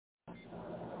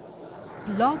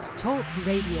Blog Talk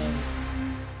Radio.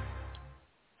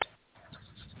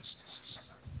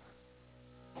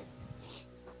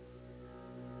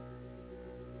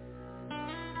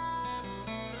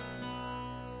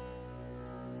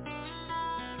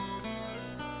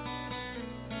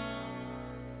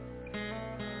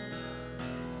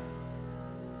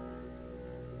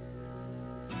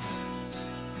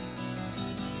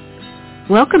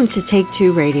 Welcome to Take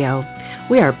Two Radio.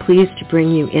 We are pleased to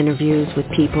bring you interviews with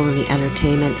people in the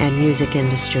entertainment and music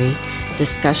industry,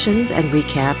 discussions and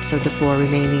recaps of the 4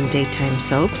 remaining daytime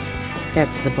soaps.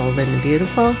 That's The Bold and the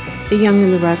Beautiful, The Young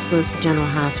and the Restless,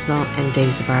 General Hospital, and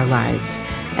Days of Our Lives,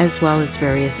 as well as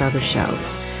various other shows.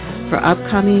 For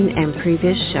upcoming and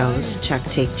previous shows, check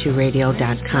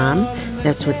take2radio.com.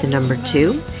 That's with the number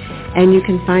 2. And you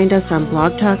can find us on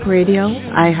Blog Talk Radio,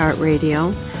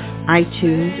 iHeartRadio,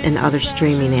 iTunes, and other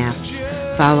streaming apps.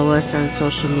 Follow us on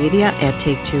social media at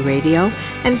Take Two Radio,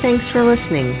 and thanks for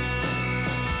listening.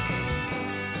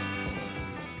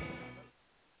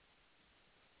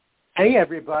 Hey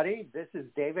everybody, this is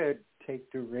David,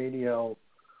 Take Two Radio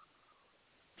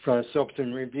from Soaps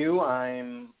and Review.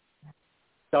 I'm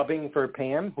subbing for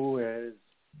Pam, who is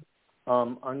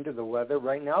under the weather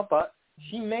right now, but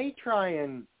she may try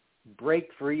and break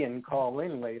free and call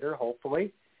in later,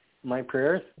 hopefully. My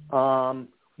prayers.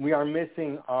 We are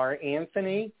missing our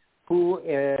Anthony, who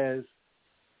is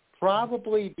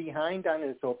probably behind on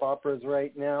his soap operas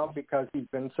right now because he's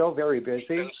been so very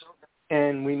busy,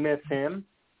 and we miss him.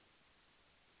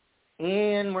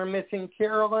 And we're missing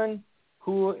Carolyn,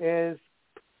 who is,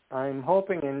 I'm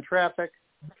hoping, in traffic,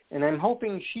 and I'm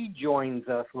hoping she joins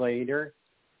us later.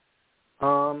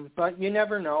 But you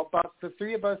never know. But the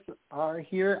 3 of us are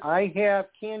here. I have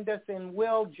Candace and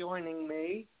Will joining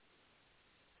me.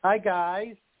 Hi,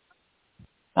 guys.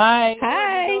 Hi.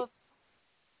 Hi.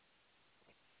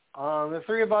 The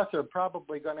 3 of us are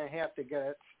probably going to have to get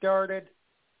it started.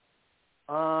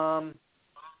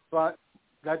 But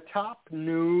the top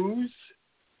news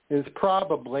is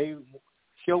probably,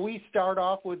 shall we start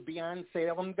off with Beyond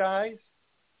Salem, guys?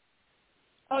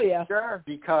 Oh, yeah. Sure.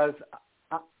 Because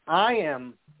I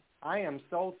am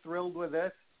so thrilled with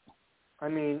this. I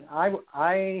mean,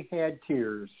 I had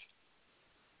tears,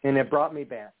 and it brought me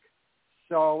back.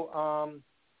 So,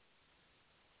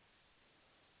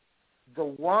 the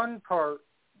one part,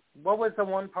 what was the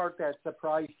one part that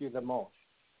surprised you the most?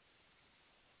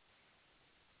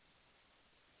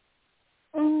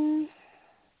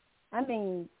 I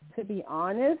mean, to be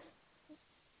honest,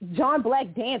 John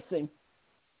Black dancing.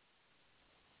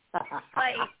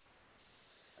 Like,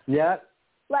 yeah.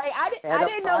 Like, I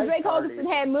didn't know Drake Holgerson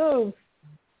had moves.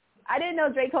 I didn't know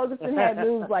Drake Holgerson had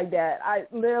moves like that. I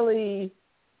literally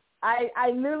had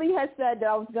said that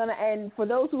I was going to, and for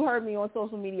those who heard me on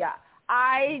social media,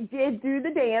 I did do the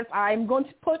dance. I'm going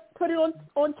to put it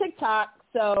on TikTok.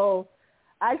 So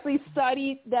I actually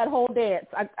studied that whole dance.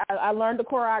 I learned the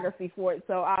choreography for it,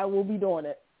 so I will be doing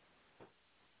it.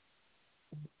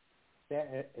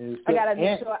 I gotta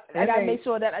make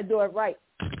sure that I do it right.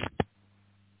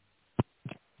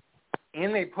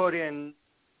 And they put in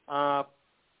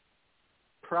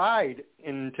pride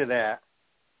into that,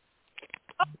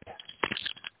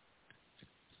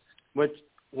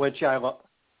 which I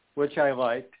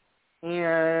liked.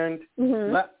 And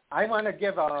I want to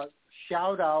give a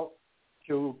shout out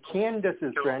to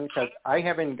Candace's friend because I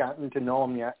haven't gotten to know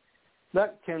him yet.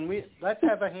 Let's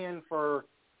have a hand for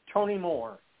Tony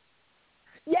Moore.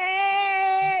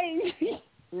 Yay!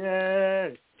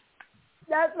 Yay!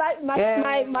 That's like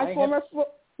my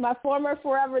former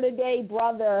Forever and a Day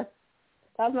brother.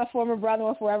 That was my former brother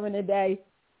on Forever and a Day.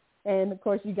 And, of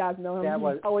course, you guys know him.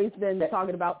 He's always been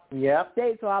talking about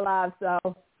dates of our lives. So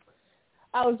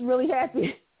I was really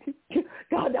happy.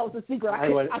 God, that was a secret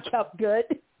I kept good.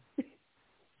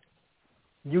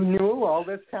 You knew all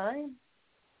this time?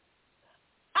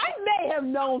 I may have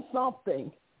known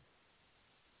something.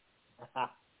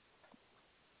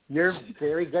 You're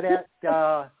very good at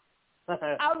I'm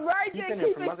very good at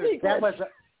keeping secrets.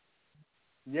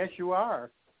 Yes, you are.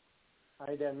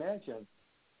 I'd imagine.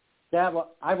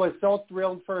 I was so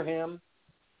thrilled for him.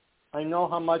 I know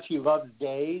how much he loves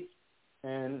Days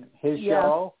and his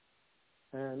show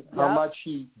and how much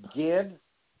he gives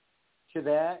to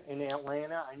that in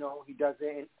Atlanta. I know he does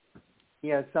it. He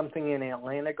has something in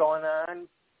Atlanta going on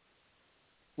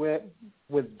with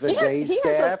the Days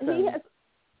staff. He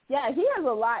has a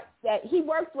lot that he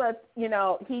works with.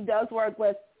 He does work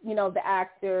with the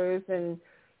actors and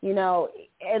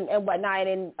and whatnot.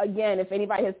 And again, if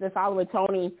anybody has been following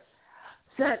Tony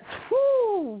since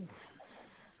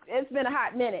it's been a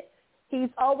hot minute, he's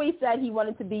always said he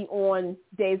wanted to be on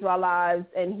Days of Our Lives,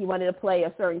 and he wanted to play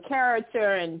a certain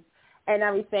character and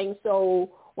everything. So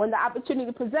when the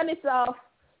opportunity presented itself,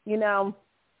 you know,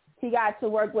 he got to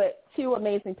work with two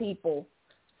amazing people.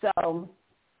 So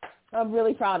I'm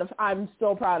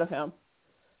so proud of him.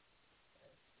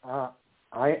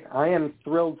 I am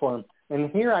thrilled for him. And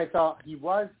here I thought he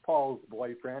was Paul's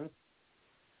boyfriend.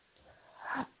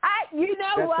 That's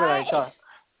what I thought.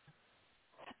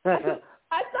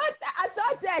 I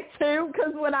thought that too,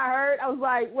 because when I heard, I was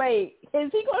like, wait,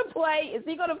 is he going to play? Is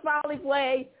he going to finally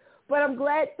play? But I'm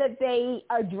glad that they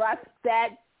addressed that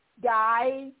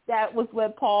guy that was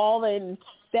with Paul and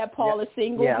that Paul is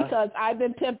single, because I've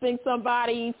been pimping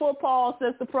somebody for Paul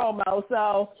since the promo.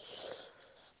 So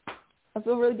I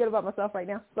feel really good about myself right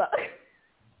now. So.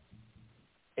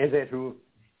 Is it who?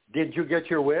 Did you get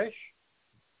your wish?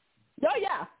 Oh,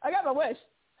 yeah. I got my wish.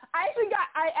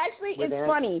 It's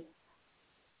funny.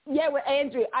 Yeah, with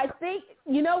Andrew. I think,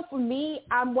 for me,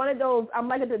 I'm one of those, I'm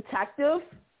like a detective.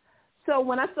 So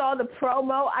when I saw the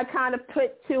promo, I kind of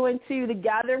put two and two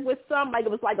together with some, like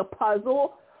it was like a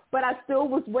puzzle, but I still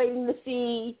was waiting to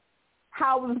see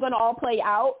how it was going to all play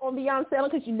out on Beyond Salem,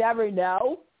 because you never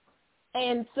know.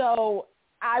 And so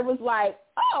I was like,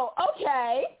 oh,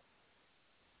 okay.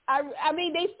 I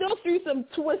mean, they still threw some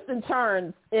twists and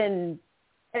turns, and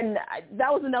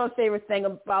that was another favorite thing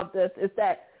about this, is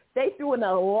that they threw in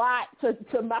a lot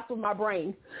to mess with my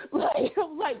brain. Like, I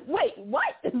was like, wait,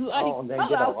 what? Like, they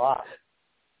did a lot.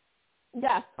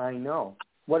 Yeah. I know.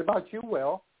 What about you,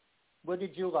 Will? What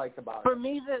did you like about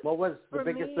it? What was the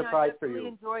biggest surprise for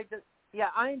you?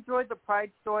 I enjoyed the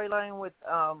Pride storyline with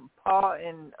Paul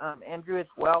and Andrew as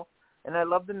well. And I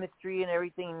love the mystery and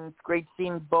everything. It's great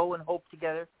seeing Bo and Hope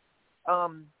together.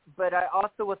 But I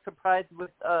also was surprised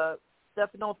with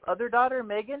Stefano's other daughter,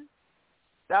 Megan.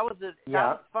 That was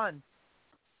fun.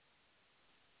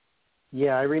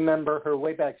 Yeah, I remember her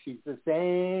way back. She's the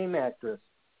same actress.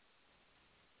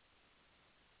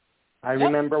 I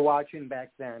remember watching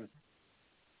back then.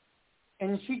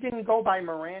 And she didn't go by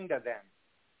Miranda then.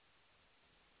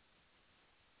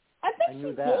 I think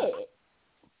knew she that. did.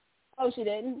 Oh, she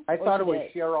didn't? I thought it was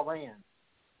did? Cheryl Ann.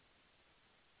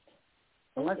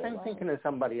 Unless I'm thinking of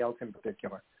somebody else in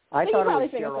particular. I thought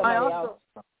it was Cheryl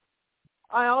Ann.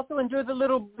 I also enjoyed the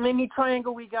little mini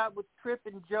triangle we got with Tripp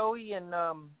and Joey and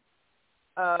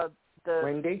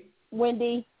Wendy.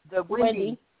 Wendy.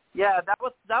 Yeah, that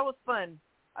was fun.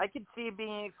 I could see it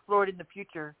being explored in the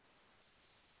future.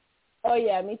 Oh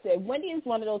yeah, me too. Wendy is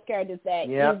one of those characters that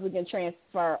easily can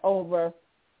transfer over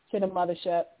to the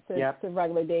mothership to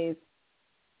regular days.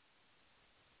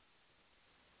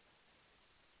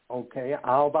 Okay,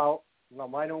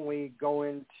 why don't we go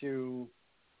into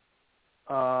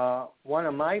one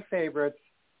of my favorites?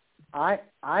 I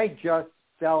just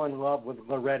fell in love with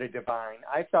Loretta Devine.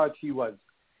 I thought she was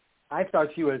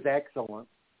excellent.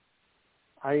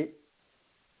 I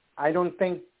don't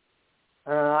think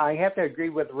I have to agree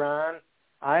with Ron.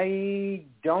 I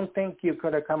don't think you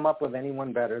could have come up with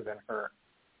anyone better than her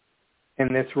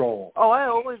in this role. Oh, I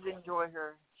always enjoy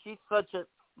her. She's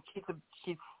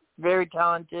she's very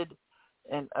talented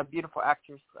and a beautiful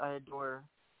actress. I adore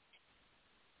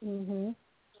her. Mhm.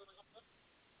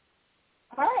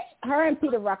 Her and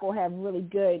Peter Ruckle have really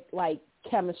good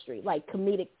chemistry,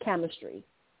 comedic chemistry,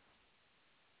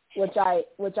 which I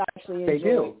actually enjoy. They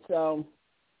do. So,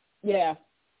 yeah.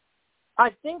 I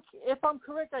think, if I'm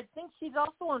correct, she's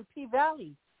also on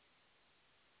P-Valley.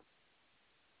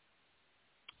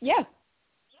 Yeah.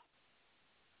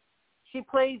 She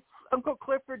plays Uncle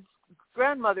Clifford's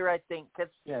grandmother, I think.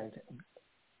 Yeah.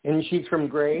 And she's from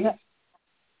Grey's?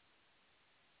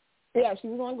 Yeah, she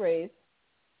was on Grey's.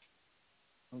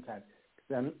 Okay.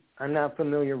 I'm not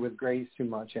familiar with Grey's too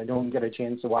much. I don't get a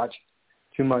chance to watch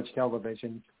too much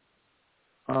television.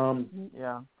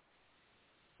 Yeah.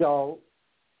 So,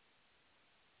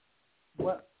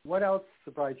 what else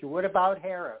surprised you? What about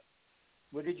Harris?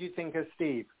 What did you think of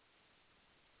Steve?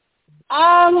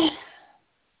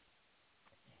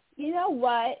 You know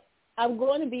what? I'm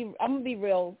gonna be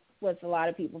real with a lot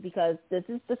of people, because this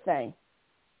is the thing.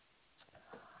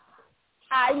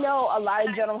 I know a lot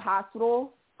of General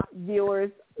Hospital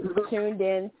viewers tuned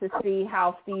in to see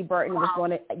how Steve Burton was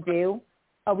going to do.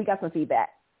 Oh, we got some feedback.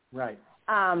 Right.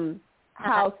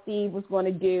 How Steve was going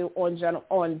to do on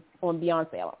Beyond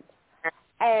Salem.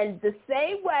 And the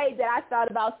same way that I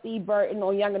thought about Steve Burton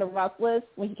on Young and the Restless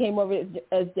when he came over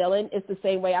as Dylan, it's the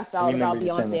same way I thought about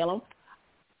Beyond Salem.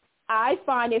 I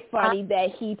find it funny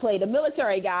that he played a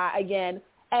military guy again,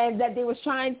 and that they was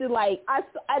trying to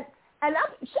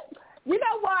you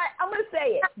know what? I'm gonna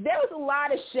say it. There was a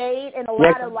lot of shade and a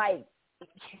lot of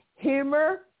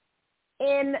humor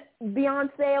in Beyond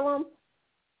Salem.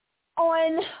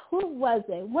 On, what was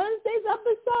it? Wednesday's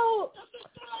episode.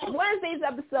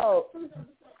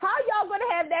 How y'all going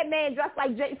to have that man dressed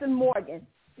like Jason Morgan?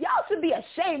 Y'all should be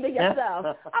ashamed of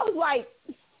yourself. I was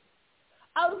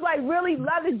like, really?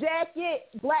 Leather jacket,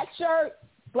 black shirt,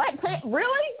 black pants?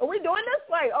 Really? Are we doing this?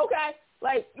 Like, okay.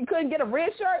 Like, you couldn't get a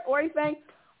red shirt or anything?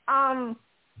 I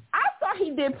thought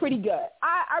he did pretty good.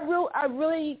 I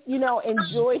really,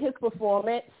 enjoyed his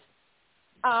performance.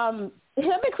 Him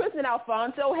and Kristen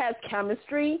Alfonso has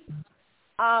chemistry,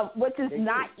 which is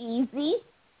not easy.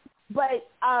 But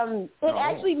it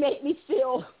actually made me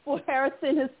feel for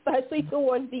Harrison, especially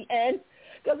towards the end,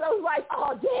 because I was like,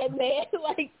 oh, damn, man.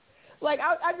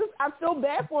 I feel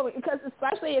bad for him, because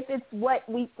especially if it's what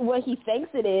he thinks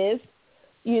it is,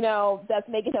 that's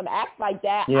making him act like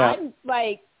that. Yeah. I'm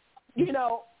like,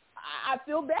 I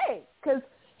feel bad, because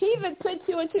he even put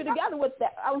two and two together with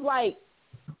that. I was like,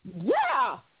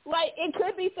 yeah, like, it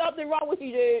could be something wrong with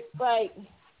you, dude. Like,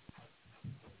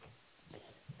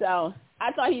 so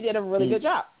I thought he did a really good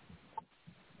job.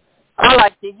 I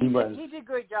liked it. He did a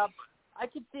great job. I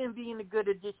could see him being a good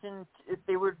addition if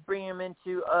they were to bring him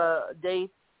into Dave.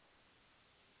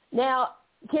 Now,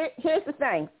 here's the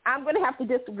thing. I'm going to have to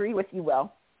disagree with you,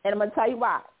 Will, and I'm going to tell you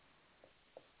why.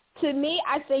 To me,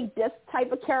 I think this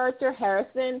type of character,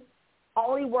 Harrison,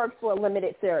 only works for a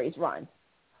limited series run.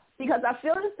 Because I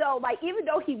feel as though, like, even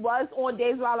though he was on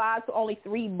Days of Our Lives for only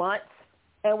 3 months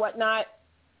and whatnot,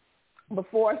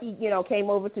 before he, came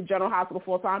over to General Hospital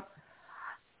full time,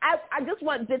 I just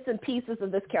want bits and pieces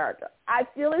of this character. I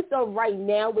feel as though right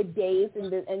now with Days,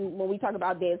 and when we talk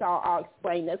about Days, I'll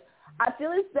explain this. I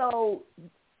feel as though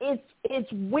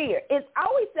it's weird. I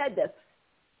always said this.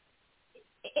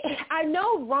 I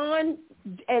know Ron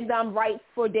and writes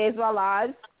for Days of Our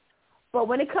Lives, but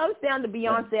when it comes down to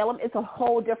Beyond Salem, it's a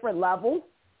whole different level.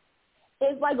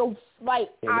 It's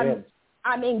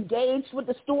I'm engaged with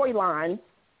the storyline.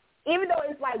 Even though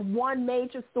it's like one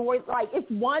major story, like it's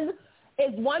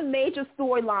one major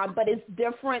storyline, but it's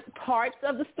different parts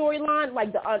of the storyline.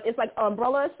 Like it's like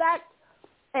umbrella effect.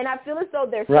 And I feel as though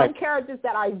there's some characters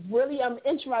that I really am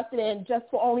interested in just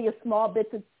for only a small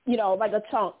bit to, like a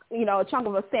chunk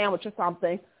of a sandwich or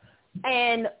something.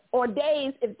 And on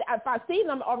Days, if I see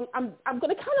them, I'm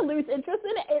going to kind of lose interest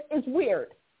in it. It's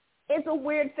weird. It's a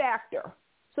weird factor.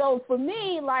 So for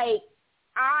me, like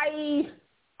I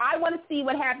want to see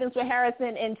what happens with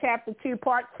Harrison in Chapter 2,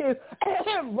 Part 2.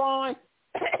 Ron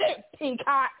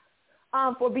Peacock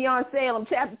for Beyond Salem,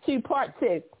 Chapter 2, Part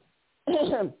 2.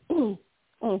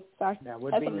 Sorry. That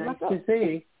would be nice to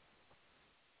see.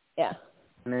 Yeah.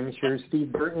 And I'm sure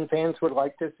Steve Burton fans would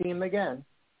like to see him again.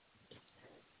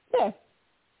 Yeah.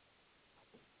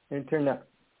 Internet.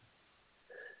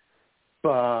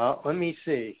 But let me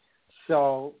see.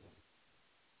 So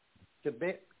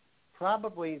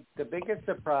probably the biggest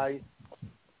surprise,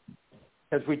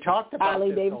 because we talked about Eileen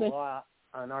this Davidson. a lot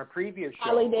on our previous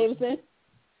show. Eileen Davidson.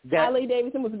 Eileen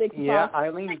Davidson was a big surprise. Yeah,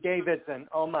 Eileen Davidson.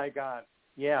 Oh my God.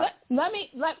 Yeah.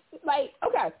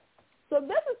 Okay. So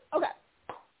this is, okay.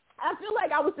 I feel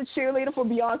like I was the cheerleader for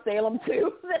Beyond Salem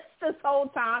too this whole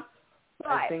time.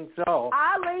 But I think so.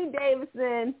 Eileen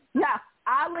Davidson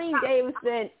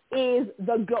is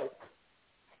the GOAT.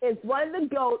 Is one of the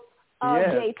GOATs of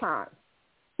daytime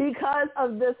because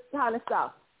of this kind of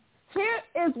stuff. Here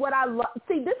is what I love.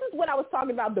 See, this is what I was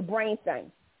talking about, the brain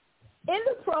thing. In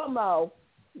the promo,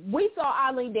 we saw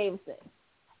Eileen Davidson.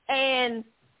 And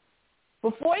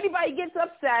before anybody gets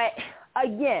upset,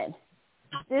 again,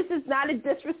 this is not a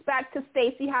disrespect to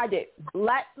Stacey Hadid,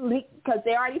 because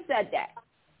they already said that.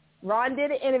 Ron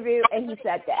did an interview, and he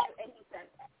said that.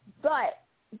 But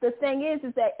the thing is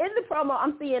that in the promo,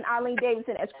 I'm seeing Eileen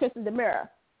Davidson as Kristen DiMera.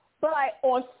 But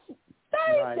on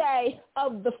Thursday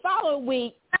of the following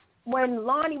week, when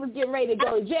Lonnie was getting ready to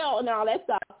go to jail and all that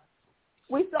stuff,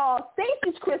 we saw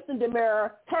Stacey's Kristen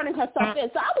DiMera turning herself in.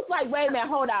 So I was like, wait a minute,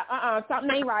 hold on. Something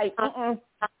ain't right.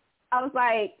 I was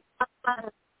like,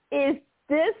 is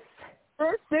this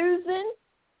Susan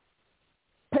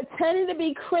pretending to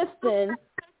be Kristen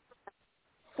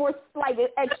for like an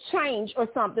exchange or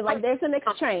something? Like there's an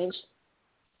exchange.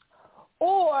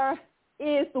 Or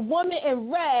is the woman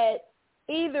in red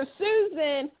either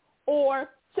Susan or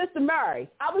Sister Mary?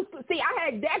 I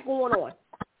had that going on.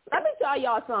 Let me tell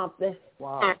y'all something.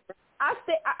 Wow.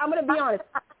 I'm going to be honest.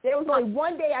 There was only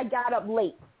one day I got up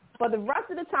late. For the rest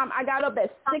of the time, I got up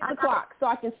at 6 o'clock so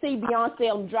I can see Beyond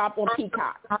Salem drop on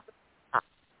Peacock.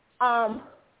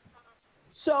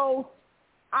 So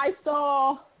I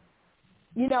saw,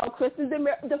 Kristen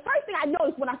DiMera. The first thing I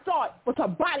noticed when I saw it was her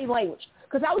body language.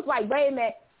 Because I was like, wait a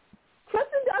minute.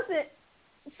 Kristen doesn't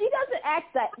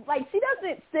act that, like, she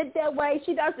doesn't sit that way.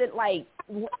 She doesn't, like,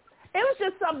 it was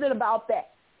just something about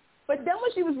that. But then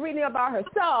when she was reading about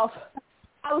herself,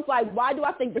 I was like, why do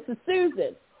I think this is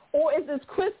Susan? Or is this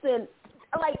Kristen?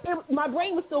 Like, my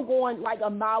brain was still going like a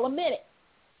mile a minute.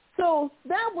 So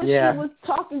then when she was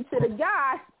talking to the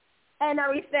guy and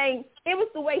everything, it was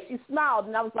the way she smiled.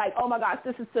 And I was like, oh, my gosh,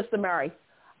 this is Sister Mary.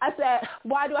 I said,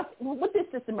 what did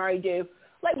Sister Mary do?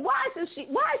 Like, why is she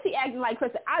acting like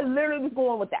Kristen? I literally was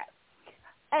going with that.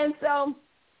 And so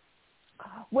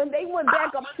when they went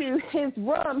back up to his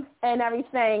room and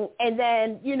everything, and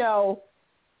then, you know,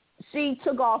 she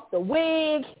took off the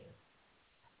wig,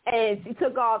 and she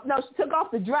took off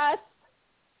the dress,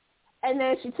 and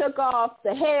then she took off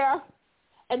the hair,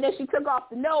 and then she took off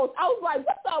the nose. I was like,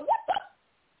 what the?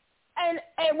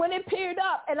 And when it peered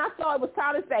up and I saw it was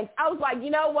Thomas Banks, I was like, you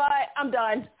know what? I'm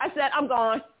done. I said, I'm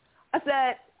gone. I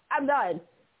said, I'm done.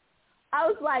 I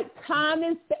was like,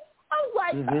 Thomas Banks.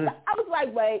 I was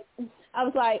like, wait. I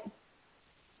was like,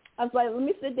 let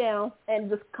me sit down and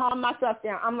just calm myself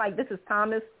down. I'm like, this is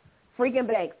Thomas freaking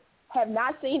Banks. Have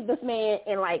not seen this man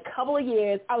in like a couple of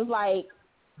years. I was like,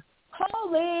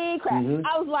 holy crap.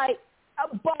 I was like,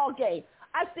 a ball game.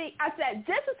 I said,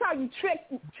 this is how you trick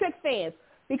fans.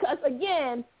 Because,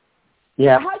 again,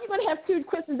 how are you going to have two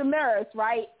Kristen Damaris,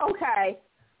 right? Okay.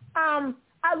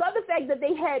 I love the fact that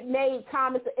they had made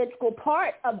Thomas an integral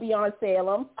part of Beyond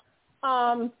Salem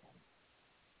and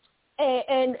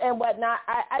whatnot.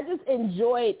 I just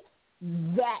enjoyed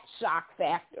that shock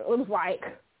factor. It was like,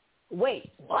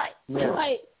 wait, what?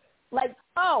 Yeah. Like,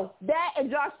 oh, that and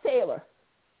Josh Taylor.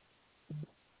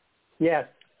 Yes.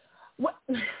 What?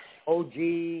 OG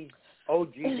days.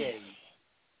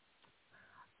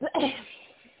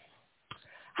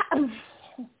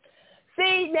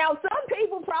 See, now some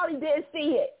people probably did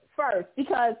see it first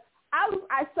because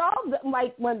I saw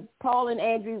like when Paul and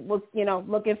Andrew was, you know,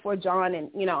 looking for John and,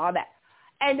 you know, all that.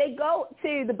 And they go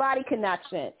to the body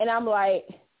connection and I'm like,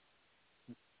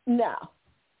 no.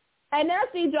 And then I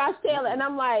see Josh Taylor and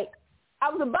I'm like, I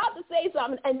was about to say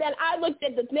something and then I looked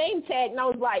at the name tag and I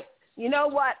was like, you know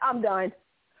what? I'm done.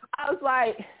 I was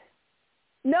like,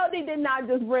 no, they did not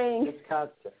just bring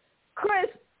Chris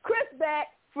back.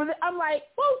 I'm like,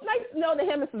 well, it's nice to know that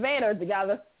him and Savannah are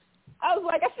together. I was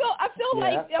like, I feel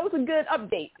like that was a good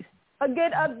update. A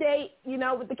good update, you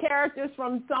know, with the characters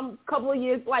from some couple of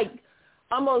years, like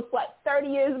almost, 30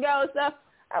 years ago and stuff.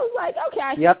 I was like,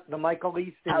 okay. Yep, the Michael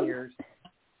Easton years.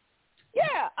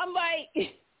 Yeah, I'm like,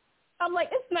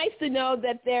 it's nice to know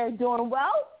that they're doing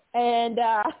well. And, you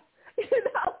know,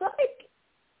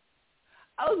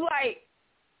 I was like,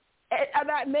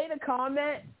 and I made a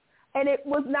comment, and it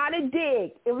was not a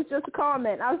dig. It was just a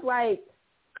comment. I was like,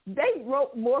 they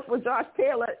wrote more for Josh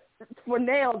Taylor for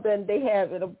now than they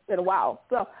have in a while.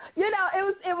 So, you know, it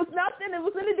was nothing. It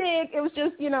wasn't a dig. It was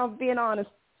just, you know, being honest.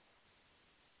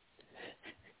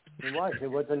 It was. It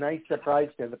was a nice surprise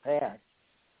to the pack.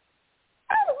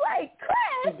 I was like,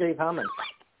 Chris. Dave Hammond.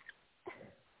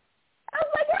 I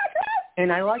was like, yeah, Chris.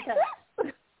 And I like that.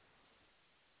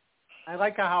 I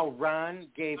like how Ron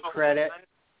gave credit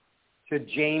to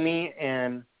Jamie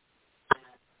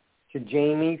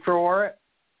for it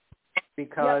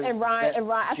because and Ryan,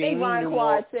 I think Ryan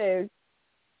Kwan too.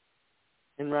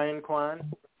 And Ryan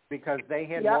Kwan because they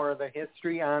had more of the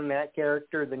history on that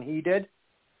character than he did.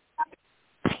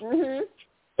 Mhm.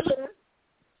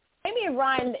 Jamie and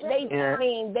Ryan, they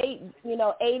you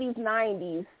know, 80s,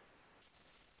 90s.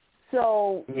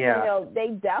 So, you know, they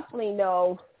definitely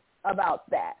know about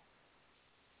that.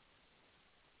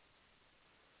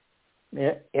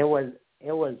 It was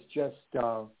just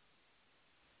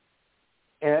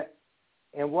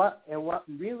and what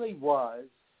really was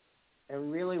a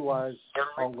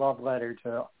love letter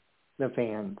to the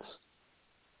fans.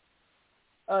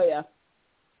 Oh yeah.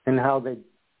 And how they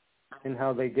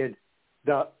did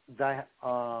the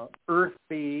Earth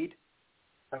feed.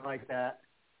 I like that.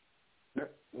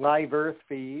 Live Earth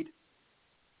feed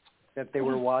that they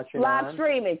were watching live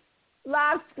streaming.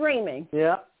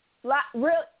 Yeah.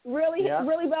 Really,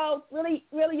 Bo? Really,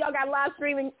 y'all got live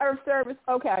streaming Earth service?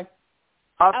 Okay.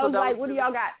 Also, I was like, what do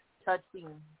y'all got? Touching.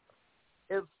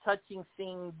 It was touching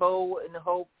seeing Bo and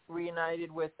Hope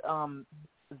reunited with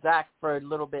Zach for a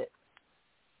little bit.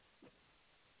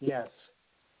 Yes.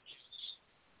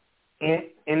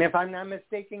 And if I'm not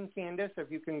mistaken, Candace, if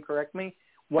you can correct me,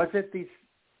 was it the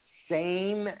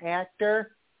same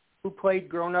actor who played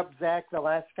grown-up Zach the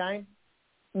last time?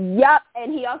 Yep,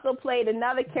 and he also played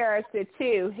another character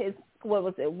too.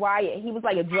 Wyatt. He was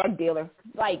like a drug dealer,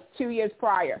 like 2 years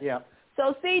prior. Yeah.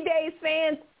 So, see, Dave's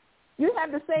fans, you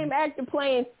have the same actor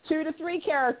playing 2 to 3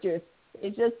 characters.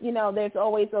 It's just, there's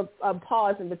always a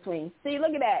pause in between. See,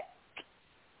 look at that.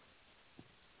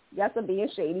 Yes, I'm being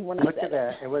shady when I said at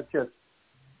that. It was just,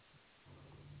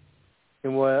 it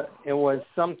was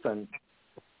something.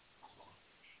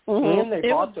 Mm-hmm. And they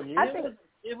bought the music.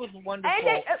 It was wonderful.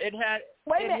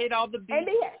 It hit all the beats.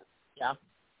 Yeah.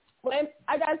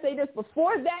 I got to say this.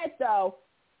 Before that, though,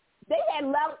 they had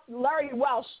Larry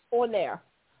Welsh on there.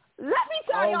 Let me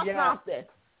tell y'all something.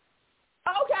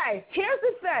 Okay, here's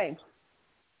the thing.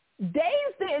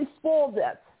 Days didn't spoil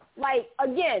this. Like,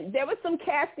 again, there was some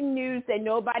casting news that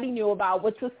nobody knew about,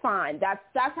 which was fine. That's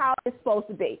how it's supposed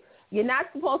to be. You're not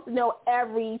supposed to know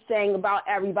everything about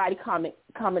everybody coming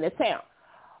to town.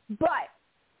 But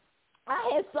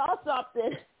I had saw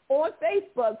something on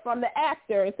Facebook from the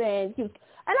actor saying, and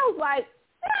I was like,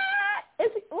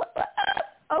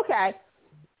 okay.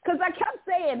 Because I kept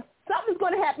saying, something's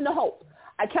going to happen to Hope.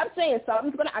 I kept saying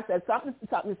I said,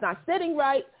 something's not sitting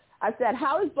right. I said,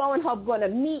 how is Bo and Hope going to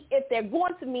meet? If they're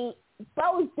going to meet,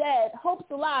 Bo's dead, Hope's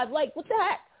alive. Like, what the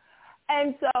heck?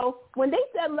 And so when they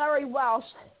said Larry Welsh,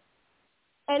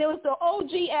 and it was the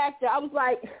OG actor, I was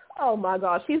like, oh, my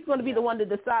gosh, he's going to be the one that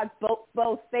decides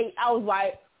Bo's fate. I was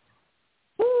like,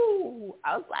 ooh.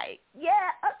 I was like,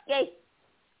 yeah, okay.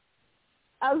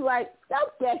 I was like,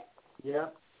 okay. Yeah.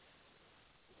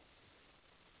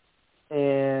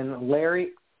 And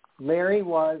Larry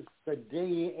was the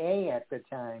DA at the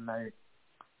time,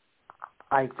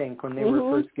 I think, when they were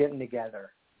first getting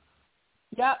together.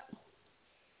 Yep.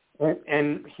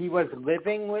 And he was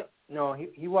living with, no,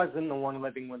 he wasn't the one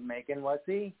living with Megan, was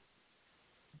he?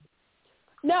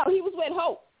 No, he was with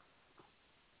Hope.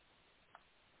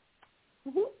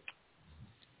 Mm-hmm.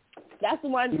 That's the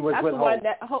one. He was that's with the Hope. One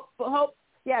that Hope.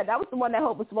 Yeah, that was the one that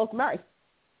Hope was supposed to marry.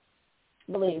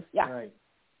 I believe. Yeah. Right.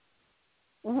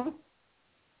 Mhm.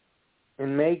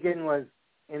 And Megan was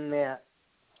in there.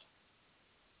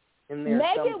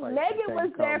 Megan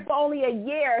was there for only a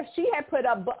year. She had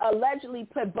allegedly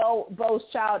put Bo's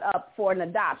child up for an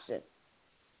adoption.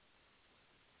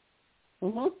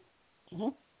 Mhm.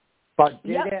 Mhm. But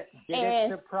did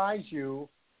it surprise you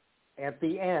at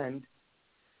the end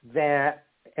that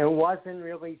it wasn't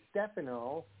really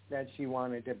Stefano that she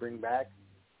wanted to bring back,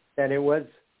 that it was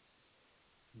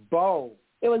Bo?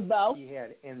 It was Bo. He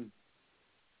had in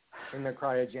the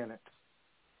cryogenics.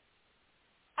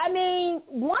 I mean,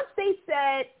 once they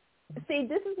said, see,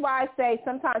 this is why I say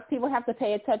sometimes people have to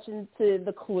pay attention to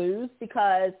the clues,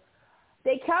 because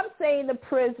they kept saying the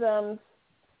prisms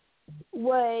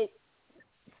would,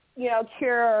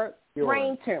 cure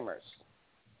brain tumors.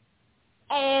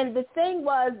 And the thing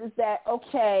is that,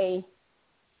 okay,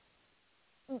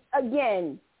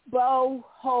 again, Bo,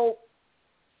 Hope,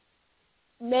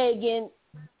 Megan,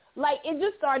 like it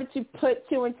just started to put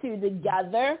two and two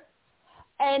together.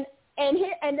 And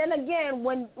then again,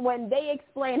 when they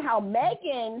explain how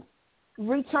Megan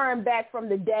returned back from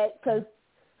the dead, because,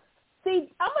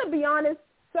 see, I'm going to be honest.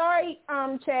 Sorry,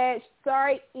 Chad.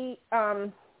 Sorry,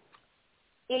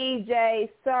 EJ.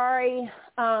 Sorry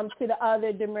to the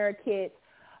other Demure kids.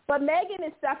 But Megan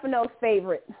is Stefano's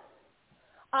favorite.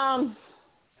 I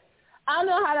don't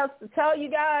know how else to tell you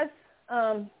guys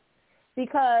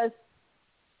because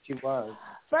she was.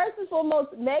 First and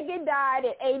foremost, Megan died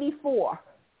at 84.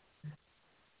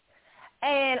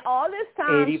 And all this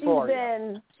time she's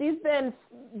been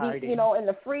in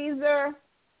the freezer,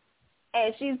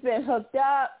 and she's been hooked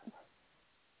up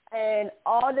and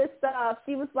all this stuff.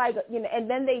 She was like, and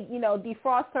then they,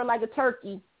 defrost her like a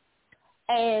turkey,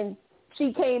 and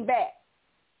she came back.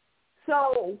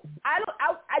 So I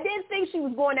didn't think she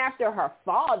was going after her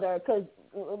father, because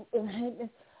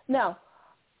no,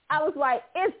 I was like,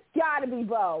 it's got to be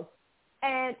Bo.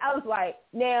 And I was like,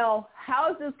 now, how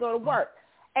is this going to work?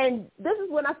 And this is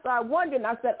when I started wondering.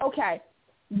 I said, okay,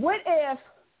 what if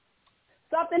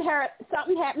something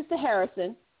happens to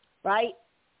Harrison, right?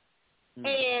 Mm-hmm.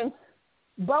 And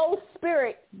Bo's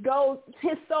spirit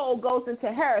his soul goes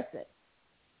into Harrison,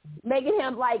 making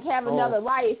him like have another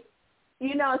life,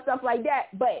 and stuff like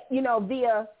that, but,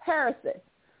 via Harrison.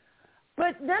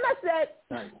 But then I said,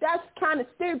 that's kind of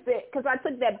stupid, because I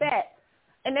took that back.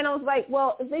 And then I was like,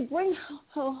 well, if they bring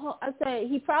I said,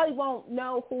 he probably won't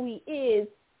know who he is,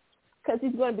 because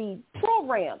he's going to be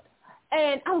programmed.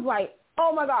 And I was like,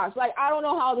 oh, my gosh, like, I don't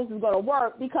know how this is going to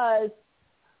work, because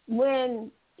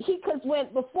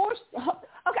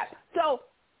so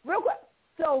real quick,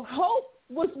 so Hope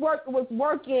was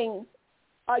working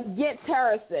against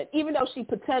Harrison, even though she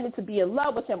pretended to be in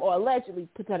love with him, or allegedly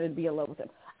pretended to be in love with him.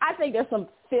 I think there's some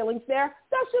feelings there.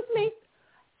 That's just me.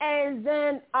 And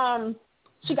then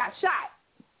she got shot,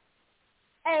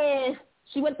 and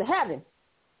she went to heaven.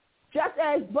 just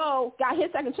as Bo got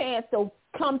his second chance to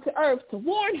come to Earth to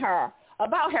warn her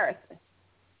about Harrison.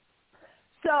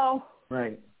 So,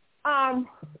 right.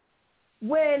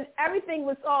 When everything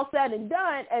was all said and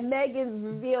done, and Megan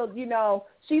revealed,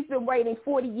 she's been waiting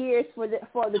 40 years for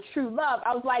the true love,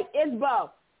 I was like, it's Bo.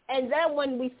 And then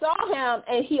when we saw him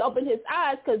and he opened his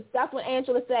eyes, because that's when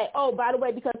Angela said, oh, by the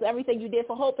way, because of everything you did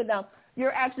for Hope and them,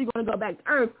 you're actually going to go back to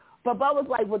Earth. But Bo was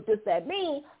like, what does that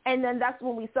mean? And then that's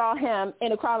when we saw him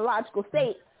in a chronological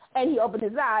state, and he opened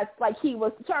his eyes like he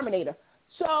was the Terminator.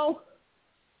 So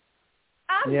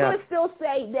I'm going to still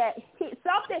say that he's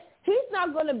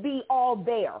not going to be all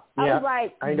there. I was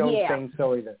like, I don't think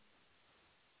so either.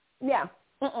 Yeah.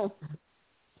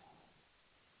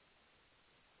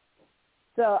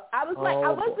 So I was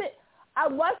I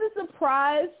wasn't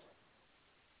surprised,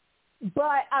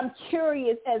 but I'm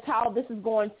curious as how this is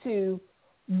going to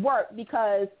work,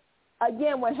 because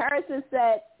again, when Harrison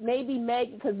said maybe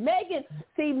Megan, because Megan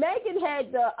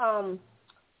had the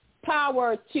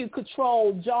power to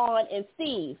control John and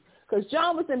Steve, because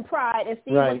John was in Pride and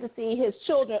Steve went to see his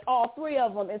children, all three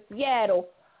of them, in Seattle.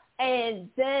 And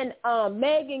then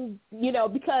Megan,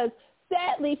 because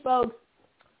sadly, folks,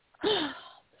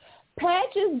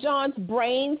 patches John's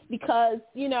brains because,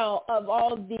 of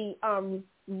all the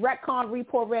retcon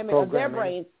reprogramming of their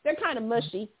brains. They're kind of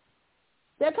mushy.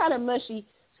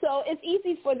 So it's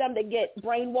easy for them to get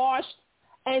brainwashed.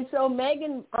 And so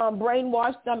Megan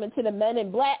brainwashed them into the Men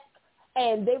in Black,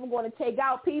 and they were going to take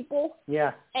out people.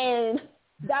 Yeah. And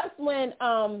that's when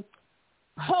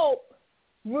Hope,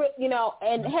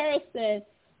 and Harrison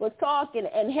was talking,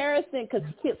 and Harrison, because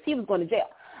he was going to jail,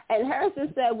 and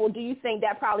Harrison said, well, do you think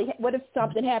that what if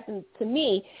something happened to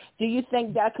me? Do you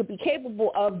think that I could be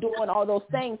capable of doing all those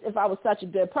things if I was such a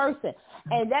good person?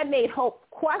 And that made Hope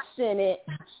question it.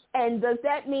 And does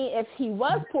that mean if he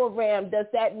was programmed, does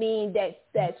that mean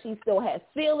that she still has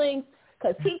feelings?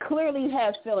 Because he clearly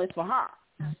has feelings for her.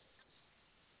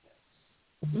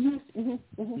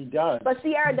 He does. But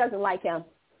Sierra doesn't like him.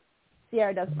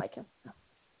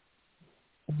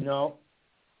 No,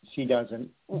 she doesn't.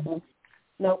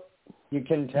 Nope. You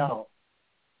can tell.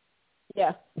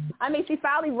 Yeah. I mean, she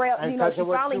finally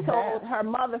told her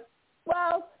mother.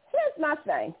 Well, here's my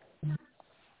thing.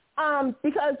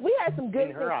 Because we had some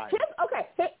good things.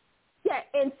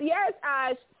 In Sierra's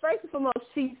eyes, first and foremost,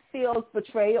 she feels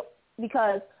betrayed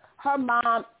because her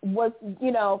mom was,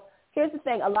 here's the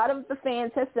thing. A lot of the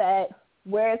fans have said,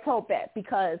 where's Hope at?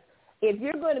 Because if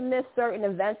you're going to miss certain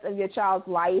events of your child's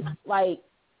life, like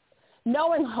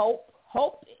knowing Hope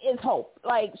is Hope.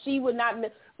 Like, she would not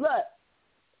miss. Look,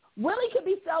 Willie could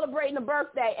be celebrating a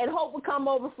birthday, and Hope would come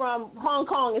over from Hong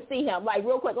Kong and see him, like,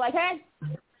 real quick. Like, hey,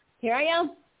 here I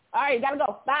am. All right, got to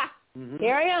go. Bye.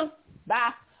 Here I am.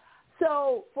 Bye.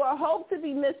 So for Hope to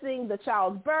be missing the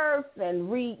child's birth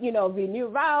and renew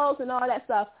vows and all that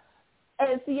stuff,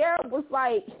 and Sierra was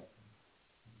like,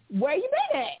 where you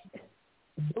been at?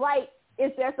 Like,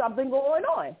 is there something going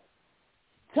on?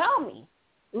 Tell me.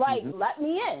 Like, let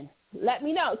me in. Let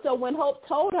me know. So when Hope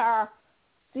told her,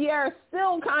 Sierra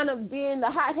still kind of being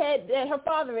the hothead that her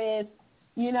father is,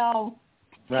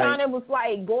 kind of was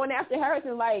like going after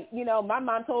Harrison, like, my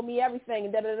mom told me everything,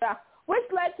 and da-da-da, which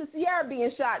led to Sierra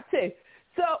being shot too.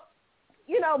 So,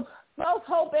 both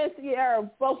Hope and Sierra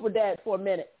both were dead for a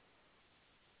minute.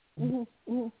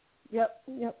 Yep.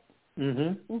 Yeah.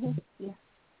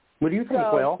 What do you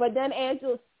think, Will? But then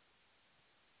Angela,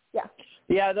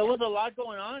 Yeah, there was a lot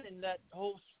going on in that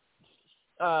whole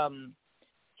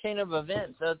chain of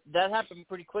events. That happened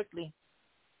pretty quickly.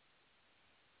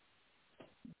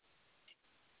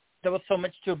 There was so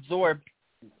much to absorb.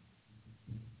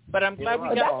 But I'm glad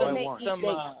we got some.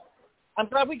 I'm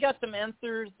glad we got some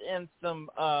answers and some.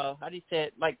 How do you say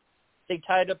it? Like, they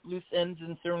tied up loose ends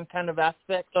in certain kind of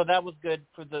aspects. So that was good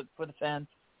for the fans.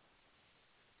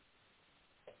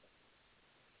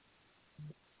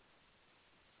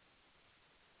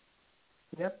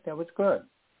 Yep, that was good.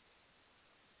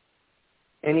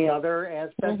 Any other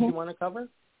aspects you want to cover?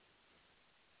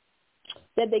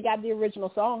 That they got the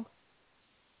original song.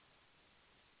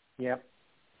 Yep.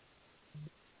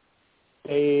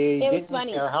 They didn't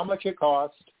care how much it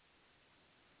cost.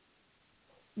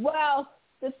 Well,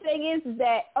 the thing is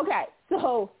that, okay,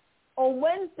 so on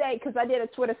Wednesday, because I did a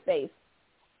Twitter space,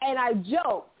 and I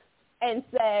joked and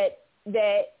said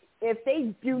that if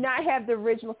they do not have the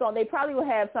original song, they probably will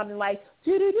have something like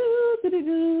because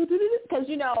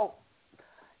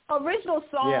original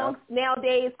songs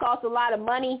nowadays cost a lot of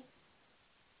money,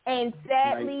 and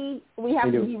sadly, we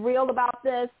have to be real about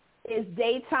this. Is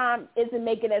daytime isn't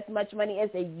making as much money as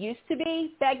it used to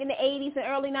be back in the 80s and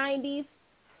early 90s.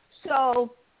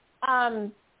 So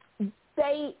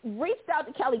they reached out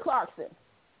to Kelly Clarkson.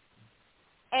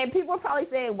 And people are probably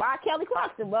saying, why Kelly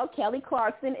Clarkson? Well, Kelly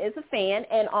Clarkson is a fan,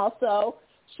 and also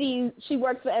she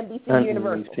works for NBC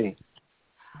Universal.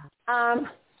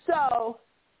 So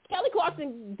Kelly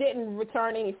Clarkson didn't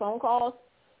return any phone calls.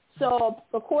 So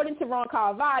according to Ron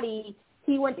Carlivati,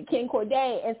 he went to Ken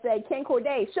Corday and said, Ken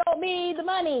Corday, show me the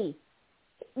money.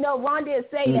 No, Ron didn't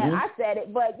say that. I said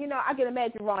it, but, I can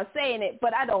imagine Ron saying it,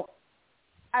 but I don't.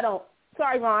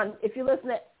 Sorry, Ron, if you're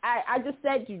listening, I just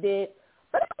said you did,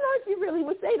 but I don't know if you really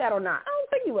would say that or not. I don't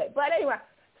think you would. But anyway,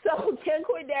 so Ken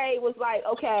Corday was like,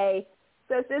 okay,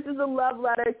 since this is a love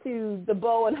letter to the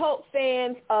Bo and Hope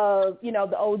fans of,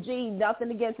 the OG,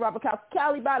 nothing against Robert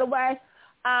Kelly, by the way,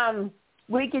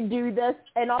 we can do this,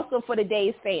 and also for the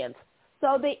Days fans.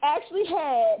 So they actually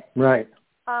had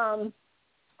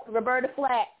Roberta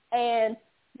Flack, and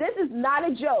this is not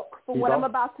a joke for what I'm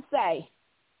about to say.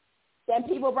 And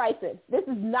people Bryson, this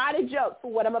is not a joke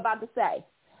for what I'm about to say.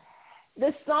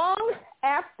 The song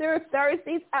after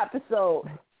Thursday's episode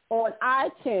on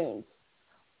iTunes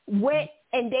went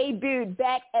and debuted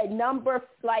back at number,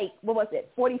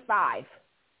 45.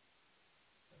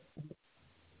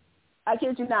 I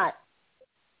kid you not.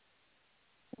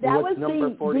 That was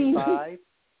number 45?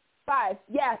 5.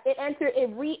 Yeah, it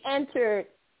re-entered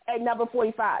at number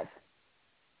 45.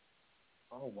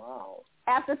 Oh, wow.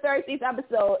 After Thursday's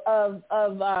episode of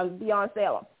Beyond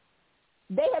Salem.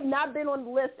 They have not been on the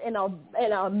list in a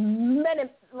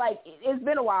minute. It's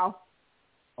been a while.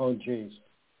 Oh, geez.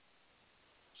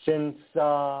 Since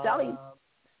that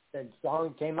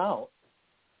song came out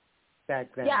back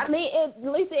then. Yeah,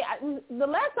 the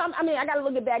last time, I got to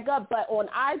look it back up, but on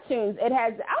iTunes, it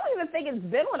has, I don't even think it's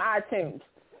been on iTunes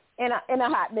in a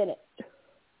hot minute.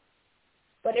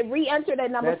 But it re-entered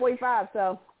at number 45,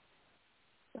 so.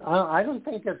 I don't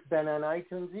think it's been on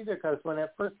iTunes either, because when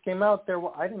it first came out,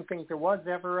 I didn't think there was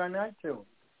ever on iTunes.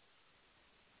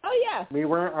 Oh yeah, we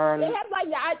weren't on. They have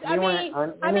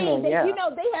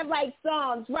they have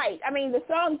songs, right? The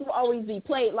songs will always be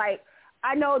played.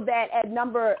 I know that at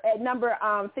number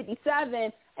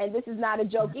 57, and this is not a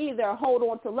joke either. Hold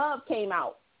On to Love came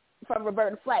out from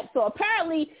Roberta Flack. So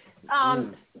apparently,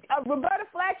 Roberta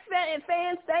Flack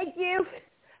fans, thank you.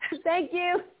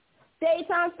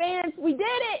 Daytime fans, we did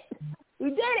it.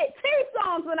 2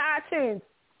 songs on iTunes.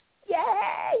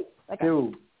 Yay! Okay.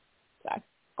 2. Sorry.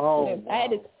 Oh, I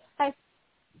wow.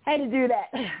 had to do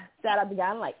that. Shout out to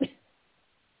Guiding Light.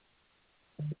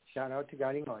 Shout out to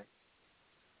Guiding Light.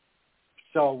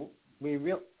 So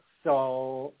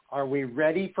are we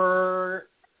ready for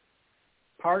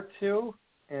part 2?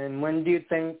 And when do you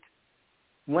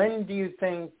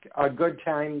think a good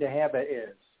time to have it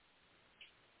is?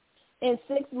 In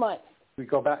 6 months. We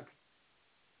go back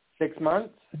 6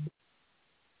 months?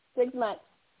 6 months.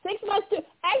 6 months to,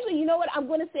 actually, you know what? I'm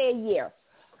going to say a year.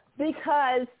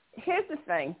 Because here's the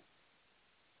thing.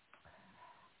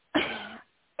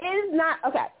 It is not,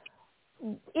 okay.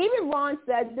 Even Ron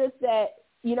said this, that,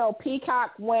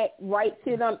 Peacock went right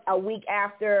to them a week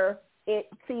after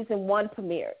season 1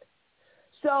 premiered.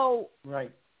 So,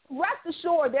 right. Rest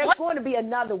assured, there's going to be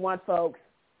another one, folks.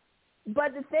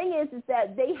 But the thing is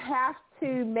that they have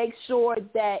to make sure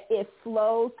that it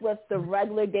flows with the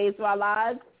regular Days of Our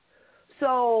Lives.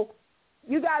 So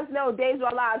you guys know Days of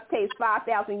Our Lives takes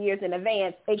 5,000 years in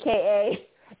advance, a.k.a.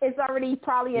 it's already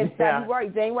probably in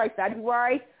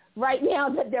February right now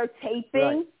that they're taping.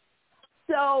 Right.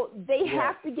 So they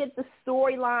have to get the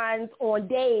storylines on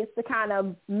Days to kind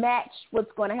of match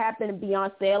what's going to happen in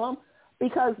Beyond Salem.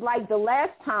 Because the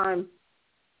last time,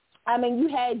 you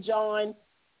had John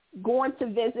going to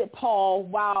visit Paul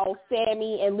while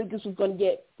Sammy and Lucas was going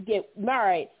to get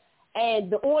married.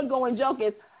 And the ongoing joke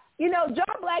is, John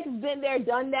Black has been there,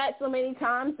 done that so many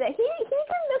times that he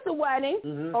can miss a wedding.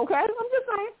 Mm-hmm. Okay? I'm just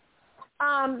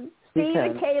saying. Steve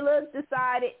and Kayla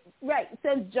decided,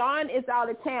 since John is out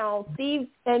of town, Steve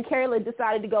and Kayla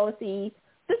decided to go and see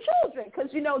the children because,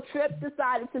 Tripp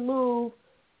decided to move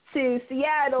to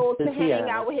Seattle to hang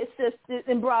out with his sisters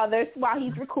and brothers while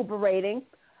he's recuperating.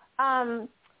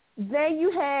 Then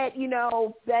you had,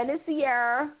 Ben and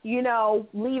Sierra,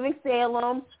 leaving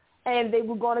Salem, and they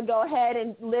were going to go ahead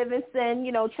and live in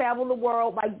sin, travel the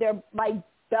world like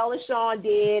Belle and Sean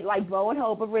did, like Bo and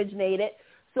Hope originated.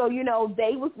 So,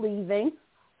 they was leaving.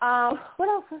 What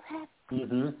else was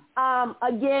happening?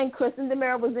 Mm-hmm. Again, Kristen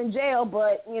DeMera was in jail,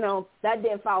 but, that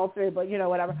didn't follow through, but,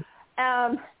 whatever.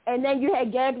 And then you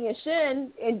had Gabby and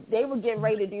Shin, and they were getting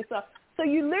ready to do stuff. So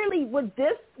you literally, with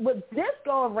this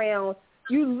go around,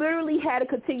 you literally had a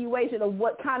continuation of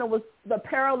what kind of was the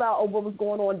parallel of what was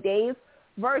going on Days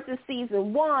versus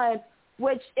season 1,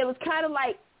 which it was kind of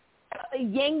like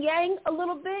yin-yang a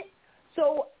little bit.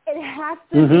 So it has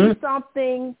to be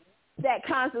something that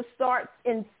kind of starts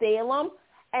in Salem.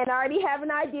 And I already have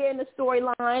an idea in the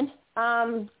storyline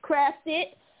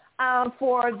crafted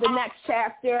for the next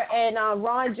chapter. And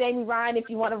Ron, Jamie, Ryan, if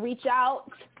you want to reach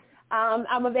out,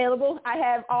 I'm available. I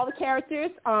have all the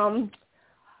characters.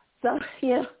 So,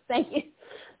 thank you.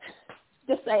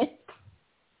 Just saying.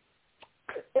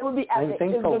 It would be epic. And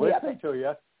thanks for listening to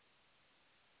you.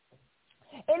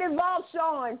 It involves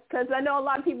Sean, because I know a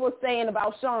lot of people are saying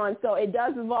about Sean, so it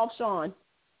does involve Sean.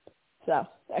 So,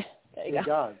 there you go. It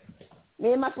does.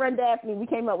 Me and my friend Daphne, we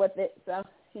came up with it. So,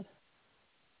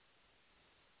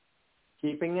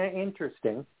 keeping it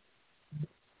interesting.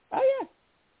 Oh,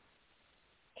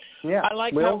 yeah. I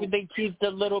like how they teased a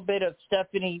little bit of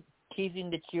Stephanie teasing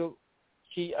that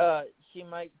she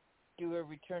might do a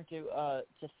return to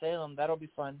Salem. That'll be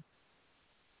fun.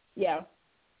 Yeah.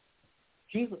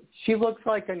 She looks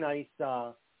like a nice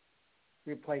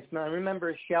replacement. I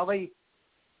remember Shelley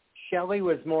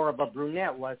was more of a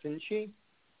brunette, wasn't she?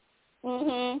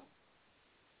 Mhm.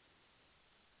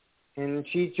 And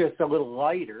she's just a little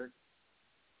lighter.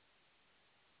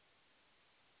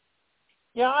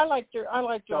 Yeah, I liked her. I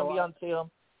liked her on Beyond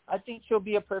Salem. I think she'll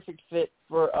be a perfect fit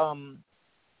for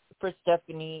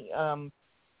Stephanie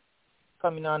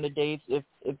coming on to Dave if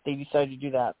they decide to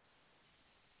do that.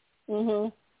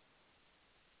 Mhm.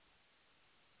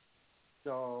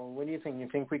 So, what do you think? You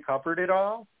think we covered it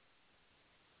all?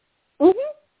 Mhm.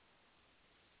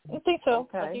 I think so.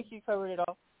 Okay. I think you covered it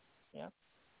all. Yeah.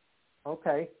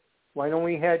 Okay. Why don't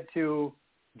we head to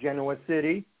Genoa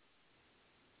City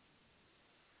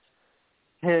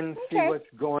and see what's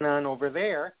going on over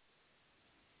there?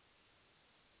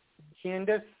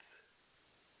 Candace,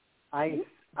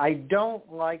 I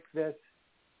don't like this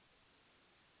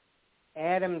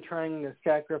Adam trying to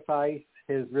sacrifice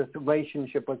his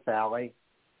relationship with Sally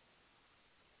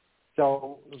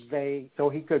so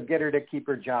he could get her to keep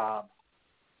her job.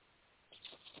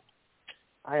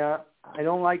 I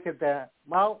don't like it that,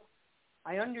 well,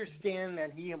 I understand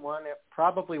that he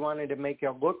probably wanted to make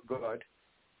it look good.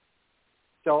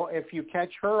 So if you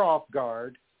catch her off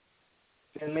guard,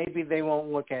 then maybe they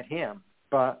won't look at him.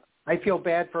 But I feel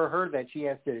bad for her that she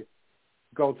has to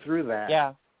go through that.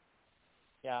 Yeah.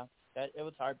 Yeah. It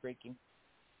was heartbreaking.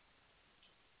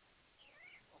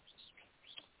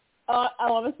 I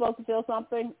was supposed to feel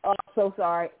something. Oh, so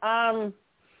sorry.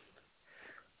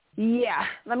 Yeah.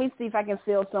 Let me see if I can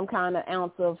feel some kind of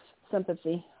ounce of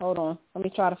sympathy. Hold on. Let me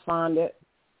try to find it.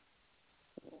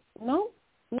 Nope,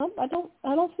 I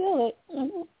don't feel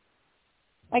it.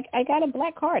 I got a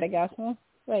black card, I guess. Huh?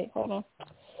 Wait, hold on.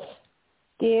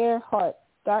 Dear heart,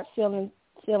 start feeling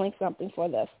something for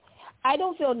this. I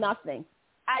don't feel nothing.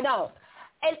 I don't.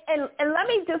 And let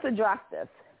me just address this.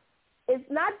 It's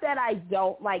not that I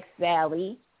don't like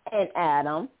Sally and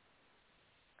Adam.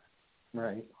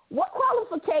 Right. What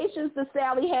qualifications does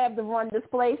Sally have to run this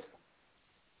place?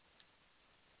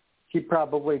 She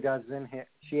probably doesn't.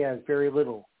 She has very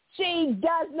little. She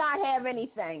does not have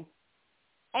anything.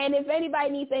 And if anybody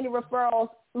needs any referrals,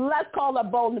 let's call her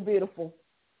Bold and Beautiful.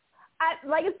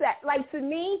 Like I said, like to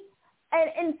me,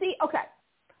 and see, okay,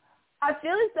 I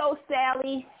feel as though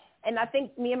Sally, and I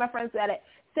think me and my friend said it,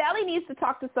 Sally needs to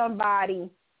talk to somebody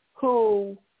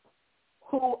who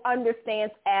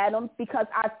understands Adam, because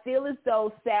I feel as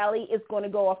though Sally is going to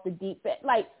go off the deep end.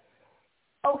 Like,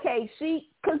 okay,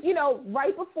 because,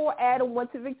 right before Adam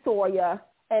went to Victoria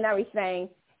and everything,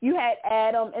 you had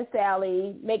Adam and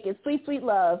Sally making sweet, sweet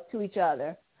love to each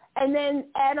other. And then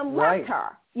Adam left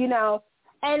her,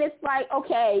 And it's like,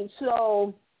 okay,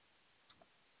 so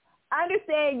I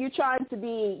understand you're trying to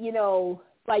be,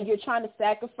 like you're trying to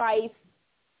sacrifice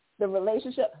the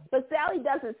relationship. But Sally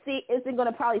isn't going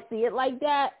to probably see it like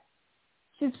that.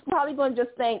 She's probably going to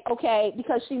just think, okay,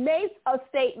 because she made a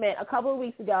statement a couple of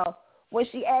weeks ago when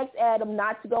she asked Adam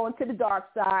not to go into the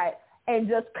dark side and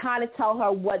just kind of tell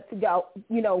her what to go,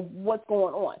 what's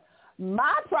going on.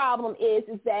 My problem is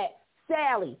that,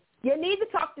 Sally, you need to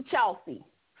talk to Chelsea,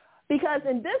 because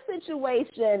in this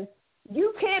situation,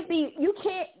 you can't.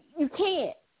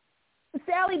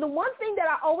 Sally, the one thing that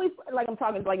I always, like I'm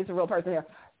talking like it's a real person here.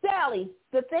 Sally,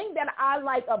 the thing that I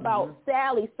like about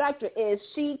Sally Spector is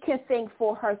she can think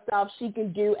for herself. She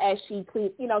can do as she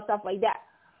pleases, stuff like that.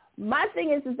 My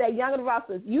thing is that Young and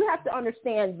Restless, you have to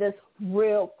understand this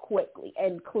real quickly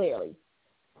and clearly.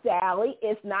 Sally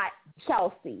is not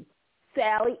Chelsea.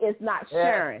 Sally is not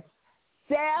Sharon.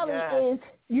 Sally is,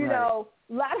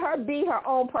 let her be her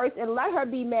own person, let her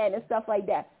be mad and stuff like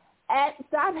that.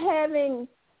 Stop having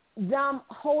them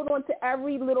hold on to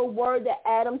every little word that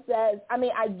Adam says. I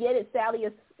mean, I get it. Sally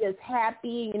is is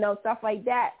happy, stuff like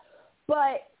that.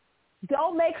 But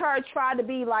don't make her try to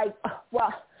be like,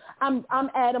 well, I'm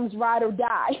Adam's ride or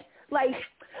die. Like,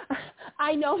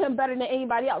 I know him better than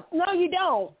anybody else. No, you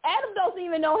don't. Adam doesn't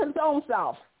even know his own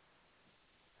self.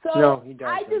 So no, he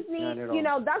doesn't. I just need,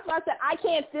 that's why I said I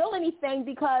can't feel anything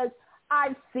because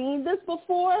I've seen this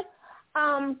before.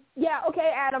 Yeah,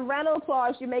 okay, Adam, round of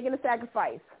applause. You're making a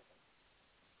sacrifice.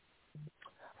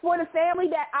 For the family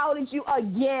that outed you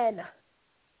again.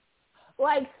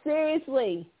 Like,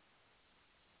 seriously.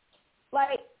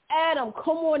 Like, Adam,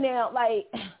 come on now. Like,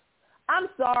 I'm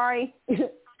sorry.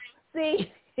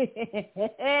 See,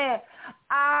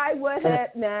 I would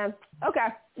have, man. Okay,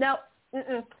 no,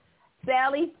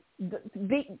 Sally,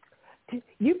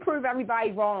 you prove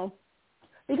everybody wrong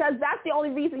because that's the only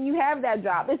reason you have that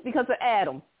job. It's because of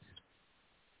Adam.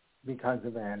 Because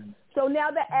of Adam. So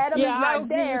now that Adam is not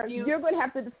there, you're going to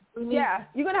have to,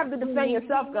 you're going to have to defend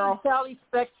yourself, girl. Sally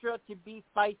Spectra to be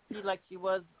feisty like she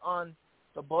was on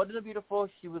The Bold and the Beautiful.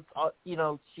 She was,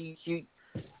 she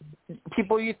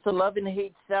people used to love and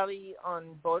hate Sally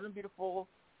on Bold and Beautiful.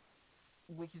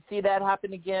 We can see that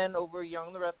happen again over Young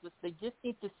and the Restless. They just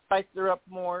need to spice her up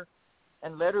more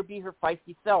and let her be her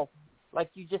feisty self. Like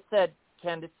you just said,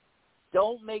 Candace,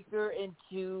 don't make her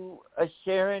into a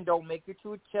Sharon. Don't make her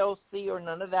to a Chelsea or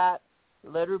none of that.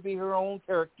 Let her be her own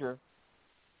character.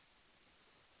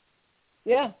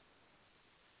 Yeah.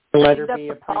 Let her be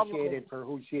appreciated for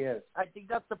who she is. I think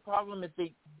that's the problem. Is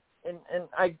and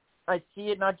I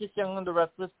see it not just Young and the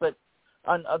Restless, but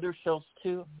on other shows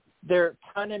too. They're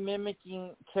kind of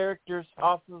mimicking characters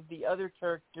off of the other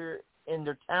character in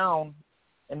their town,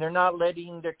 and they're not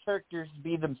letting their characters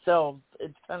be themselves.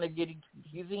 It's kind of getting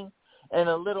confusing and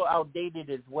a little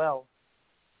outdated as well.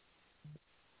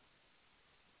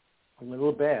 A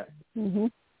little bit. Mm-hmm.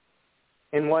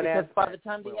 And what because by the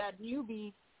time they add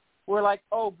newbies, we're like,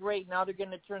 oh, great, now they're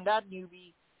going to turn that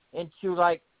newbie into,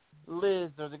 like, Liz,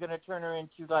 or they're going to turn her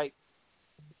into, like,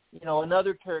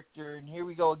 another character, and here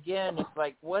we go again. It's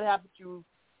like, what happened to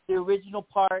the original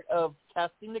part of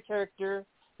casting the character,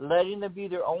 letting them be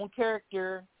their own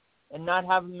character, and not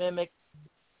have them mimic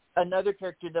another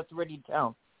character that's already in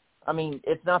town? I mean,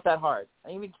 it's not that hard.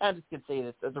 Even Candace could say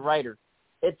this as a writer.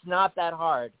 It's not that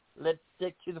hard. Let's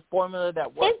stick to the formula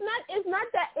that works.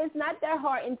 It's not that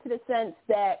hard into the sense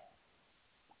that,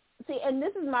 see, and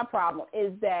this is my problem,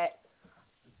 is that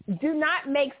do not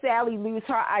make Sally lose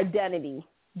her identity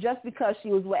just because she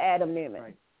was with Adam Newman.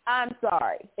 Right. I'm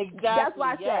sorry. Exactly. That's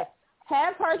why I said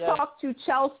have her talk to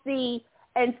Chelsea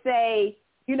and say,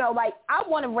 like, I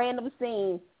want a random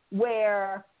scene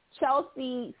where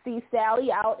Chelsea sees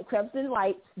Sally out at Crimson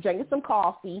Lights drinking some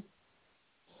coffee,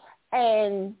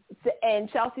 and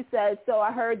Chelsea says, so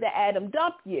I heard that Adam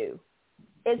dumped you.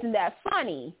 Isn't that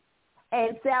funny?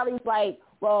 And Sally's like,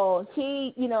 well,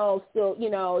 he, still,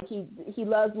 he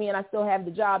loves me and I still have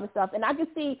the job and stuff. And I can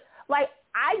see, like,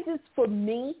 I just, for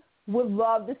me, would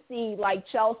love to see, like,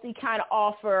 Chelsea kind of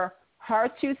offer her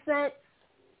 2 cents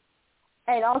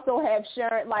and also have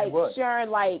Sharon,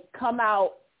 come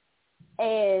out,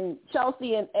 and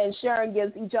Chelsea and Sharon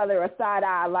gives each other a side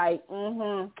eye, like,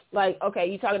 like,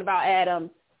 okay, you talking about Adam.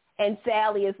 And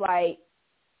Sally is like,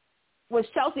 was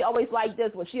Chelsea always like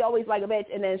this? Was she always like a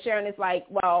bitch? And then Sharon is like,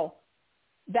 well,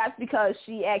 that's because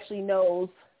she actually knows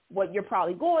what you're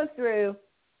probably going through.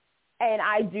 And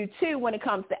I do too when it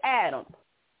comes to Adam.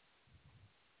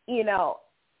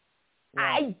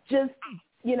 I just,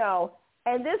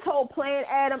 and this whole plan,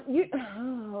 Adam,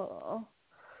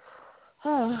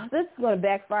 this is going to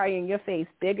backfire in your face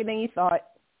bigger than you thought.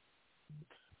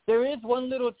 There is one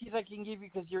little tease I can give you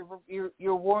because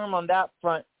you're warm on that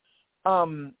front.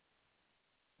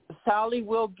 Sally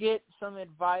will get some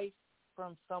advice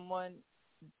from someone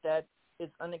that is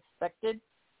unexpected.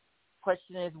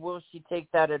 Question is, will she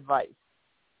take that advice?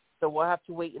 So we'll have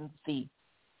to wait and see.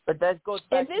 But that goes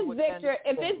back to what Victor,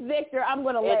 if it's Victor, I'm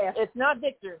going to laugh. It's not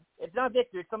Victor. It's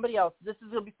somebody else. This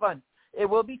is going to be fun. It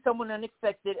will be someone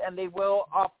unexpected, and they will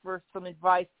offer some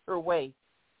advice her way.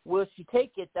 Will she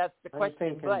take it? That's the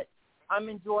question. But I'm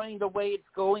enjoying the way it's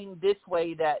going this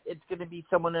way, that it's going to be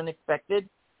someone unexpected.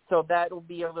 So that will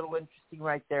be a little interesting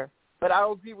right there. But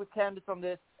I'll agree with Candace on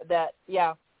this, that,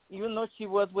 even though she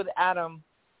was with Adam,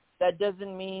 that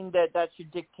doesn't mean that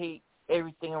should dictate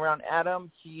everything around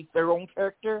Adam. She's their own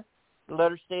character.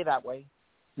 Let her stay that way.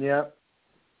 Yeah.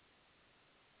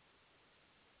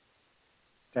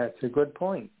 That's a good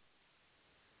point.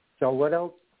 So what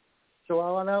else?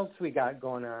 What else we got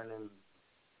going on in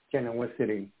Genoa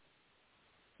City?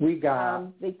 We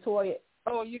got Victoria.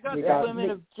 Oh, you got the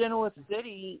women of Genoa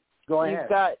City. Go ahead. You've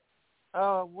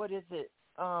got, what is it?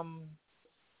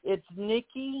 It's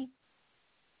Nikki,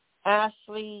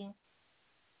 Ashley,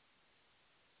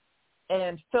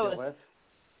 and Phyllis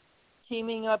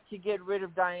teaming up to get rid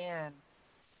of Diane.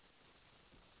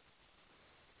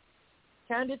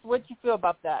 Candace, what do you feel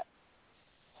about that?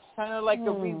 Kind of like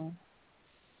to me,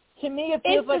 it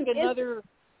feels like another...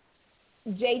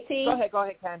 JT? Go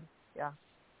ahead, Candace. Yeah.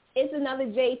 It's another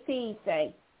JT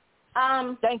thing.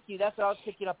 Thank you. That's what I was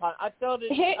picking up on. I felt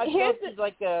it's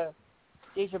like a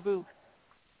deja vu.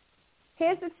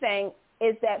 Here's the thing,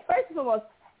 is that, first of all,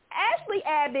 Ashley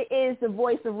Abbott is the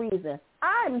voice of reason.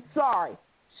 I'm sorry.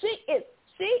 She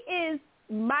is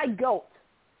my goat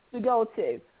to go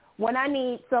to when I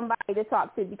need somebody to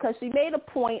talk to, because she made a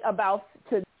point about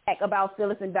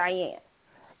Phyllis and Diane.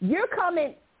 You're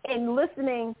coming and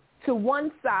listening to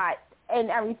one side and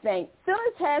everything.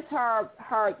 Phyllis has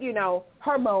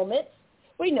her moments.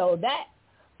 We know that.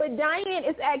 But Diane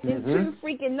is acting too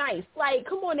freaking nice. Like,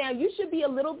 come on now, you should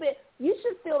feel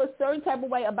a certain type of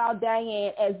way about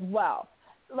Diane as well.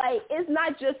 Like, it's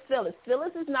not just Phyllis.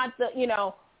 Phyllis is not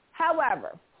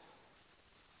however,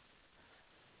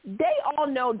 they all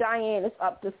know Diane is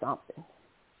up to something.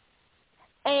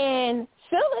 And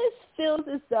Phyllis feels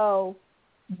as though,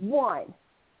 one,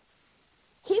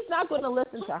 he's not going to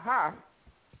listen to her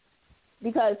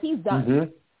because he's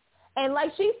done. And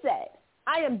like she said,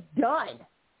 I am done,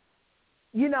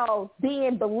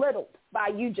 being belittled by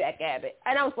you, Jack Abbott.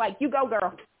 And I was like, you go,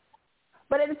 girl.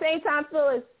 But at the same time,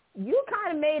 Phyllis, you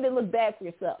kind of made it look bad for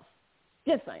yourself.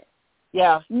 Just saying.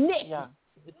 Yeah. Nick. Yeah.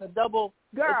 It's a double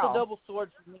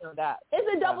sword for me on that. It's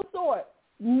a double sword.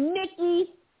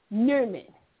 Nikki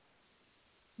Newman.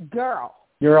 Girl.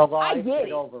 You're alive. I get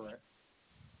it. Over it.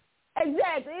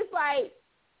 Exactly. It's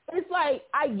like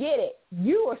I get it.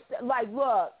 You are like,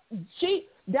 look,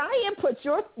 Diane put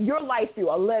your life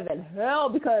through a living hell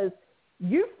because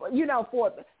Diane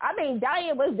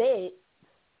was dead,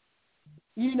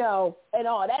 and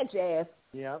all that jazz.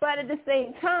 Yeah. But at the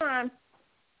same time,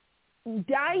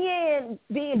 Diane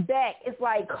being back is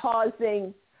like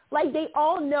causing, like, they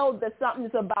all know that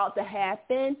something's about to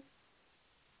happen,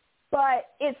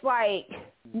 but it's like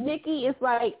Nikki is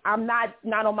like, I'm not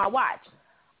on my watch.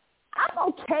 I'm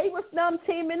okay with them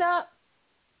teaming up,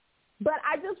 but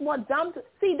I just want them to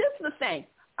see. This is the thing.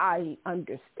 I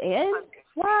understand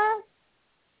why,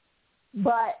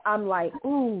 but I'm like,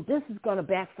 ooh, this is gonna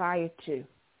backfire too.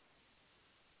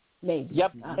 Maybe.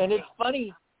 Yep. And it's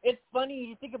funny. It's funny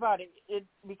you think about it. It's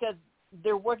because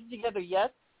they're working together, yes,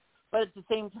 but at the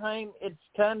same time, it's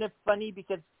kind of funny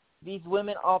because these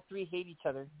women, all three, hate each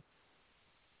other.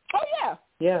 Oh yeah.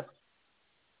 Yeah.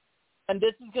 And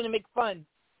this is going to make fun.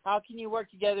 How can you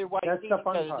work together while you hate each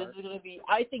other? This is going to be.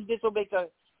 I think this will make a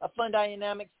fun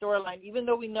dynamic storyline. Even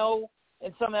though we know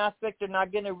in some aspects they're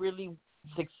not going to really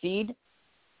succeed,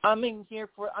 I'm here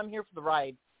for the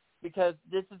ride. Because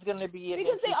this is going to be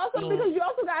because you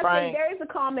also got to say there is a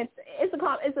comment.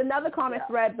 It's another comment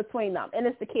thread between them, and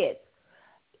it's the kids.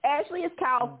 Ashley is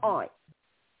Kyle's aunt.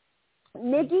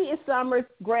 Nikki is Summer's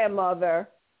grandmother,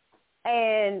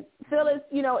 and Phyllis,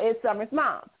 is Summer's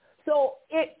mom. So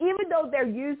even though they're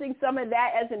using some of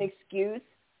that as an excuse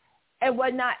and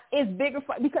whatnot, it's bigger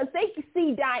because they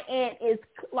see Diane is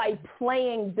like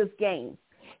playing this game.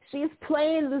 She's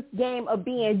playing this game of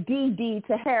being DD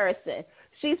to Harrison.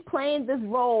 She's playing this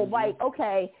role like,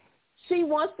 okay, she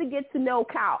wants to get to know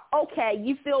Kyle. Okay,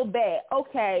 you feel bad.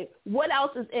 Okay, what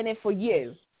else is in it for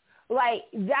you? Like,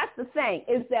 that's the thing,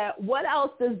 is that what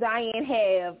else does Diane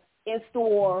have in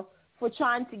store for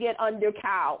trying to get under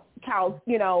Kyle's,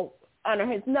 under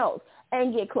his nose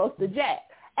and get close to Jack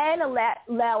and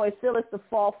allowing Phyllis to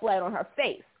fall flat on her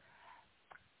face.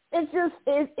 It's just,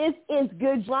 it's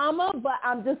good drama, but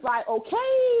I'm just like,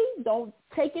 okay, don't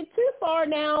take it too far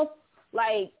now.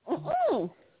 Like,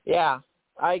 yeah,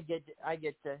 I get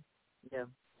you. Yeah.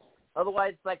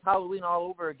 Otherwise, it's like Halloween all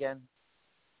over again.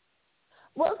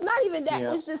 Well, it's not even that.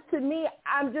 Yeah. It's just, to me,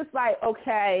 I'm just like,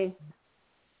 okay,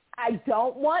 I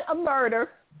don't want a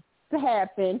murder to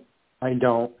happen. I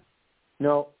don't.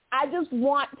 No. I just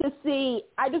want to see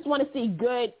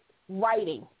good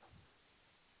writing.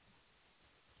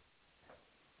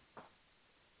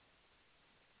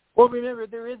 Well, remember,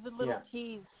 there is a little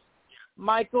tease.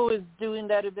 Michael is doing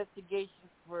that investigation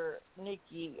for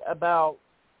Nikki about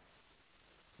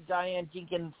Diane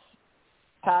Jenkins'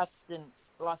 past in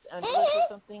Los Angeles or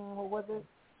something. What was it?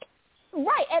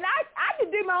 Right, and I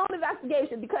could do my own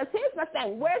investigation because here's my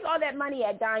thing. Where's all that money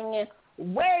at, Diane?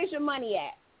 Where is your money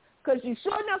at? Because you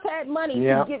sure enough had money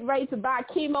to get ready to buy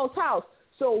Chemo's house.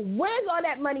 So where's all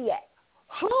that money at?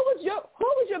 Who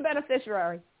was your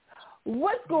beneficiary?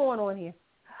 What's going on here?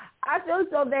 I feel as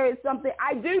though there is something.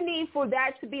 I do need for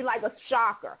that to be like a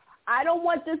shocker. I don't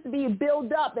want this to be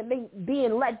built up and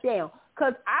being let down.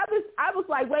 Because I was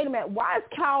like, wait a minute, why is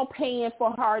Cal paying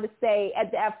for her to stay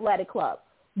at the athletic club?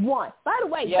 One. By the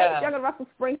way, thanks, Young and Russell,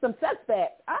 for bringing some sets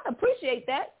back. I appreciate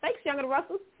that. Thanks, Young and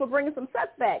Russell, for bringing some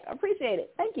sets back. I appreciate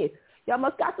it. Thank you. Y'all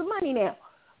must got some money now.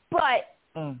 But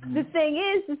the thing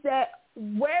is that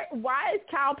why is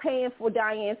Cal paying for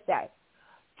Diane's stay?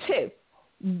 2,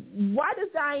 why does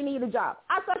Diane need a job?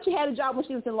 I thought she had a job when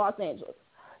she was in Los Angeles.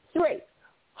 3,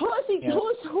 who is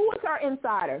her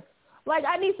insider? Like,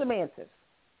 I need some answers.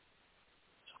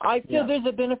 I feel there's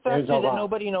a benefactor that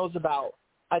nobody knows about.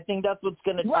 I think that's what's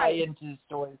going to tie into the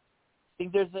story. I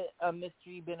think there's a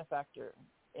mystery benefactor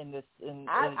in this.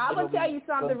 I'm going to tell you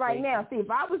something right now. See, if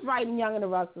I was writing Young and the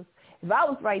Russells, if I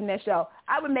was writing that show,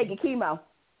 I would make it chemo.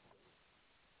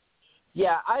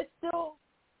 Yeah, I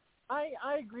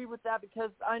agree with that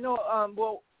because I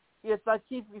know, yes, I've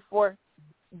seen before.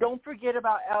 Don't forget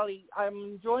about Allie.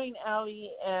 I'm enjoying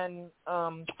Allie and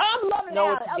I'm loving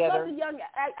Noah Allie. together. I love the young.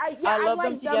 I love like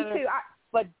them together. Too.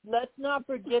 But let's not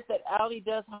forget that Allie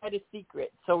does hide a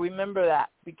secret. So remember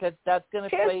that because that's going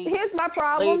to play. Here's my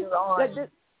problem. Later on.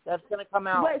 That's going to come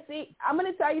out. But see, I'm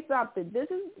going to tell you something.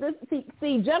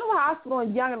 See, General Hospital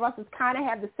and Young and Russell kind of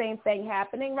have the same thing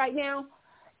happening right now.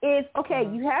 Is okay.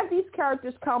 You have these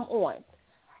characters come on,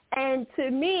 and to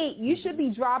me, you should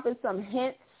be dropping some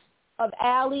hints of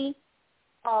Allie,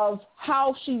 of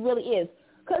how she really is.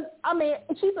 Because, I mean,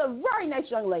 she's a very nice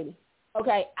young lady.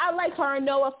 Okay? I like her and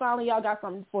Noah. Finally, y'all got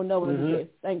something for Noah to do.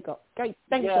 Thank God. Thank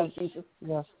you, Jesus.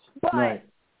 Yes. But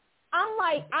I'm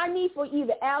like, I need for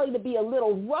either Allie to be a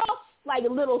little rough, like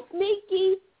a little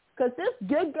sneaky, because this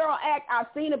good girl act, I've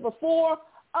seen it before.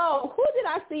 Oh, who did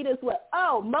I see this with?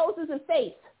 Oh, Moses and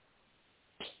Faith.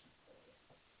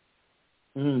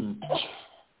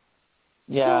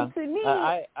 Yeah. So to me,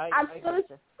 I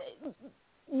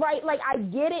right, like I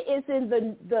get it. It's in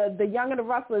the Young and the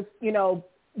Rustlers,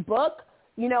 book.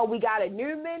 We got a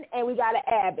Newman and we got an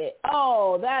Abbott.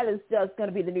 Oh, that is just going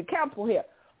to be the new couple here.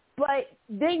 But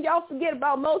then y'all forget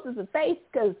about Moses and Faith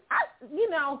because that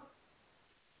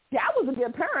was a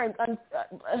good parent.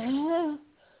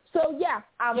 So yeah,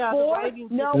 I'm for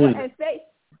Noah and Faith.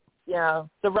 Yeah,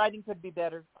 the writing could be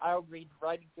better. I agree. The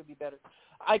writing could be better.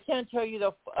 I can't tell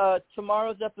you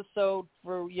tomorrow's episode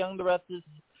for Young the Rest is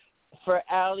for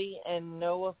Allie and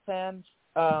Noah fans.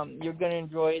 You're going to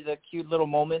enjoy the cute little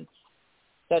moments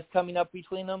that's coming up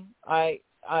between them.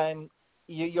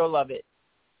 You'll love it.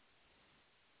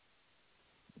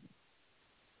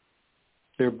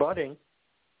 They're budding.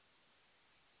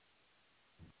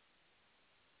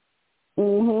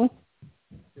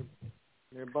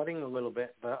 They're budding a little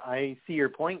bit, but I see your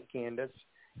point, Candace.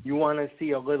 You want to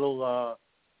see a little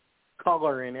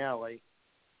color in Allie.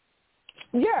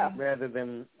 Yeah. Rather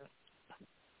than,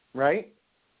 right?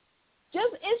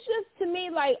 It's just to me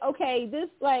like, okay, this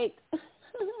like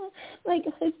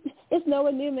it's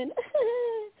Noah Newman.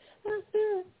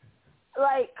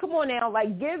 Like, come on now,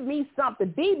 like give me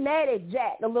something. Be mad at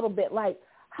Jack a little bit. Like,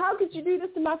 how could you do this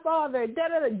to my father?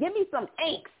 Give me some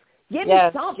angst. Give me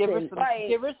something.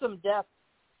 Give her some depth.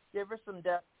 Give her some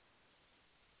depth.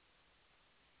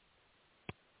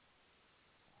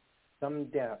 Some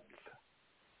depth.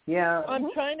 Yeah.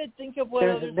 I'm trying to think of what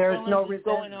other storylines is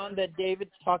going on that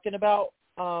David's talking about.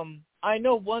 I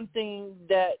know one thing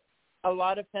that a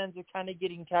lot of fans are kind of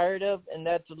getting tired of, and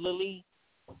that's Lily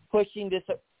pushing this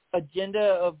agenda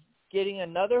of getting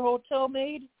another hotel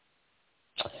made.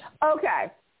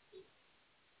 Okay.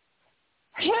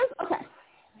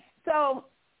 So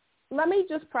let me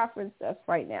just preference this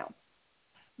right now.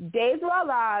 Days of Our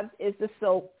Lives is the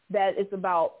soap that is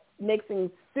about mixing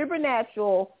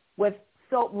supernatural with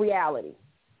soap reality.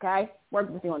 Okay?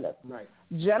 Working with you on this. Right.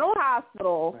 General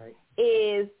Hospital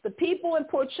is the people in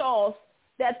Port Charles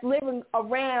that's living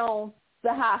around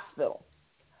the hospital.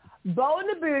 Beau and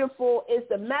the Beautiful is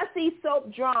the messy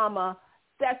soap drama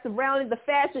that's surrounding the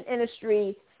fashion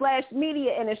industry /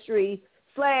 media industry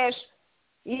 /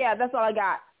 that's all I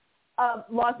got,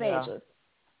 Los Angeles.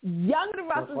 Young and the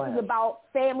Rustlers is about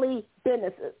family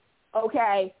businesses,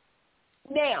 okay?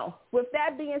 Now, with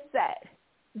that being said,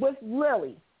 with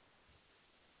Lily,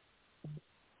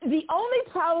 the only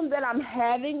problem that I'm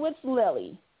having with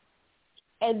Lily,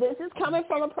 and this is coming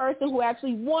from a person who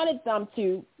actually wanted them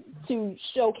to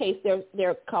showcase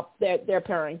their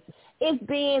pairing, is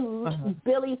being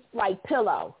Billy's like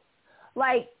pillow.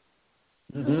 Like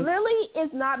Lily is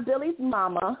not Billy's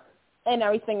mama and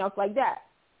everything else like that.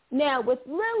 Now with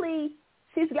Lily,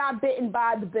 she's got bitten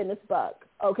by the business bug,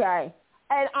 okay?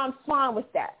 And I'm fine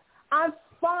with that. I'm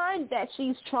fine that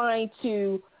she's trying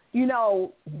to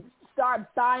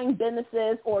start buying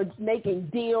businesses or making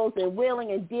deals and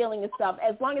wheeling and dealing and stuff,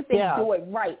 as long as they do it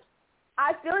right.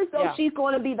 I feel as though she's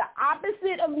going to be the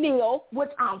opposite of Neil,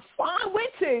 which I'm fine with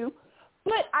too,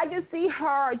 but I just see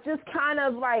her just kind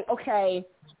of like, okay,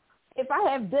 if I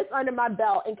have this under my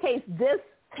belt, in case this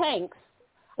tanks,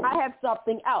 I have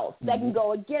something else that can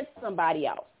go against somebody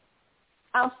else.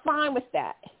 I'm fine with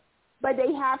that. But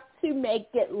they have to make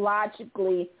it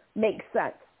logically make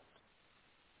sense.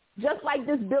 Just like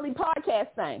this Billy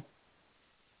podcast thing.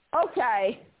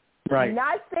 Okay. Right.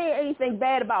 Not saying anything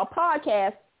bad about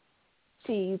podcasts.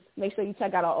 Cheese. Make sure you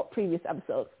check out our previous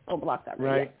episodes on Block Time.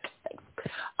 Right. Thanks.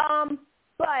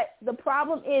 But the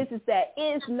problem is that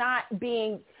it's not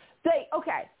being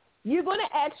okay, you're going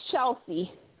to ask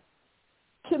Chelsea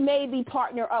to maybe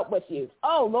partner up with you.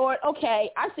 Oh, Lord, okay,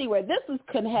 I see where this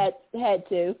could head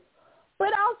to. But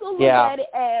also look at it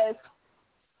as,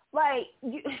 like,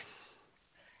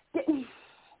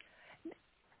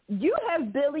 you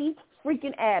have Billy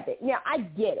freaking Abbott. Now, I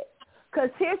get it. Because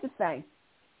here's the thing.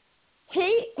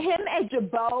 Him and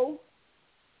Jabot,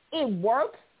 it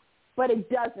works, but it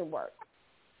doesn't work.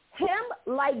 Him,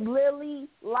 like Lily,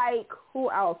 like who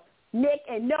else? Nick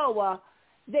and Noah,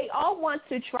 they all want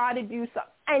to try to do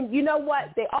something. And you know what?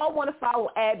 They all want to follow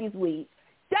Abby's lead.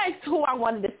 That's who I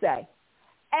wanted to say.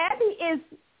 Abby is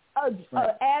a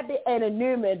Abbott and a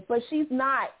Newman, but she's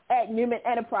not at Newman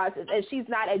Enterprises, and she's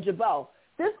not at Jabot.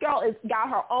 This girl has got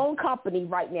her own company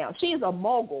right now. She's a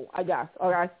mogul, I guess, all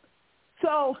right?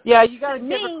 So yeah, you got to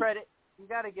give her credit. You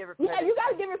got to give her credit. Yeah, you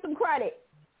got to give her some credit.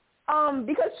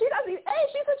 Because she doesn't, hey,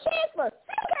 she's a chancellor.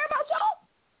 She don't care about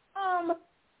y'all.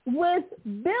 With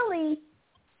Billy,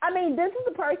 I mean, this is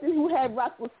the person who had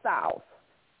Russell Styles,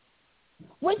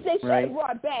 which they should have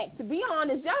brought back. To be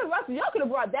honest, Johnny Russell, y'all could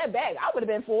have brought that back. I would have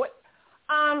been for it.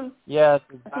 Yes,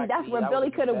 exactly. See, that's where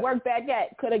Billy could have worked back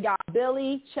at. Could have got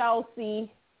Billy,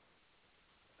 Chelsea.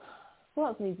 Who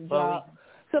else needs a job?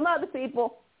 Some other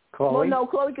people. Chloe? Well, no,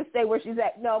 Chloe can stay where she's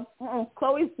at. No,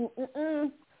 Chloe's.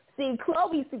 See,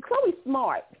 Chloe's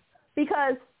smart,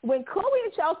 because when Chloe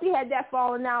and Chelsea had that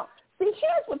falling out, see,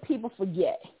 here's what people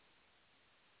forget.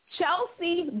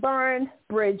 Chelsea burned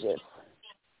bridges.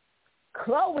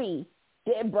 Chloe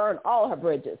didn't burn all her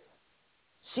bridges.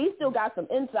 She still got some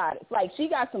insiders. Like, she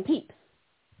got some peeps.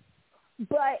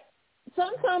 But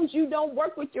sometimes you don't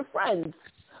work with your friends.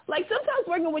 Like, sometimes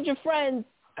working with your friends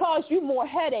causes you more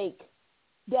headache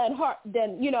than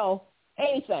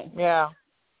anything. Yeah.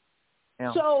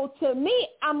 So to me,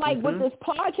 I'm like, with this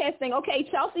podcast thing, okay,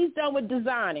 Chelsea's done with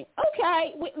designing.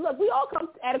 Okay, look, we all come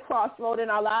at a crossroad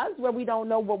in our lives where we don't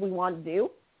know what we want to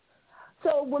do.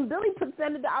 So when Billy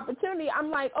presented the opportunity, I'm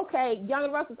like, okay, Young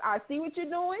and Russell, I see what you're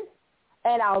doing,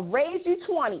 and I'll raise you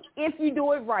 20 if you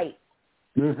do it right.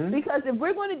 Because if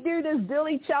we're going to do this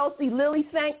Billy, Chelsea, Lily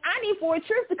thing, I need for a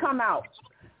truth to come out.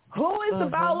 Who is the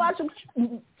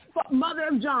biological mother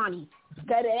of Johnny?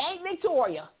 That it ain't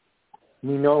Victoria.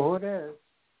 You know who it is.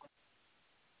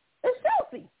 It's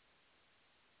Chelsea.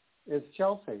 It's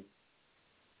Chelsea.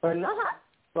 But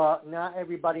not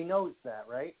everybody knows that,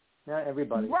 right? Not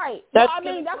everybody. Right. Well, I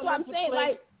mean, that's what I'm saying.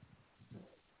 Like,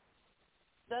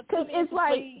 because it's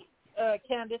like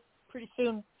Candace pretty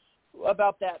soon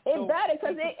about that. It better,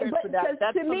 because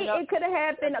to me it could have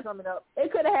happened.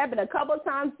 It could have happened a couple of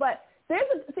times, but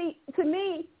to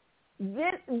me,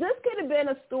 this could have been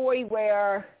a story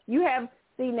where you have.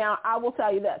 See, now, I will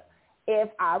tell you this. If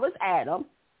I was Adam,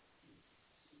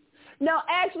 see,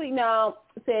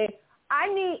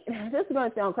 this is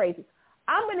going to sound crazy.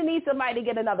 I'm going to need somebody to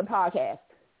get another podcast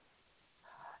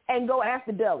and go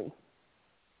after Billy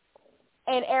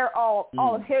and air all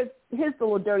of his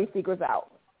little dirty secrets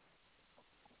out,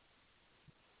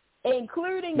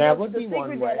 including the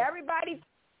secret that everybody,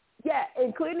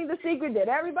 including the secret that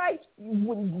everybody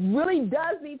really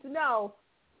does need to know,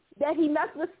 that he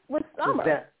messed with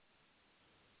Summer.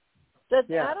 Does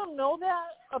Adam know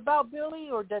that about Billy,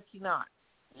 or does he not?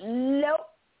 Nope.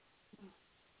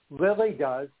 Lily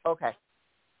does. Okay.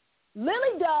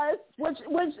 Lily does,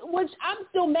 which I'm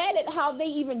still mad at how they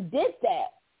even did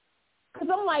that. Because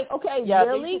I'm like, okay,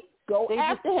 Lily, go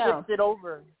after him. They just skipped it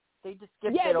over. They just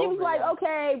skipped it over. Yeah, he was like,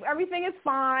 okay, everything is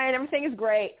fine, everything is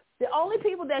great. The only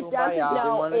people that doesn't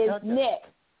know is Nick.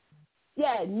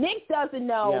 Yeah, Nick doesn't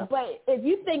know, but if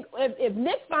you think, if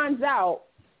Nick finds out,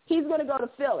 he's going to go to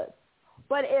Phyllis.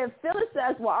 But if Phyllis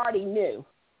says, well, I already knew.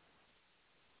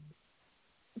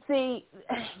 See,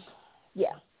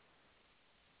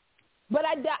 But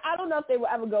I don't know if they will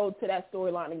ever go to that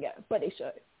storyline again, but they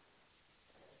should.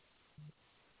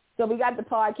 So we got the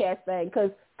podcast thing,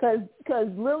 because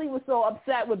Lily was so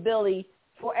upset with Billy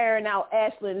for airing out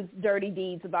Ashland's dirty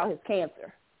deeds about his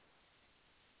cancer.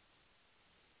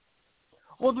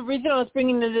 Well, the reason I was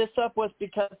bringing this up was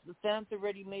because the fans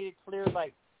already made it clear,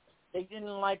 like, they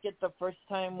didn't like it the first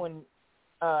time when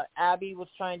Abby was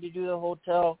trying to do the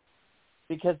hotel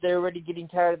because they're already getting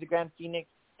tired of the Grand Phoenix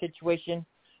situation.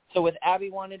 So with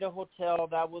Abby wanted a hotel,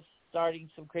 that was starting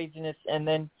some craziness. And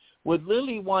then with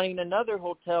Lily wanting another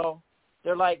hotel,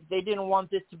 they're like, they didn't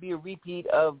want this to be a repeat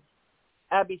of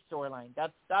Abby's storyline.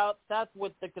 That's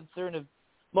what the concern of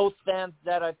most fans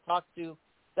that I've talked to.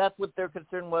 That's what their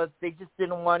concern was. They just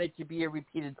didn't want it to be a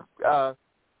repeated,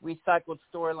 recycled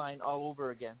storyline all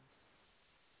over again.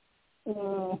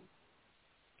 I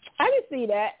can see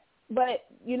that, but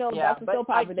that's a soap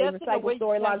opera. They recycle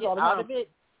storylines all the time.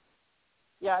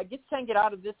 I just can't get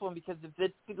out of this one because if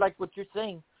it's like what you're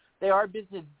saying, they are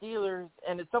business dealers,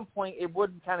 and at some point it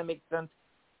would kind of make sense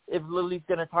if Lily's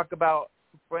going to talk about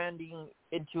branding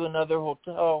into another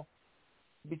hotel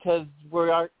because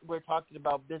we're talking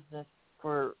about business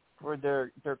for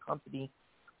their company.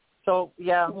 So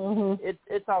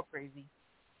it's all crazy.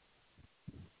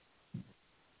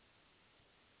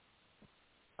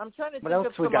 I'm trying to think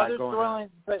of some other storylines,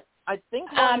 but I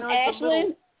think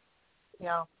Ashland.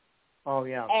 Yeah. Oh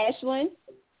yeah. Ashland.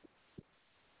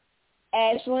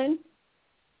 And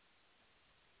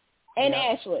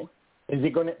Ashland. Is he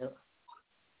gonna?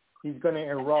 He's gonna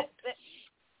erupt.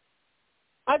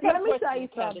 I've got Let me tell you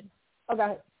something.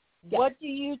 Okay. Yeah. What do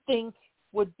you think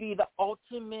would be the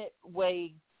ultimate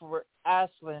way for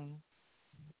Ashland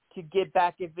to get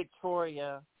back at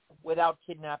Victoria without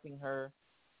kidnapping her?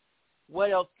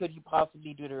 What else could you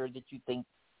possibly do to her that you think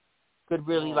could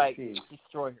really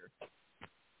destroy her?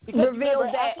 Because reveal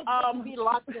that Ashland's supposed to be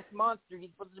Loch Ness monster.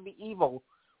 He's supposed to be evil.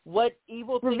 What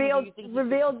evil thing do you think?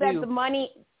 Revealed that do? the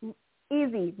money.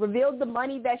 Easy. Revealed the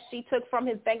money that she took from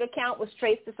his bank account was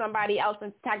traced to somebody else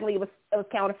and technically it was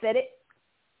counterfeited.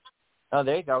 Oh,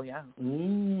 there you go, yeah.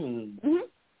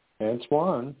 That's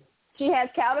one. She has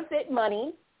counterfeit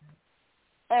money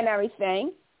and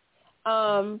everything.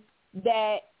 That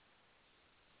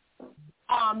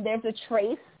there's a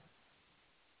trace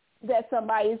that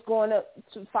somebody is going to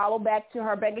follow back to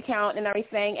her bank account and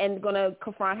everything and going to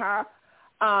confront her.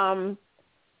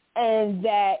 And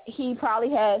that he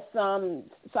probably has some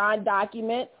signed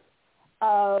documents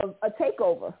of a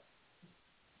takeover.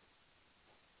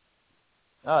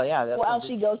 Oh, yeah. That's or else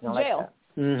she goes to jail.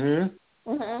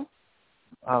 Mm-hmm.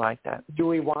 I like that. Do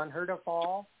we want her to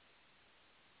fall?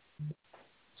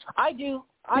 I do.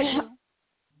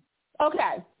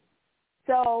 Okay.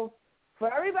 So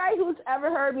for everybody who's ever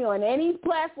heard me on any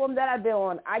platform that I've been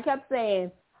on, I kept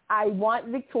saying I want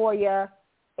Victoria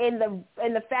in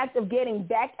the fact of getting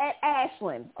back at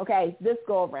Ashland, okay, this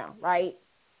go around, right?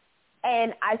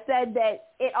 And I said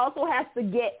that it also has to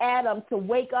get Adam to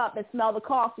wake up and smell the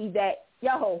coffee that,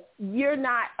 yo, you're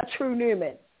not a true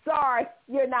Newman. Sorry,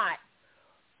 you're not.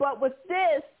 But with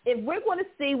this, if we're going to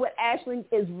see what Ashland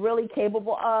is really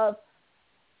capable of,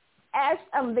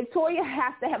 Victoria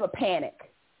has to have a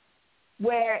panic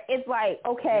where it's like,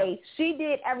 okay, she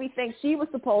did everything she was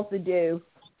supposed to do,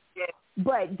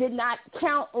 but did not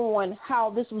count on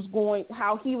how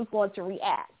he was going to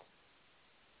react.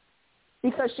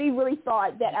 Because she really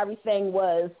thought that everything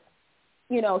was,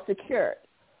 secured.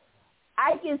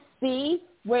 I can see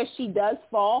where she does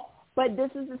fall, but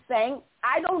this is the thing.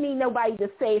 I don't need nobody to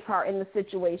save her in the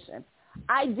situation.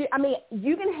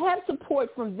 You can have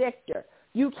support from Victor.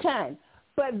 You can.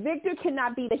 But Victor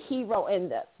cannot be the hero in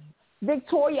this.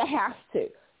 Victoria has to.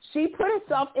 She put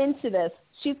herself into this.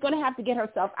 She's going to have to get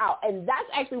herself out. And that's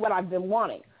actually what I've been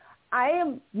wanting. I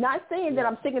am not saying that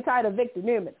I'm sick and tired of Victor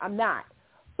Newman. I'm not.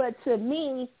 But to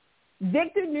me,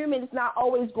 Victor Newman is not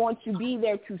always going to be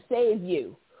there to save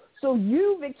you. So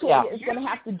you, Victoria, is going to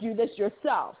have to do this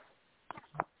yourself.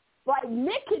 Like,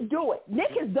 Nick can do it.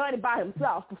 Nick has done it by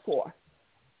himself before.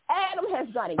 Adam has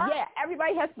done it. Yeah,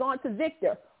 everybody has gone to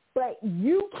Victor. But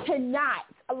you cannot.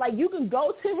 Like, you can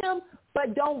go to him,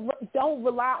 but don't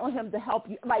rely on him to help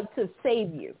you, like, to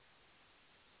save you.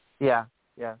 Yeah.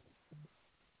 Because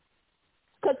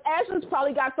Ashland's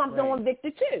probably got something on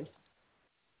Victor, too.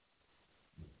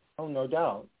 Oh, no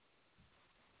doubt.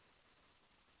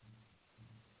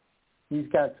 He's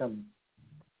got some.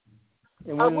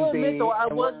 It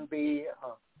wouldn't be.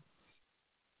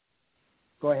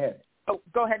 Go ahead. Oh,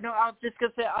 go ahead. No, I was just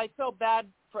gonna say I felt bad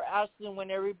for Ashland when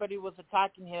everybody was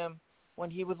attacking him when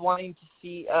he was wanting to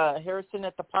see Harrison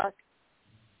at the park.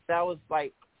 That was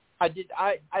like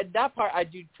that part I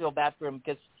do feel bad for him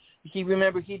because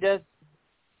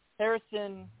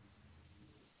Harrison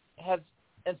has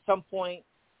at some point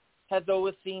has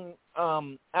always seen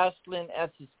Ashland as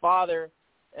his father,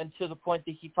 and to the point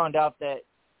that he found out that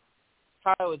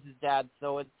Kyle was his dad.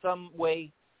 So in some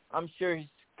way, I'm sure he's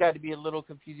got to be a little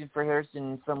confusing for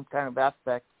Harrison in some kind of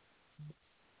aspect.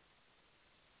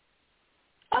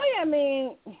 Oh, yeah, I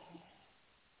mean...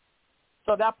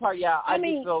 So that part, yeah, I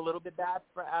just feel a little bit bad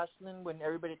for Ashlyn when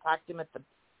everybody attacked him at the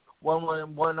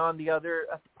one on the other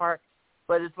at the park.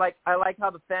 But it's like, I like how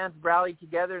the fans rallied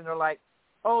together and they're like,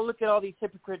 oh, look at all these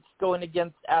hypocrites going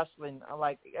against Ashlyn. I'm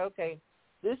like, okay,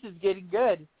 this is getting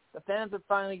good. The fans are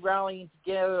finally rallying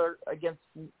together against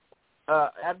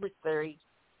adversary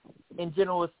in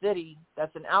Genoa City.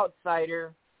 That's an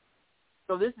outsider.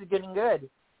 So this is getting good.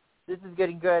 This is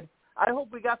getting good. I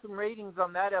hope we got some ratings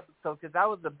on that episode because that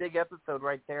was a big episode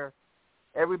right there.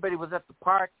 Everybody was at the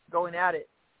park going at it.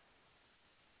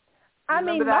 I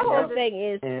mean, my whole thing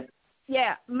is,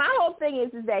 my whole thing is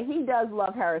that he does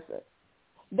love Harrison.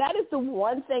 That is the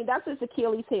one thing. That's his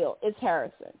Achilles heel. It's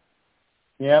Harrison.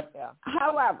 Yep. Yeah.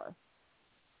 However,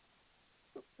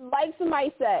 like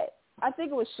somebody said, I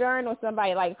think it was Sharon or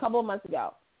somebody like a couple of months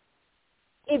ago.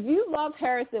 If you love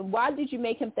Harrison, why did you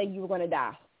make him think you were going to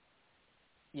die?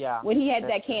 Yeah. When he had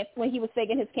that cancer, when he was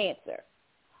faking his cancer.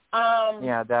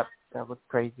 Yeah, that was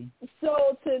crazy.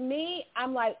 So to me,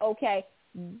 I'm like, okay,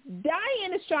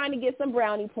 Diane is trying to get some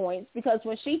brownie points because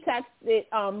when she texted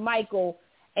Michael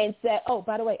and said, oh,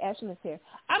 by the way, Ashlyn is here.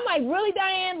 I'm like, really,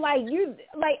 Diane? Like,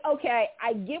 okay,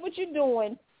 I get what you're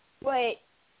doing, but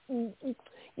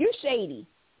you're shady.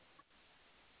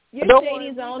 You're shady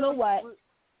as I don't know what.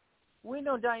 We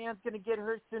know Diane's going to get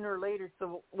her sooner or later,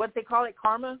 so what they call it,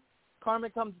 karma?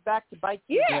 Karma comes back to bite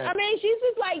you. Yeah, I mean, she's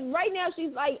just like, right now,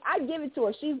 she's like, I give it to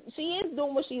her. She is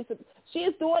doing what she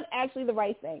is doing actually the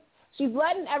right thing. She's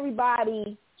letting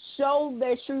everybody show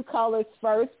their true colors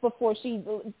first before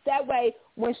that way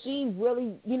when she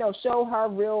really, show her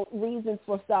real reasons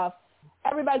for stuff,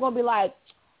 everybody going to be like,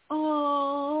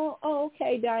 oh,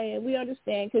 okay, Diane, we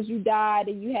understand because you died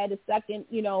and you had a second,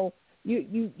 you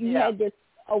had this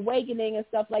awakening and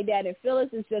stuff like that, and Phyllis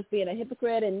is just being a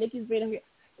hypocrite and Nikki's being a hypocrite.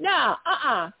 No,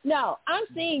 no, I'm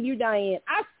seeing you, Diane.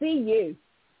 I see you.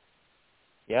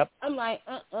 Yep. I'm like,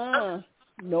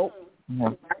 nope.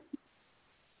 Yep.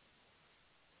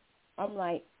 I'm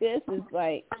like, this is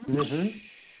like. Mm-hmm.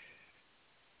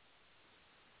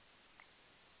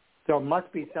 So it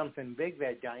must be something big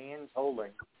that Diane's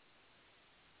holding.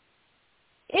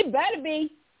 It better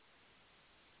be.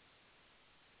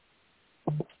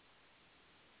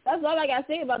 That's all I got to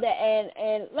say about that.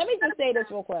 And let me just say this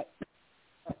real quick.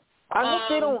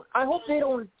 I hope they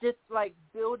don't just like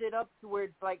build it up to where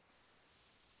it's like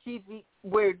cheesy,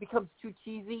 where it becomes too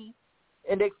cheesy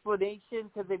an explanation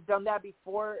because they've done that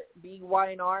before,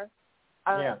 BY&R.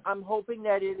 I'm hoping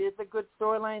that it is a good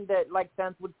storyline that, like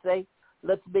fans would say,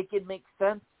 let's make it make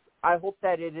sense. I hope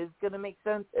that it is going to make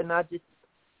sense and not just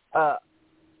a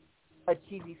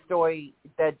cheesy story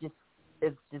that just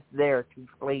is just there to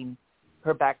explain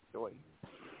her backstory.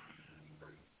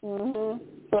 Mhm.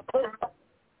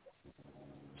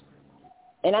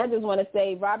 And I just want to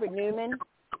say, Robert Newman.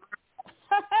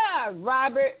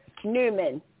 Robert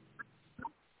Newman.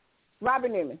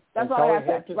 That's all I have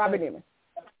to say. Robert Newman.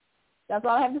 That's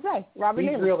all I have to say. Robert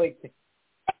Newman.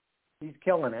 He's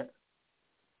killing it.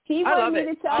 He wanted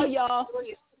me to tell y'all.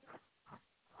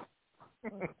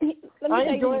 I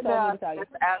enjoy that.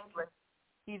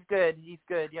 He's good.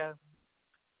 Yeah.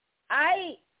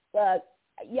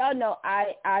 Y'all know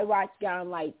I watch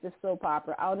Light, the soap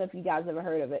opera. I don't know if you guys ever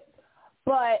heard of it.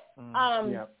 But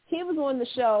he was on the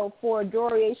show for a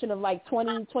duration of like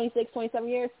 20, 26, 27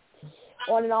 years,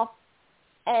 on and off.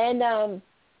 And,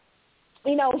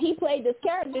 he played this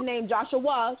character named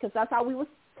Joshua, because that's how we were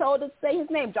told to say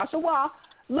his name, Joshua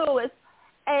Lewis.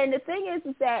 And the thing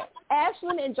is that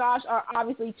Ashlyn and Josh are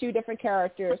obviously two different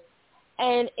characters.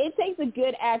 And it takes a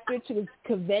good actor to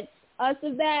convince us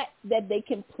of that they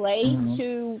can play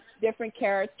two different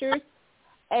characters.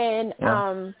 And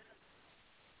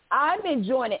I'm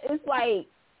enjoying it. It's like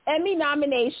Emmy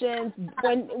nominations.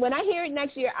 When I hear it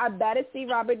next year, I better see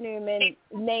Robert Newman's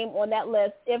name on that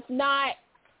list. If not,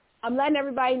 I'm letting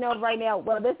everybody know right now.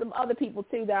 Well, there's some other people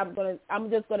too that I'm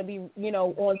just gonna be,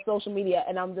 on social media,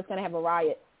 and I'm just gonna have a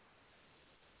riot.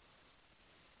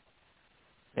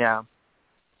 Yeah.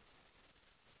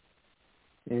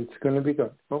 It's gonna be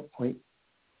good. Oh, wait.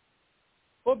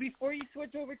 Well, before you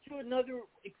switch over to another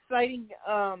exciting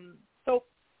soap,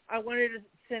 I wanted to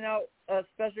send out a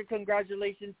special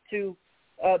congratulations to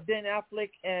Ben Affleck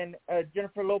and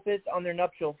Jennifer Lopez on their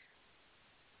nuptials.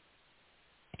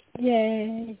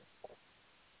 Yay.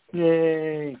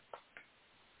 Yay.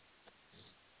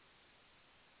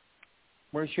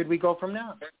 Where should we go from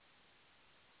now?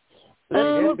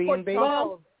 Let's look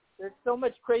for There's so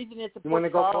much craziness at You want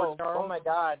to Port go Charles. Port Charles? Oh, my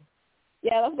God.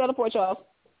 Yeah, let's go to Port Charles.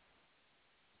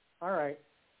 All right.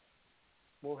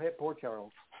 We'll hit Port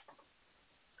Charles.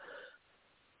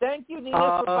 Thank you, Nina,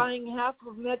 for buying half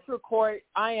of MetroCourt.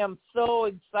 I am so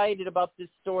excited about this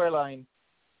storyline.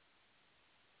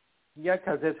 Yeah,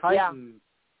 because it's heightened.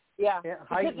 Yeah. It Because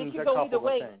heightens it could a go couple either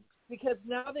way. of things. Because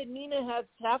now that Nina has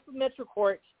half of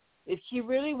MetroCourt, if she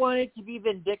really wanted to be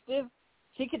vindictive,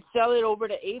 she could sell it over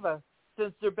to Ava.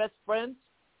 Since they're best friends,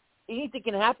 anything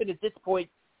can happen at this point.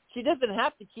 She doesn't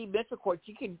have to keep MetroCourt.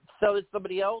 She can sell it to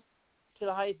somebody else to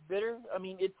the highest bidder. I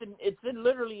mean, it's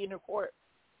literally in her court.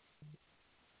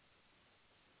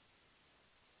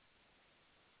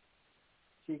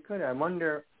 She could. I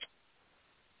wonder,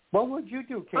 what would you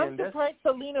do, Candace? I'm surprised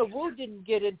Selena Wu didn't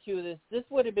get into this. This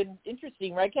would have been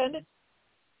interesting, right, Candace?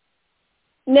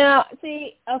 Now,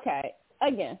 see, okay,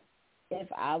 again, if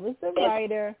I was the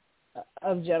writer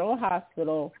of General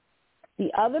Hospital,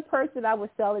 the other person I would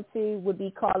sell it to would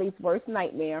be Carly's worst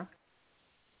nightmare.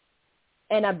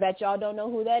 And I bet y'all don't know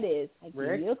who that is. I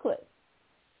give you a clip.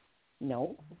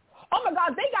 No. Oh my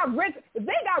God, they got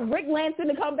Rick Lanson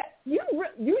to come back. You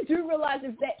do realize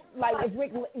if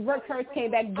Rick Hurst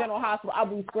came back to General Hospital, I'll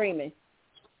be screaming.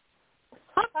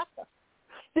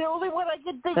 The only one I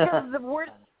can think of is the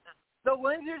worst. The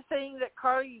ones you're saying that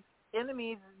Carly's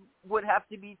enemies would have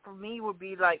to be for me would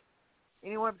be like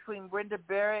anyone between Brenda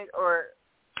Barrett or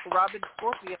Robin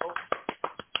Scorpio.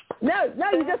 No,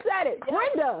 you just said it, yes.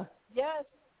 Brenda. Yes,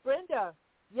 Brenda.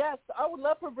 Yes, I would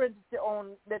love for Brenda to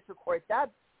own MetroCourt.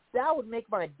 That would make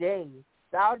my day.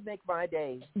 That would make my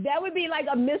day. That would be like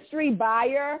a mystery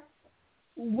buyer.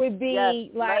 Would be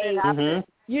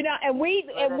you know, and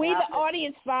the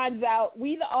audience finds out.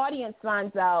 The audience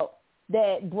finds out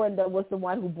that Brenda was the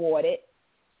one who bought it,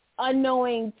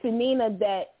 unknowing to Nina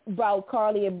that about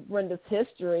Carly and Brenda's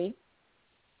history,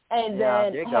 and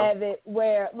then have it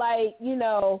where, like, you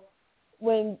know,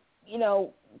 when, you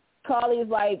know, Carly is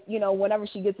like, you know, whenever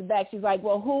she gets it back, she's like,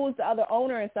 well, who's the other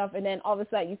owner and stuff, and then all of a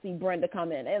sudden you see Brenda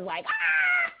come in, and it's like,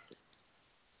 ah!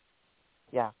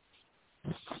 Yeah.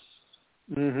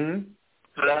 Mm-hmm.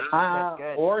 So that's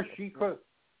good. Or she could,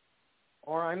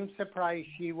 or I'm surprised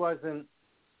she wasn't,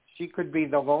 she could be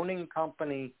the loaning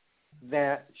company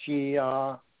that she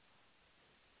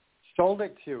sold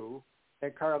it to,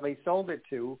 that Carly sold it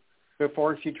to,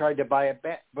 before she tried to buy it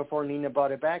back, before Nina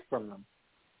bought it back from them.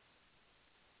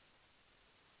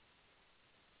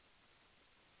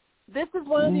 This is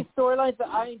one of these storylines that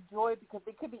I enjoy because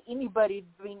it could be anybody.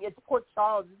 I mean, it's Port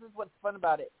Charles. This is what's fun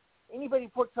about it. Anybody in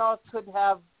Port Charles could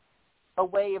have a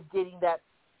way of getting that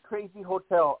crazy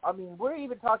hotel. I mean, we're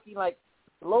even talking like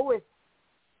Lois,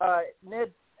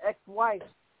 Ned's ex-wife.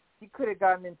 She could have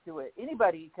gotten into it.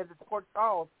 Anybody, because it's Port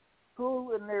Charles.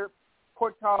 Who in their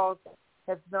Port Charles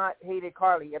has not hated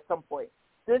Carly at some point?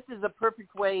 This is a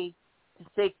perfect way to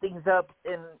shake things up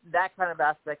in that kind of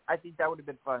aspect. I think that would have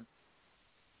been fun.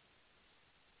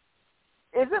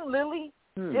 Isn't Lily?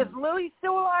 Is Lily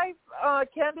still alive?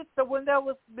 Candace, the one that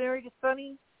was married to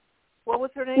Sonny? What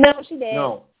was her name? No, she did.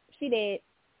 No. She did.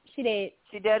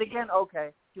 She dead again? Okay.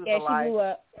 She was alive. She blew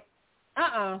up.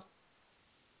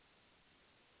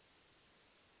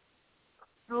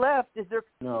 Left. Is there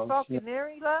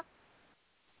Falconeri left?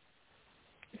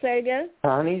 Say again?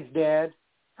 Connie's dead.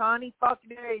 Connie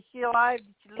Falconeri, is she alive?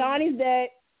 Did she leave? Connie's dead.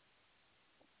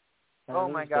 Oh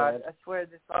my God! Dead. I swear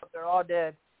they're all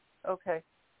dead. Okay.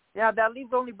 Yeah, that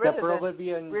leaves only Brenda. Except for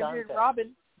Olivia and Brenda and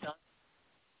Robin.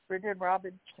 Brenda and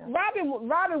Robin. Yeah.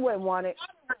 Robin wouldn't want it.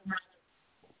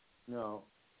 No.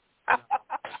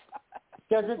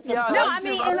 But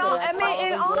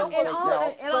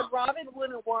Robin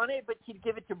wouldn't want it, but she'd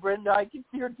give it to Brenda. I can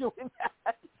see her doing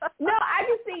that.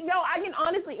 I can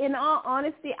honestly, in all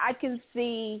honesty, I can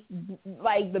see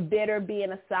like the bidder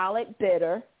being a solid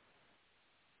bidder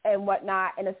and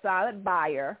whatnot, and a solid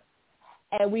buyer,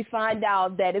 and we find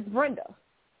out that it's Brenda.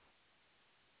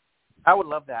 I would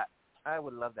love that.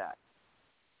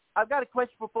 I've got a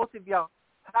question for both of y'all.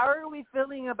 How are we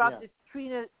feeling about this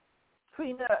Trina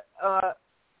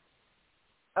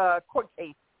court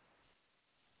case?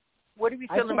 What are we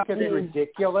feeling about this? I think it's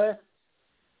ridiculous.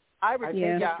 I think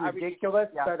it's ridiculous,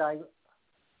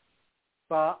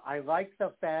 but I like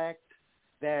the fact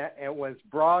that it was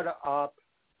brought up,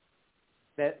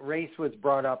 that race was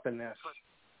brought up in this.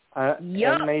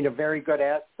 And made a very good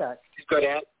aspect.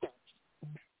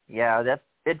 Yeah,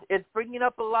 it's bringing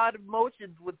up a lot of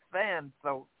emotions with fans.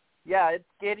 So yeah, it's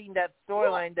getting that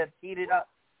storyline that's heated up.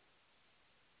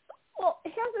 Well,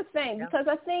 here's the thing, because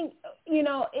I think, you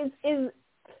know, I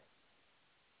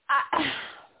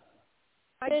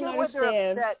didn't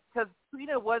understand. Because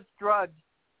Trina was drugged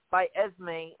by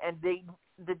Esme, and they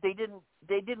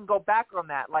didn't go back on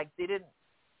that. Like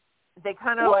they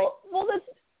kind of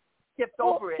skipped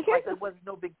over it, like it was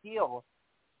no big deal.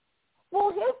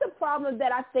 Well, here's the problem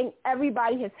that I think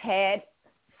everybody has had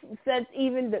since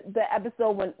even the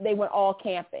episode when they went all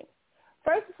camping.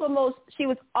 First and foremost, she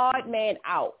was odd man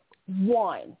out.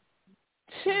 1.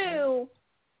 2,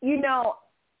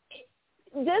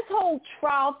 this whole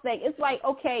trial thing, it's like,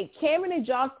 okay, Cameron and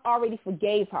Joss already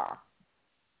forgave her.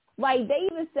 Like, they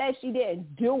even said she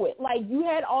didn't do it. Like, you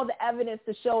had all the evidence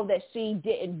to show that she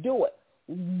didn't do it.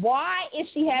 Why is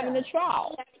she having a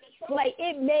trial? Like,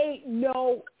 it made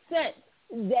no sense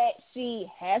that she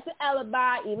has an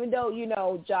alibi, even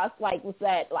though, Joss, like, was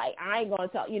said, like, I ain't going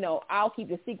to tell, I'll keep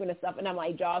your secret and stuff. And I'm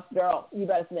like, Joss, girl, you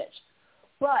better snitch.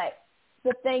 But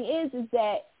the thing is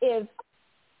that if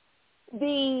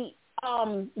the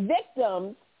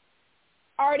victims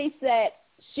already said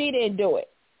she didn't do it,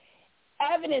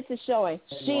 evidence is showing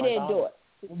she didn't do it,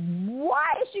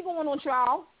 why is she going on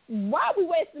trial? Why are we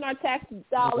wasting our tax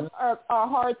dollars or our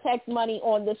hard tax money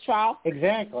on this trial?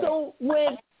 Exactly. So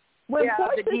when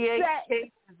Portia the DA said,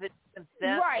 case is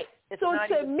consent, right, it's so not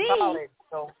to even me, solid,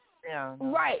 so yeah.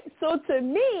 Right. So to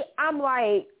me, I'm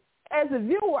like, as a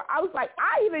viewer, I was like,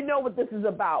 I even know what this is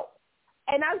about.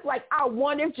 And I was like, I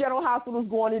wonder if General Hospital is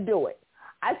going to do it.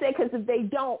 I said, because if they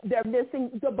don't, they're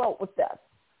missing the boat with this.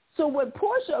 So when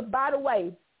Portia, by the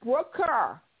way, Brooke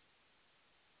Kerr,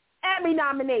 Emmy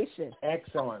nomination.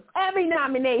 Excellent. Emmy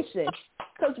nomination.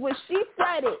 Because when she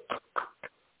said it,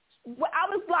 I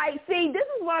was like, see, this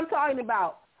is what I'm talking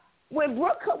about. When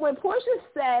Portia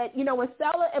said, when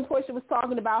Stella and Portia was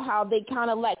talking about how they kind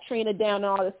of let Trina down and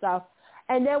all this stuff,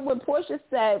 and then when Portia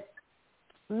said,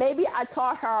 maybe I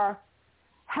taught her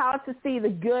how to see the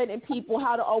good in people,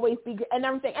 how to always be good and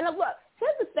everything. And look,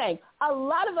 here's the thing. A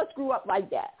lot of us grew up like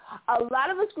that. A lot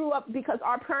of us grew up because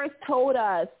our parents told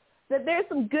us that there's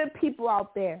some good people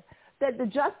out there, that the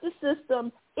justice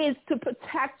system is to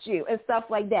protect you and stuff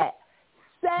like that.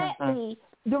 Sadly,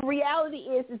 the reality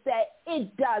is that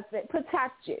it doesn't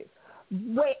protect you,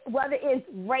 whether it's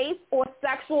race or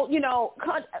sexual,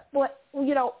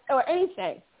 or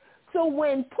anything. So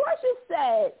when Portia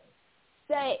said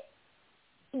that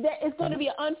it's going to be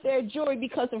an unfair jury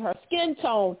because of her skin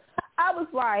tone, I was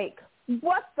like,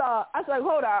 what the? I was like,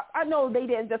 hold up. I know they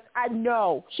didn't just, I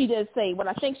know she didn't say what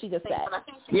I think she just said.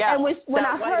 Yeah. And when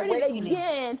I heard it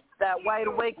again. That white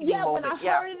awakening moment. When I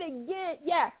heard it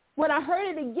again, when I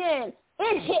heard it again,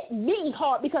 it hit me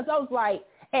hard because I was like,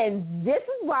 and this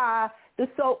is why the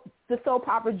soap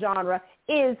opera genre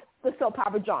is the soap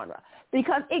opera genre,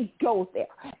 because it goes there.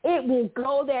 It will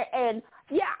go there. And,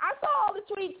 yeah, I saw all the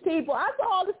tweets, people. I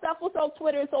saw all the stuff on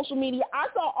Twitter and social media. I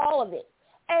saw all of it.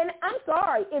 And I'm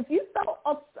sorry, if you felt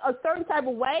a certain type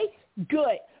of way,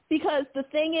 good. Because the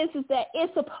thing is that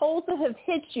it's supposed to have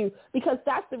hit you because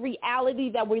that's the reality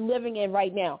that we're living in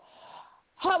right now.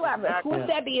 However, with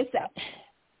that being said,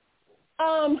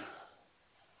 I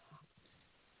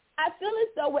feel as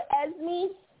though with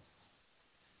Esme,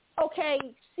 okay,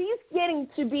 she's getting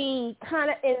to be kind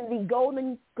of in the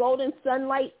golden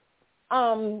sunlight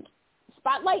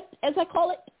spotlight, as I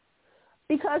call it,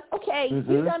 because, okay,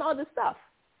 you've done all this stuff.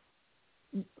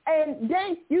 And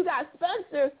then you got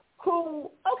Spencer who,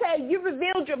 okay, you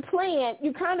revealed your plan.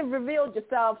 You kind of revealed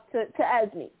yourself to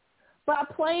Esme by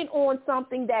playing on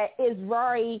something that is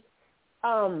very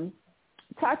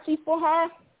touchy for her.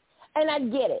 And I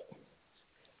get it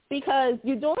because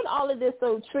you're doing all of this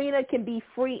so Trina can be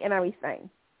free and everything.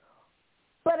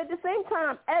 But at the same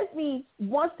time, Esme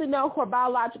wants to know her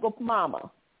biological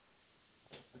mama.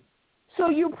 So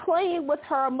you're playing with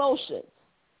her emotions.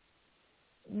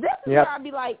 This is where I'd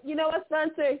be like, you know what,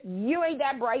 Spencer, you ain't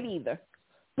that bright either.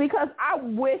 Because I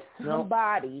wish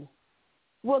somebody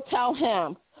will tell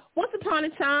him. Once upon a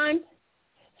time,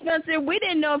 Spencer, we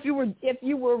didn't know if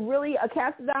you were really a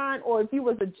Cassadine or if you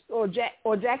was or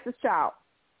Jackson's child.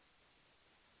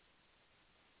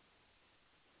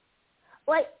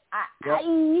 Like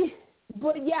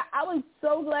but yeah, I was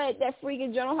so glad that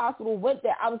freaking General Hospital went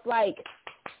there. I was like,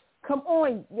 come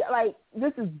on, like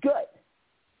this is good.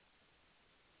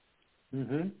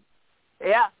 Mhm.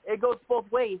 Yeah, it goes both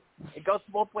ways.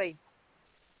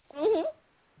 Mhm.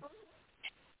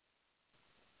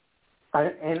 I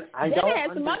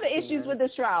had some other issues with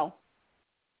this trial.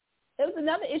 There was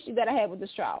another issue that I had with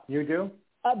this trial. You do?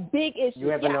 A big issue. You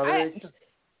have another issue?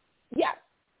 Yeah.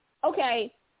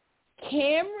 Okay.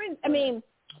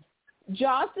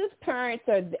 Joss's parents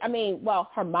are,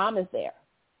 her mom is there.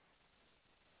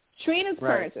 Trina's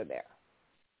parents are there.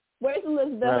 Where's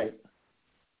Elizabeth? Right.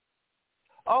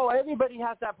 Oh, everybody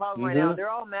has that problem right now. They're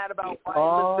all mad about why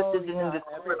Elizabeth isn't in this.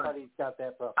 Everybody's got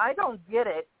that problem. I don't get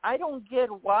it. I don't get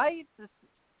why this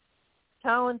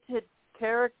talented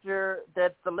character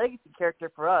that's the legacy character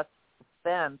for us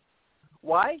fans,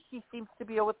 why she seems to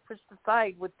be always pushed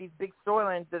aside with these big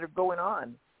storylines that are going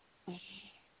on.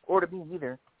 Or to me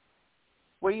either.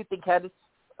 What do you think, Candace?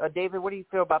 David, what do you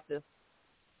feel about this?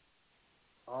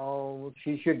 Oh,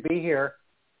 she should be here.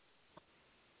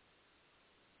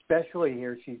 Especially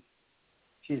here.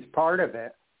 She's part of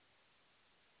it.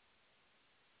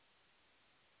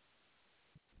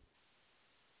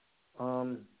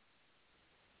 I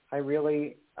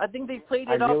think they played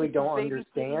it off. I really don't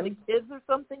understand. The kids or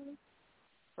something,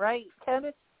 right,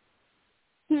 Candace?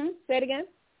 Say it again.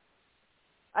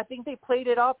 I think they played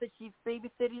it off that she's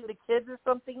babysitting the kids or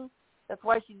something. That's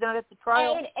why she's not at the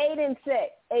trial. 8 and 6.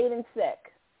 8 and 6.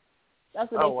 That's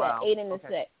what they said. 8 and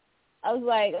 6. I was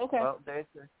like, okay. Well, there's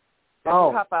a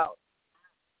cop out.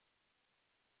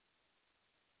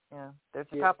 Yeah, there's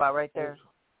a cop out right there.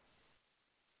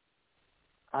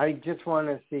 I just want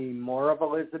to see more of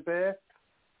Elizabeth.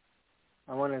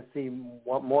 I want to see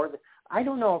what more. I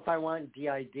don't know if I want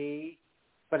DID,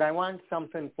 but I want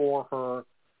something for her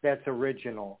that's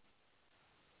original.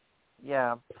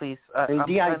 Yeah, please. And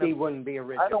DID wouldn't be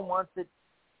original. I don't want it.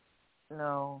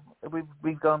 No,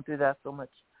 we've gone through that so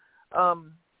much.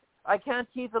 I can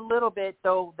tease a little bit,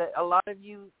 though, that a lot of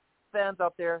you fans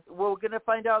out there, we're going to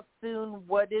find out soon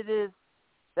what it is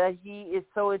that he is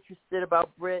so interested about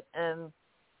Britt and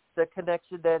the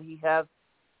connection that he has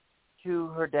to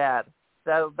her dad.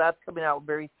 That's coming out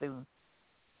very soon.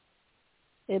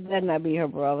 It better not be her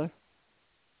brother.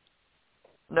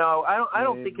 No, I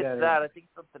don't think it's that. I think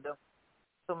something else.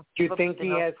 Do you think he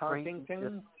has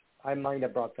Huntington's? I might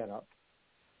have brought that up.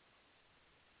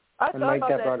 I might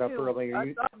have brought up earlier.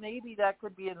 I thought maybe that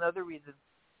could be another reason,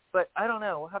 but I don't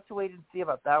know. We'll have to wait and see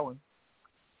about that one.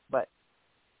 But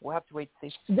we'll have to wait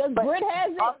and see. Does Britt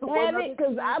have it?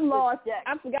 Because I'm lost.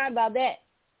 I forgot about that.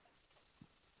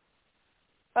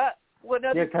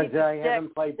 Because I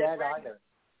haven't played that either.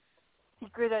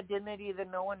 Secret identity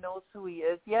that no one knows who he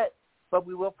is yet, but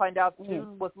we will find out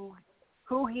soon with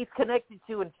who he's connected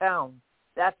to in town.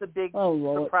 That's a big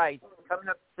surprise coming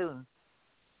up soon.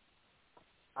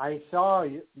 I saw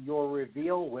your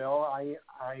reveal, Will. I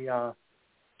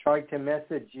tried to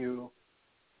message you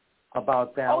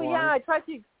about that one. Oh, yeah,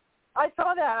 I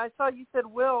saw that. I saw you said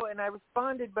Will, and I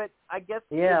responded, but I guess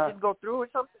it didn't go through or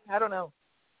something. I don't know.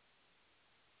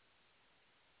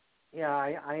 Yeah,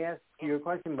 I asked you a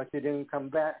question, but you didn't come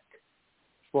back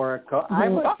for a call. I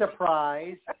was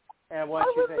surprised at what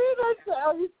you said.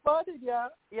 I responded, yeah.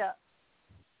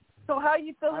 So how are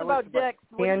you feeling about Dex?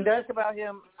 What do you think about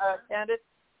him, Candace?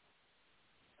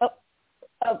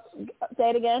 Say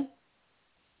it again.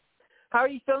 How are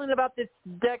you feeling about this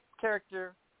Dex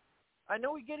character? I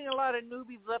know we're getting a lot of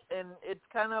newbies up, and it's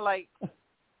kind of like it's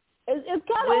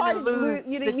kind of hard to lose.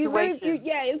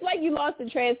 It's like you lost the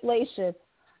translation.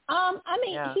 I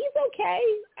mean, he's okay.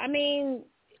 I mean,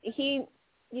 he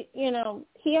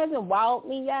hasn't wowed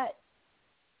me yet.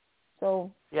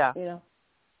 So yeah.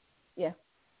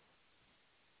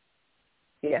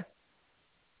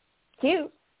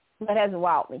 Cute, but hasn't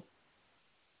wowed me.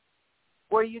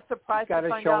 Were you surprised to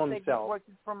find out that he's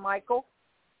working for Michael?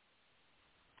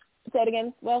 Say it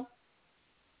again, Will.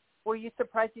 Were you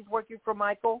surprised he's working for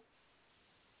Michael?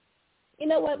 You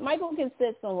know what? Michael can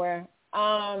sit somewhere.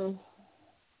 That's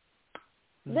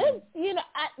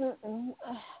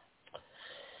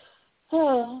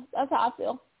how I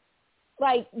feel.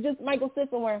 Like, just Michael, sit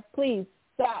somewhere. Please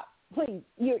stop. Please,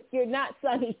 you're not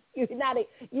Sonny. You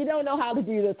don't know how to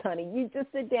do this, honey. You just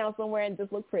sit down somewhere and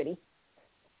just look pretty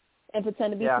and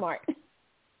pretend to be smart.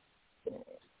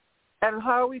 And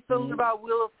how are we feeling about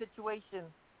Willow's situation?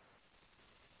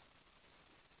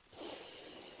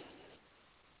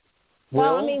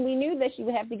 Well, I mean, we knew that she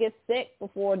would have to get sick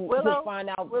before we find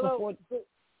out.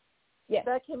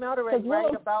 That came out already,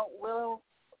 right? About Willow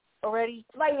already.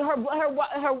 Like her,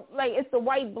 like it's the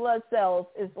white blood cells.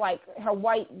 It's like her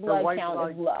white blood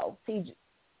count is low. TJ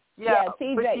said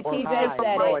it.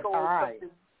 High.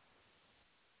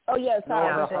 Oh yes,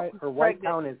 her white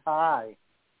count is high.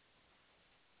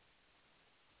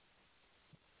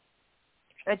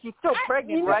 And she's still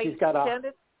pregnant, right,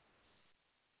 Candace?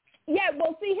 Yeah,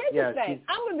 well, see, here's the thing.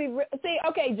 I'm going to be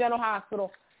okay, General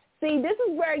Hospital. See, this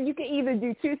is where you can either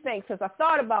do two things, because I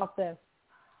thought about this.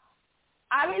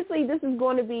 Obviously, this is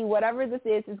going to be, whatever this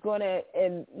is going to,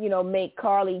 make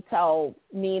Carly tell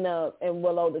Nina and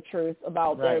Willow the truth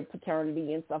about their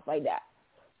paternity and stuff like that.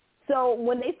 So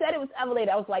when they said it was elevated,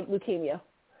 I was like, leukemia.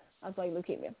 It's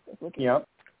leukemia. Yep.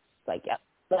 It's like, yep.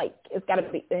 Like, it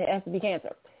has to be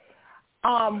cancer.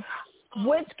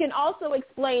 Which can also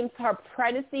explain her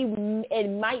pregnancy. It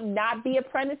might not be a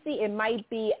pregnancy. It might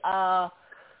be, I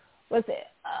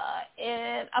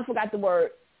forgot the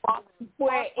word,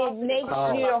 where it makes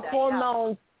your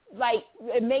hormones, like,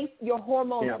 it makes your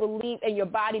hormones believe, and your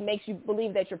body makes you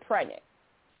believe that you're pregnant.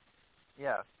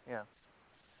 Yeah.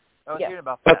 I was hearing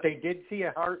about that. But they did see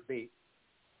a heartbeat.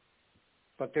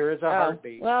 But there is a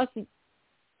heartbeat. Well,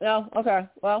 okay.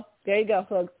 Well, there you go,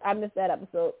 folks. I missed that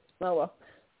episode. Oh, well.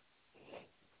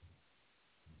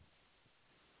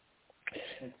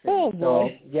 Oh, boy. So,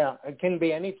 yeah, it can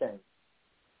be anything.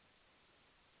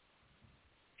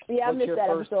 Yeah, I missed that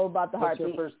episode about the heartbeat.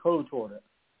 What's your first clue toward it?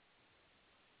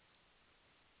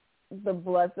 The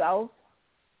blood cells.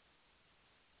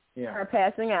 Yeah. Her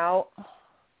passing out.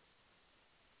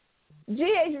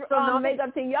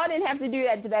 Makeup team, y'all didn't have to do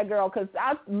that to that girl, because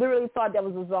I literally thought that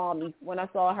was a zombie when I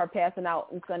saw her passing out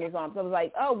in Sunny's arms. I was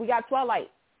like, oh, we got Twilight.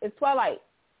 It's Twilight.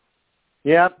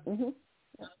 Yep. Mm-hmm.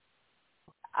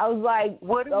 I was like,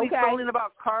 what are we feeling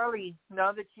about Carly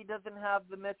now that she doesn't have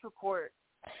the MetroCorp?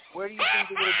 Where do you think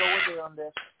they're going to go with her on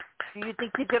this? Do you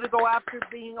think she's going to go after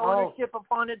being ownership of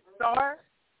Haunted Star?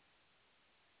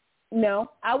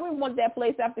 No, I wouldn't want that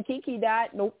place after Kiki died.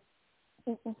 Nope.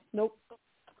 Nope.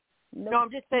 No,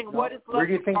 I'm just saying, what is left? Where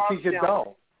do you think she should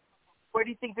go? Where do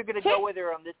you think they're going to go with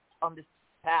her on this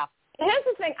path? Here's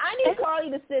the thing. I need Carly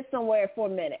to sit somewhere for a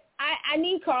minute. I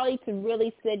need Carly to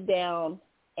really sit down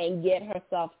and get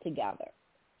herself together.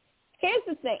 Here's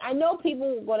the thing. I know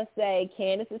people are going to say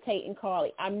Candace is hating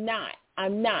Carly. I'm not.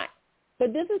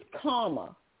 But this is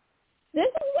karma. This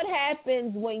is what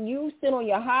happens when you sit on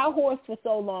your high horse for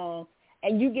so long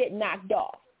and you get knocked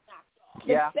off.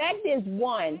 The fact is,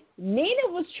 one, Nina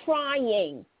was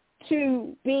trying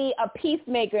to be a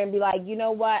peacemaker and be like, you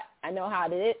know what? I know how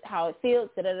it feels.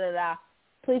 Da-da-da-da.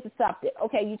 Please accept it.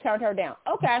 Okay, you turned her down.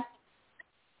 Okay.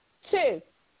 2,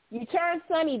 you turned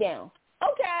Sonny down.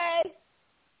 Okay.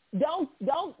 Don't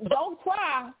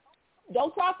cry.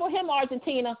 Don't cry for him,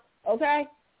 Argentina. Okay.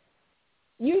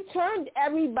 You turned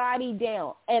everybody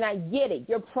down, and I get it.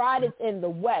 Your pride is in the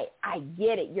way. I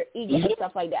get it. Your ego and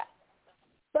stuff like that.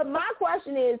 But my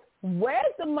question is,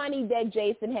 where's the money that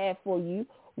Jason had for you?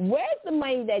 Where's the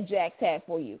money that Jax had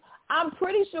for you? I'm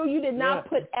pretty sure you did not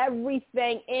put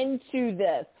everything into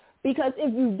this, because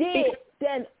if you did,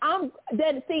 I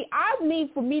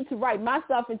need for me to write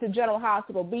myself into General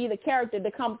Hospital, be the character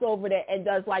that comes over there and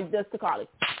does like this to Carly.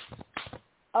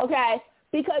 Okay?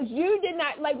 Because you did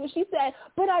not, like what she said,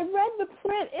 but I read the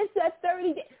print. It said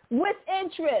 30 days with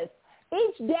interest.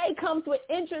 Each day comes with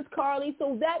interest, Carly.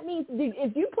 So that means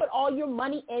if you put all your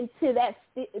money into that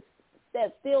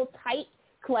still tight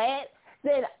clad,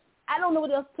 then I don't know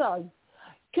what else to tell you.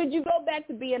 Could you go back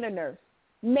to being a nurse?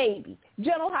 Maybe.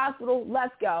 General Hospital,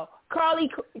 let's go.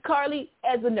 Carly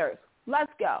as a nurse,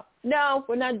 let's go. No,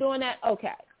 we're not doing that?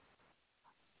 Okay.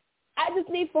 I just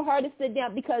need for her to sit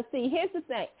down because, see, here's the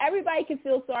thing. Everybody can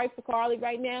feel sorry for Carly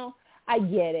right now. I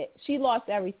get it. She lost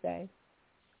everything.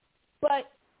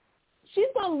 But she's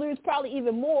going to lose probably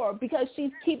even more because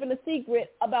she's keeping a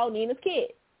secret about Nina's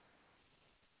kid.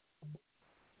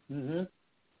 Mm-hmm.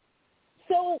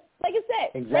 So, like I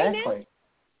said, exactly. Right now,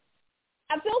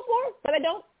 I feel for her, but I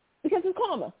don't because it's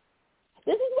karma.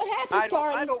 This is what happens,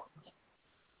 Carly.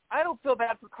 I don't feel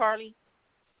bad for Carly.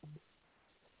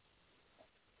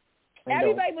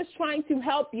 Everybody was trying to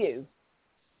help you.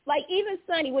 Like even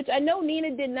Sonny, which I know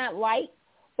Nina did not like.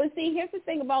 But see, here's the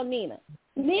thing about Nina.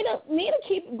 Nina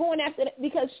keeps going after that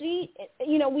because she,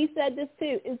 we said this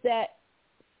too, is that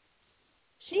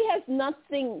she has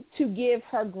nothing to give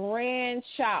her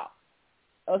grandchild.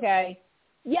 Okay?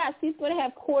 Yes, he's going to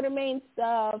have Quartermain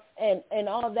stuff and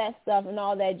all of that stuff and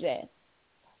all that jazz.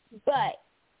 But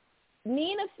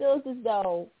Nina feels as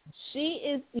though she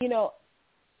is,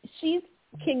 she's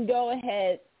can go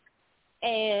ahead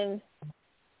and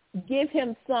give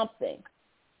him something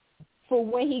for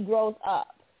when he grows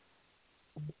up.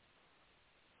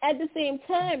 At the same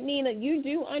time, Nina, you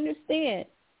do understand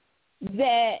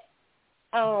that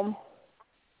Sonny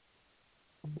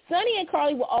and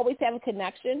Carly will always have a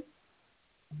connection.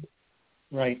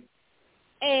 Right.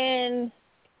 And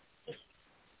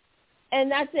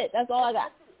that's it. That's all I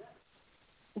got.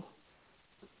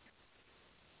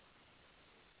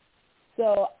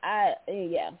 So, like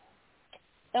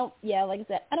I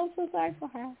said, I don't feel sorry for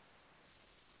her.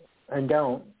 I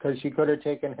don't, because she could have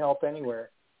taken help anywhere.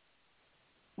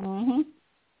 Mm-hmm.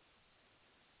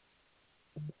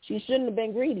 She shouldn't have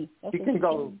been greedy. She can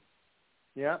go,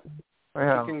 she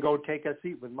can go take a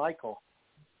seat with Michael.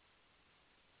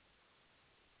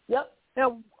 Yep.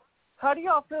 Now, How do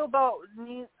y'all feel about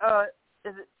Nina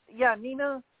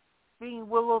being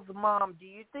Willow's mom? Do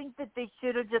you think that they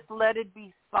should have just let it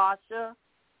be Sasha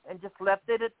and just left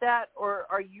it at that, or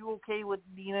are you okay with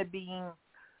Nina being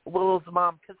Willow's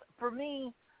mom? Because for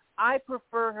me, I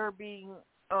prefer her being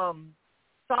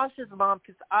Sasha's mom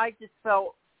because I just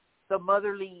felt the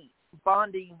motherly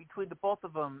bonding between the both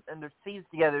of them and their scenes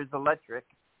together is electric.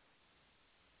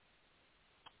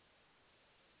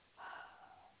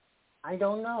 I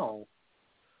don't know.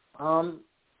 I'm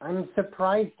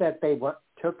surprised that they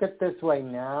took it this way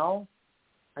now.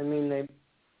 I mean,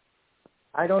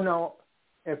 I don't know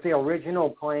if the original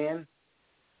plan.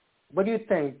 What do you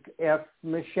think? If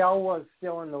Michelle was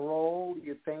still in the role,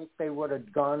 you think they would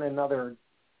have gone another?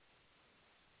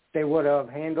 They would have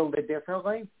handled it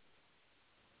differently?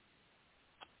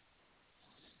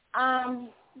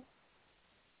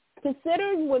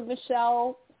 Considering when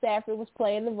Michelle Stafford was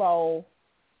playing the role,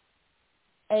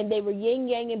 and they were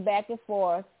yin-yanging back and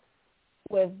forth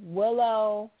with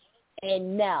Willow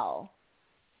and Nell,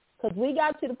 because we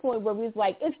got to the point where we was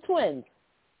like, it's twins.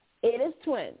 It is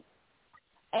twins.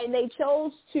 And they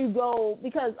chose to go,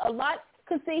 because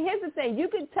see, here's the thing. You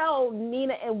could tell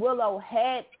Nina and Willow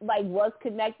was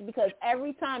connected because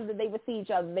every time that they would see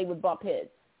each other, they would bump heads.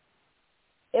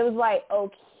 It was like,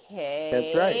 okay.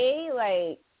 That's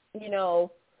right.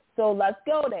 So let's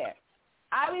go there.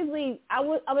 Obviously, I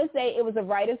would say it was a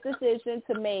writer's decision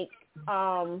to make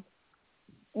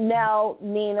Nell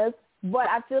Nina's, but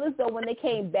I feel as though when they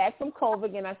came back from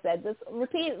COVID, and I said this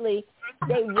repeatedly,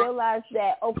 they realized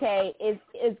that, okay,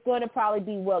 it's going to probably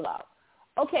be Willow.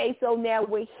 Okay, so now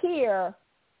we're here,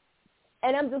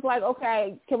 and I'm just like,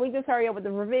 okay, can we just hurry up with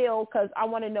the reveal because I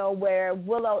want to know where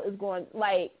Willow is going.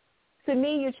 Like, to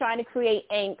me, you're trying to create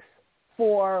angst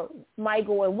for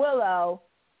Michael and Willow.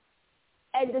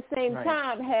 At the same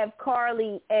time, have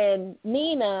Carly and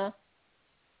Nina.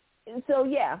 So,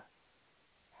 yeah.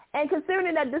 And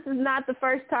considering that this is not the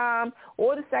first time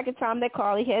or the second time that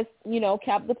Carly has,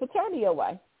 kept the paternity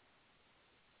away.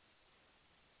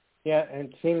 Yeah, and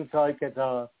it seems like it's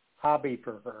a hobby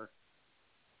for her.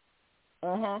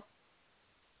 Uh-huh.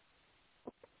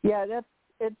 Yeah,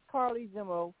 it's Carly's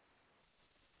MO.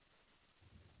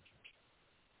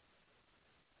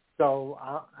 So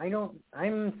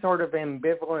I'm sort of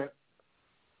ambivalent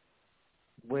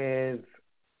with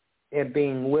it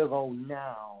being Willow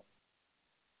now.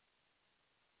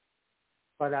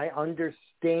 But I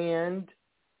understand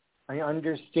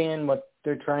what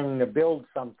they're trying to build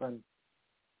something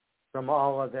from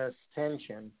all of this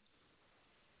tension.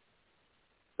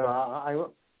 So I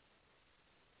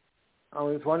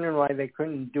was wondering why they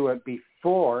couldn't do it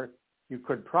before. You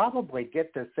could probably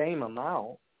get the same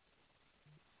amount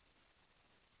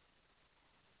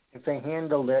if they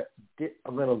handled it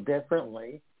a little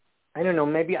differently. I don't know,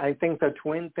 maybe I think the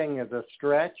twin thing is a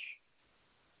stretch.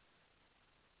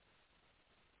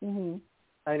 Mm-hmm.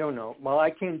 I don't know. Well, I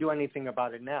can't do anything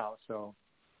about it now, so.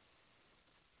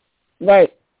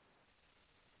 Right.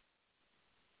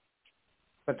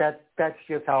 But that's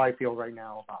just how I feel right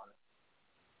now about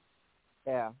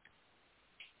it. Yeah.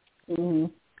 Mm-hmm.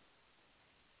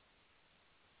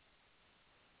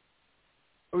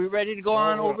 Are we ready to go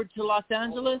on over to Los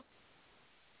Angeles?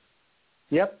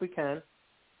 Yep, we can.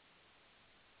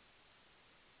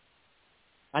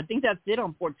 I think that's it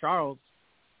on Port Charles.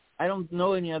 I don't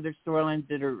know any other storylines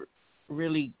that are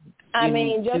really.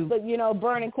 The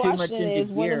burning question is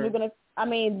when are we going to? I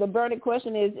mean, the burning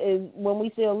question is when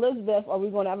we see Elizabeth, are we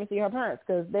going to ever see her parents?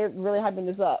 Because they're really hyping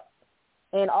this up.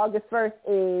 And August 1st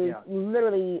is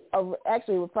literally,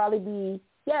 actually, it would probably be,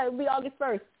 it would be August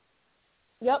 1st.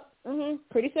 Yep. Mm-hmm.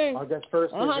 Pretty soon. August 1st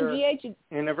is her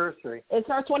anniversary. It's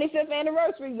her 25th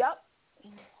anniversary. Yep.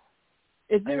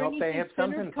 Is there anything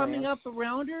centered coming up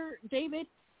around her, David?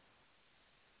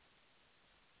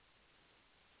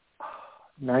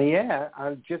 Not yet.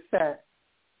 Just that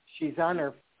she's on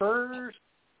her first.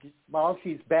 Well,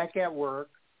 she's back at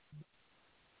work.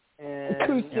 And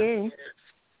too soon.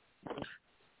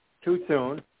 Too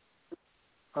soon.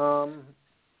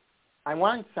 I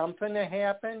want something to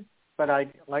happen, but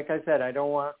like I said, I don't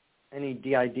want any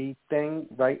DID thing,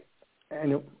 right?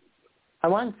 And I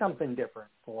want something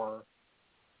different for her.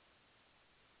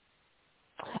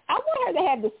 I want her to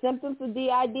have the symptoms of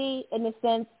DID in the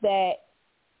sense that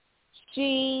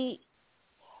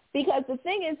because the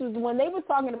thing is when they were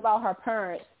talking about her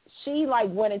parents, she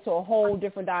went into a whole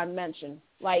different dimension.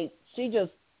 She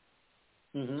just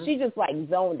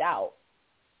zoned out.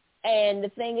 And the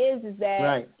thing is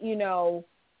that,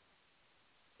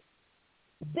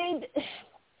 this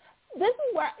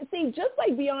is where, just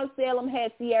like Beyonce Salem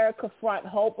had Sierra confront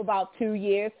Hope about 2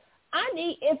 years, I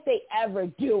need, if they ever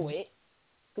do it,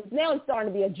 because now it's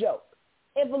starting to be a joke.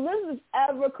 If Elizabeth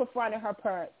ever confronted her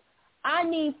parents, I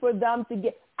need for them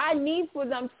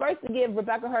first to give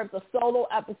Rebecca Herbst a solo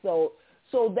episode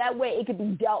so that way it could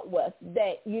be dealt with.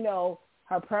 That, you know,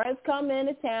 her parents come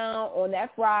into town on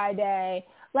that Friday.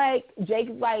 Like,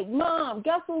 Jake's like, Mom,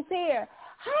 guess who's here?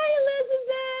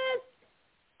 Hi,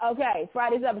 Elizabeth. Okay,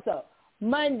 Friday's episode.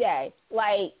 Monday,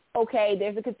 like, okay,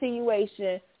 there's a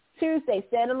continuation. Tuesday,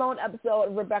 standalone episode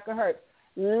of Rebecca Herbst.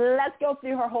 Let's go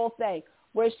through her whole thing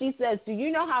where she says, do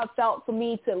you know how it felt for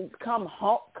me to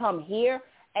come here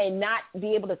and not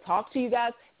be able to talk to you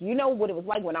guys? Do you know what it was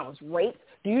like when I was raped?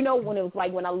 Do you know what it was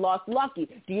like when I lost Lucky?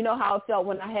 Do you know how it felt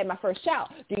when I had my first child?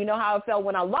 Do you know how it felt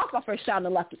when I lost my first child to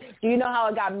Lucky? Do you know how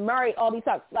I got married all these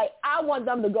times? Like, I want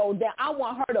them to go down. I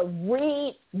want her to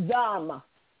read them.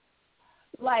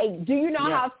 Like, do you know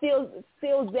how it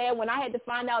feels there when I had to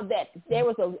find out that there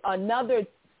was another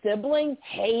sibling,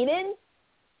 Hayden?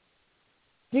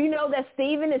 Do you know that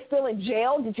Stephen is still in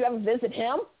jail? Did you ever visit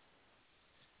him?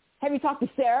 Have you talked to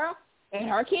Sarah and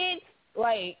her kids?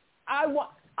 Like, have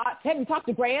you talked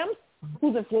to Graham,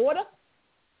 who's in Florida?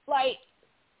 Like,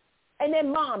 and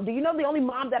then Mom. Do you know the only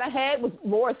mom that I had was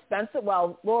Laura Spencer?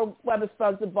 Well, Laura Weber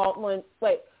Spencer Baldwin.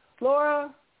 Wait,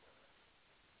 Laura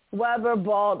Weber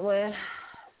Baldwin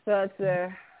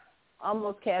Spencer.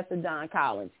 Almost cast a Don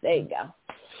Collins. There you go.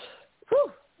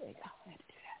 Whew. There you go. I had to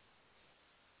do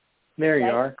that. There you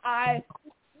are.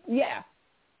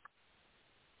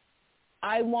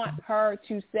 I want her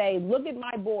to say, look at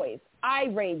my boys. I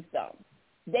raised them.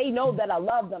 They know that I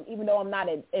love them, even though I'm not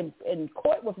in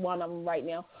court with one of them right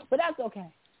now. But that's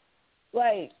okay.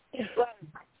 Like,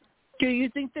 do you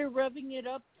think they're revving it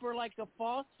up for like a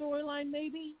fall storyline,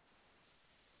 maybe?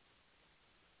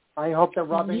 I hope they're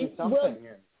rubbing something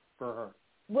in for her.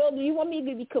 Will, do you want me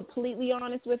to be completely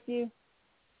honest with you?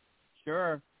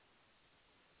 Sure.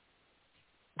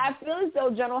 I feel as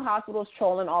though General Hospital is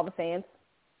trolling all the fans.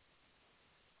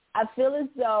 I feel as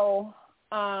though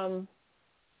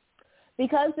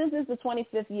because this is the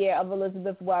 25th year of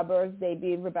Elizabeth Weber's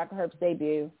debut, Rebecca Herbst's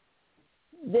debut,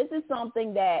 this is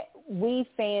something that we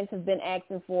fans have been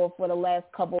asking for the last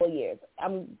couple of years.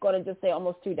 I'm going to just say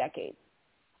almost 2 decades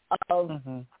of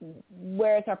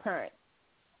where's her parents.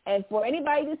 And for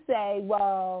anybody to say,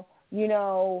 well, you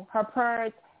know, her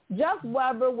parents, Jeff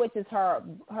Weber, which is her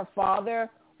father,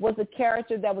 was a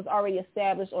character that was already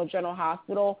established on General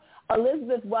Hospital.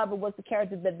 Elizabeth Weber was the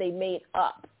character that they made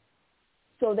up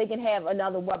so they can have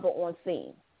another Weber on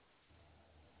scene.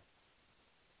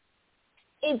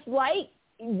 It's like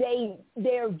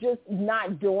they're just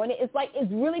not doing it. It's like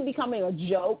it's really becoming a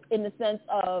joke in the sense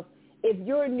of if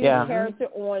you're a new character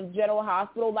on General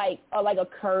Hospital, like a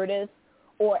Curtis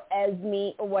or Esme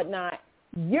or whatnot,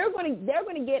 they're going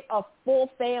to get a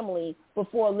full family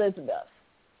before Elizabeth.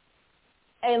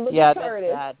 And look at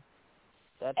Curtis.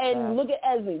 That's and bad. Look at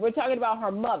Esme. We're talking about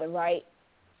her mother, right?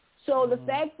 So the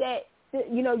fact that,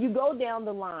 you know, you go down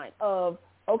the line of,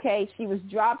 okay, she was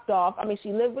dropped off. I mean,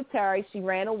 she lived with Terry. She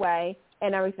ran away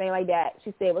and everything like that.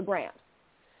 She stayed with Graham.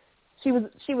 She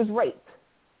was raped.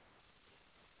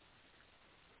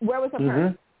 Where was her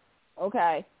parents?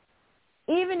 Okay.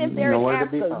 Even if they're in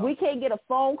Africa, we can't get a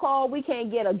phone call. We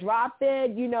can't get a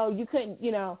drop-in. You know, you couldn't,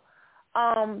 you know.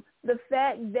 The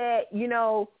fact that, you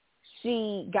know,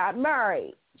 she got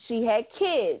married, she had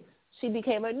kids, she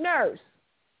became a nurse,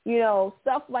 you know,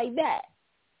 stuff like that.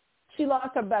 She lost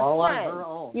her best friend, on her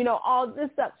own. You know, all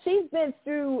this stuff. She's been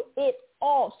through it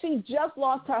all. She just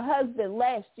lost her husband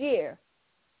last year.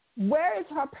 Where is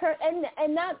her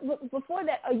and not before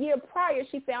that, a year prior,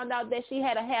 she found out that she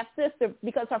had a half-sister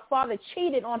because her father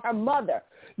cheated on her mother.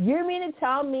 You mean to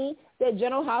tell me that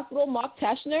General Hospital, Mark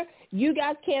Teschner, you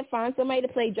guys can't find somebody to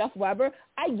play Jeff Weber?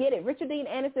 I get it. Richard Dean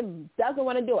Anderson doesn't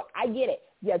want to do it. I get it.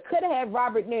 You could have had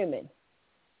Robert Newman.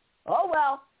 Oh,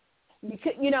 well, you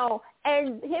could, you know,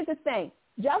 and here's the thing.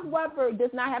 Jeff Weber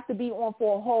does not have to be on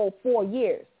for a whole 4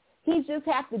 years. He just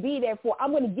has to be there for,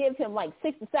 I'm going to give him like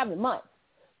 6 to 7 months.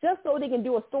 Just so they can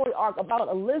do a story arc about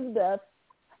Elizabeth.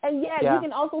 And, you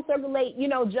can also circulate, you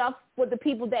know, Jeff with the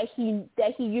people that he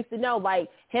used to know, like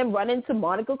him running to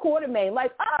Monica Quartermain.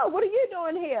 Like, oh, what are you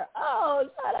doing here? Oh,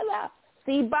 da-da-da.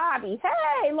 See Bobby.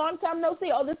 Hey, long time no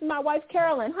see. Oh, this is my wife,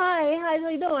 Carolyn. Hi, how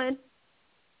you doing?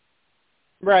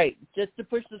 Right, just to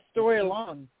push the story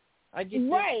along. I get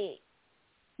right.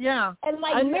 Yeah. And,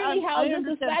 like, really how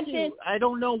this is such I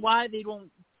don't know why they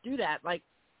don't do that. Like,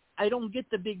 I don't get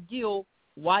the big deal.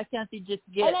 Why can't they just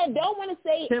get and I don't want to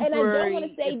say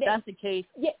if that's the case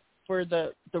for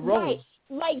the roles?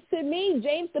 Right. Like, to me,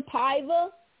 James DePaiva,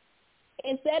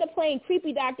 instead of playing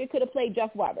Creepy Doctor, could have played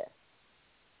Jeff Weber.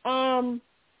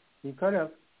 He could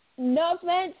have. No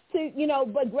offense to,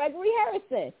 but Gregory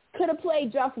Harrison could have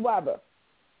played Jeff Weber.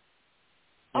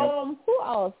 Yep. Who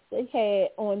else they had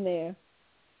on there?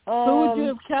 Who would you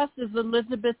have cast as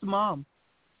Elizabeth's mom?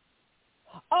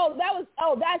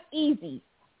 That's easy.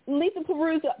 Lisa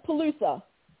Pelusa.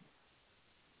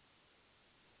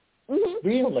 Mm-hmm.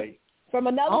 Really? From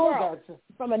another world.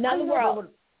 From another world.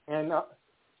 And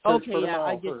okay, yeah,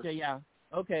 I get you. Yeah.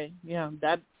 Okay, yeah,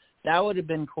 that would have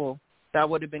been cool. That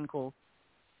would have been cool.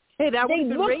 Hey, that would have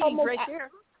been ratings right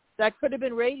there. That could have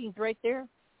been ratings right there.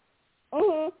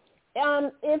 Mhm.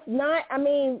 If not, I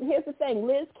mean, here's the thing: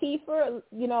 Liz Kiefer,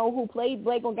 who played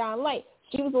Blake on Gone Light,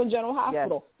 she was on General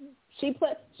Hospital. Yes.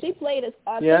 She played a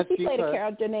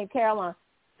character named Caroline.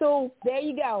 So there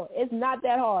you go. It's not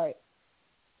that hard.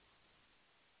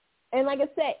 And like I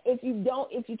said, if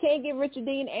you can't get Richard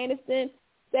Dean Anderson,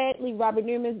 sadly Robert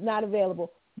Newman's not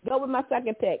available. Go with my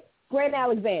second pick, Grant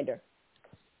Alexander.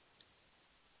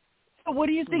 So what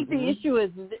do you think the issue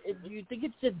is? Do you think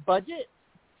it's just budget?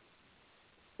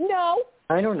 No.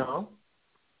 I don't know.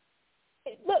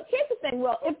 Look, here's the thing.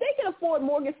 Well, if they can afford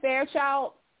Morgan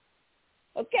Fairchild,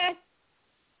 okay,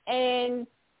 and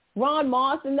Ron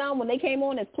Moss and them when they came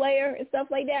on as player and stuff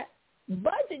like that,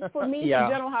 budget for me for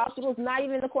General Hospital is not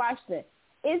even a question.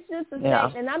 It's just a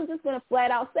fact, and I'm just going to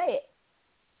flat out say it.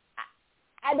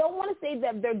 I don't want to say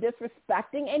that they're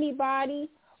disrespecting anybody,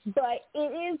 but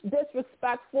it is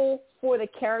disrespectful for the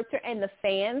character and the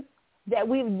fans that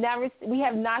we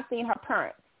have not seen her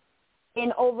parents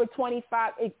in over 20,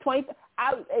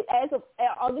 as of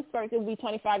August 1st, it will be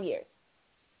 25 years.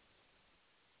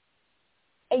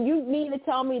 And you mean to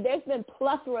tell me there's been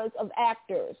plethoras of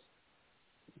actors.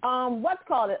 What's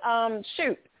called it?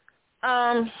 Shoot,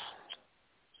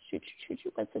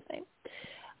 what's his name?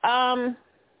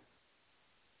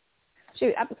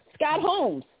 Scott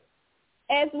Holmes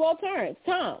as Will Turner,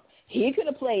 Tom. He could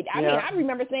have played. I mean, I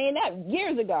remember saying that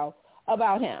years ago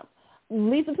about him.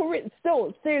 Lisa Pelusa,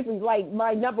 still, seriously, like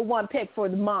my number one pick for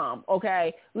the mom,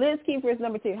 okay? Liz Kiefer is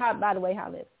number two. By the way, how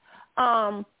Liz?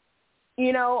 I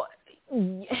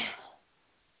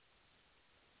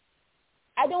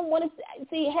don't want to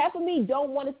see, half of me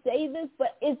don't want to say this,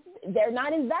 but they're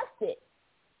not invested.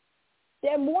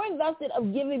 They're more invested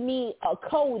of giving me a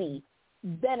Cody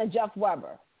than a Jeff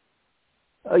Weber.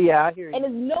 Oh yeah, I hear you. And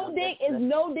it's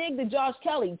no dig to Josh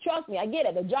Kelly. Trust me, I get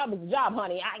it. The job is a job,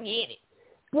 honey. I get it.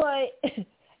 But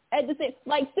at the same,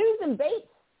 like Susan Bates,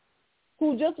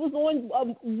 who just was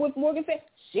on with Morgan Fair,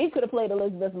 she could have played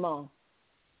Elizabeth's mom.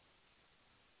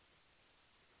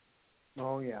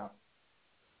 Oh yeah.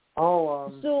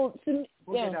 Oh, who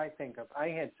did I think of? I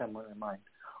had someone in mind.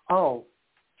 Oh,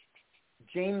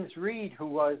 James Reed, who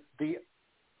was the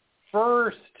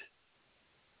first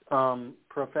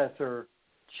Professor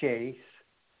Chase,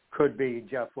 could be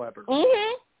Jeff Weber.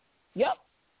 Mm-hmm. Yep.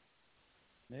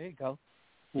 There you go.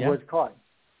 Who was caught.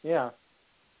 Yeah.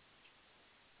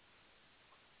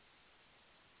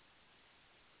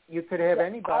 You could have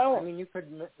anybody. I mean, you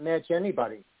could match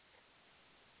anybody.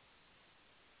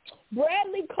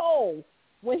 Bradley Cole,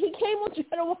 when he came on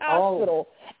General Hospital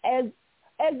as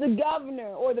the governor,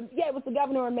 it was the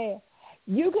governor or mayor,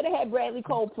 you could have had Bradley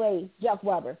Cole play Jeff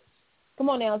Weber. Come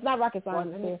on now, it's not rocket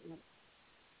science here.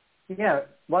 Yeah,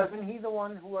 wasn't he the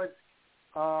one who was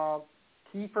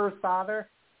Kiefer's father?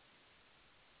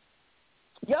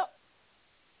 Yep.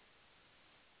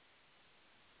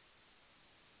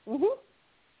 Mhm.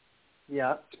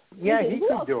 Yeah. Yeah, he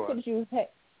could do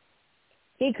it.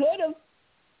 He could have,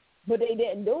 but they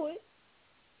didn't do it.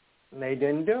 They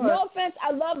didn't do it. No offense,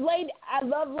 I love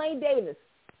Lane Davis.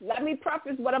 Let me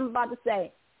preface what I'm about to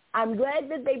say. I'm glad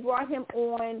that they brought him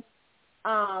on.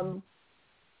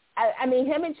 I mean,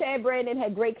 him and Chad Brandon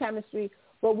had great chemistry,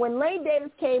 but when Lane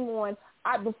Davis came on,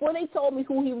 before they told me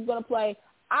who he was going to play,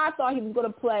 I thought he was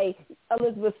going to play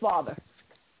Elizabeth's father.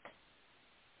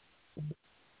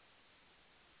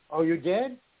 Oh, you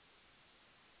did?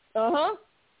 Uh-huh.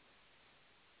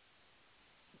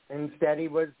 Instead he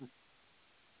was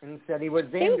Xander's He was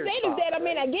Xander's dad. I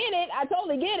mean, I get it. I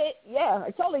totally get it. Yeah,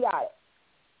 I totally got it.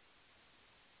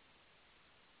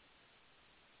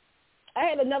 I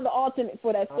had another alternate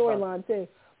for that storyline too,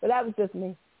 but that was just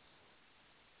me.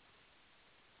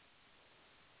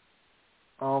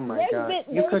 Oh my God!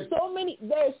 There's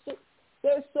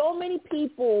so many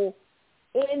people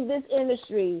in this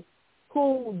industry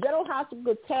who General Hospital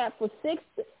could tap for 6,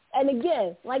 and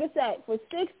again, like I said, for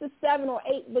 6 to 7 or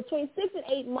 8, between 6 and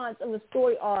 8 months of a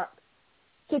story arc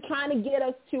to kind of get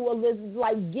us to Elizabeth,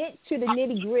 like get to the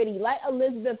nitty gritty. Let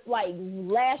Elizabeth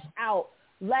lash out.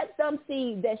 Let them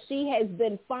see that she has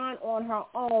been fine on her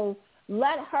own.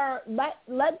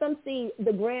 Let them see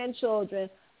the grandchildren.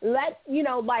 Let's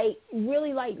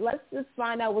just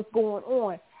find out what's going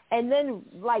on, and then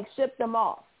ship them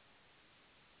off.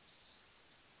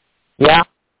 Yeah.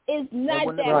 It's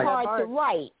not that hard to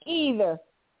write either.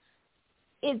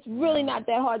 It's really not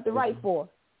that hard to write for.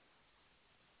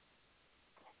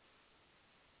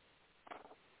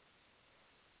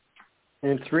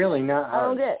 It's really not hard. I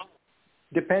don't get it.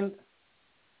 Depends.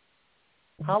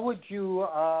 How would you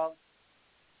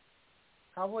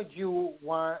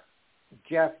want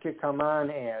Jeff to come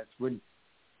on as? Would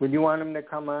you want him to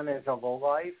come on as a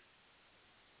lowlife?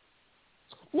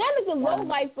 Not as a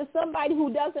lowlife, but somebody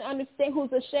who doesn't understand,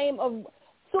 who's ashamed of,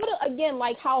 sort of again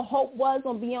like how Hope was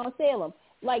on Beyond Salem.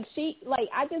 I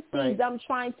can see them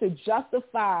trying to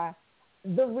justify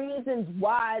the reasons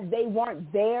why they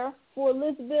weren't there for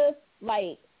Elizabeth,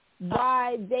 why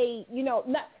they, now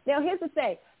here's the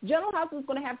thing. General Hospital is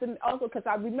going to have to also, because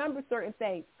I remember certain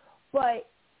things, but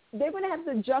they're going to have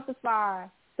to justify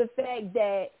the fact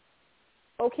that,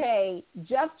 okay,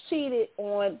 Jeff cheated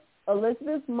on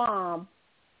Elizabeth's mom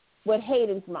with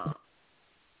Hayden's mom.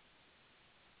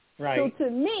 Right. So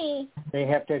to me, they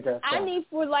have to I need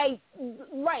for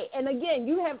and again,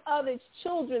 you have other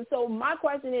children. So my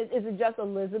question is it just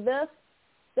Elizabeth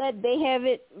that they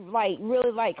haven't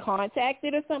really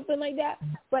contacted or something like that?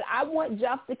 But I want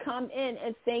Jeff to come in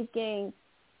and thinking,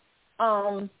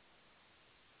 that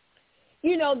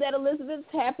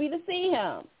Elizabeth's happy to see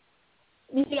him.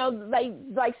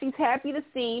 She's happy to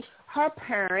see her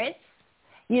parents.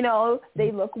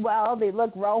 They look well, they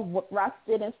look well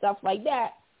rested and stuff like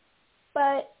that.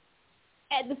 But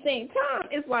at the same time,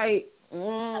 it's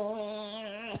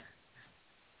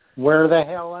where the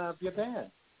hell have you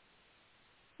been?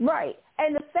 Right.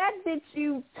 And the fact that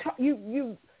you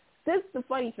this is the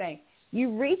funny thing.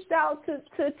 You reached out to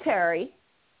Terry.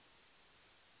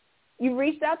 You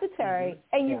reached out to Terry,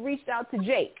 and you reached out to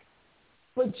Jake.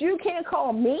 But you can't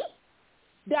call me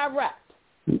direct.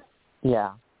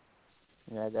 Yeah.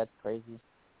 Yeah, that's crazy.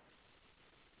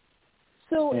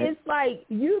 So it's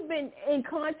you've been in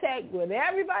contact with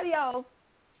everybody else,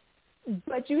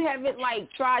 but you haven't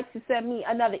tried to send me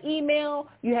another email.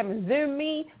 You haven't Zoomed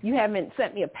me. You haven't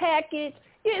sent me a package.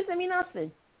 You didn't send me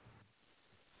nothing.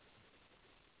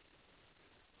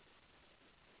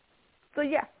 So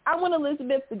yeah, I want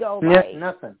Elizabeth to go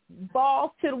nothing.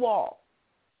 Balls to the wall.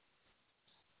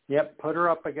 Yep, put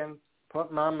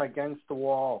Mom against the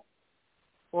wall,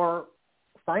 or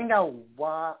find out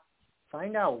why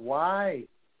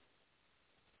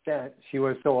that she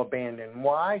was so abandoned.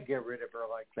 Why get rid of her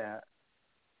like that?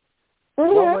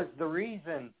 Mm-hmm. What was the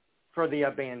reason for the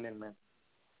abandonment?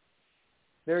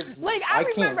 I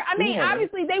remember. I mean,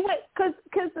 obviously they went because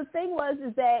the thing was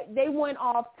that they went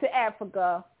off to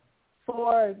Africa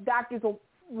for Doctors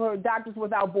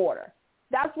Without Border.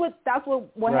 That's what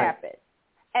happened.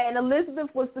 And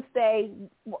Elizabeth was to stay.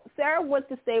 Sarah was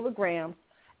to stay with Graham,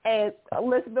 and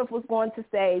Elizabeth was going to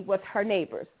stay with her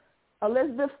neighbors.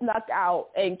 Elizabeth snuck out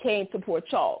and came to Port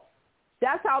Charles.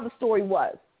 That's how the story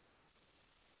was.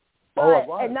 It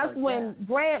was. And that's when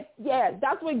Graham. Yeah,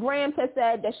 that's when Graham had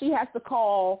said that she has to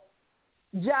call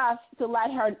Jeff to let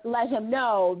him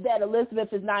know that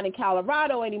Elizabeth is not in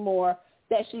Colorado anymore,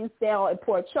 that she's down at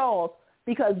Port Charles,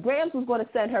 because Graham was going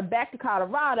to send her back to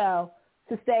Colorado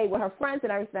to stay with her friends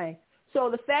and everything. So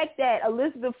the fact that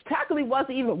Elizabeth technically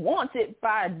wasn't even wanted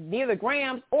by neither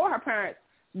Graham or her parents,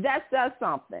 that says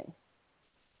something.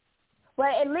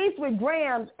 But at least with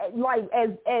Graham,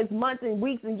 as months and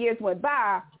weeks and years went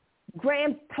by,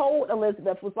 Graham told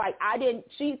Elizabeth,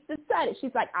 she decided,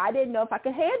 she's like, I didn't know if I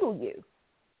could handle you.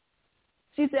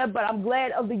 She said, but I'm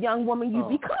glad of the young woman you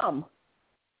become.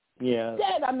 Yeah.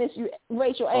 Dad, I miss you,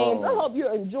 Rachel Ames. I hope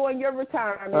you're enjoying your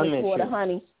retirement in Florida,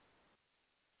 honey.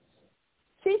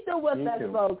 She's still with us,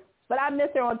 folks, but I miss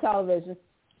her on television.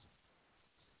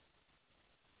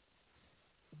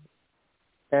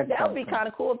 That would be kind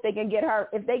of cool if they can get her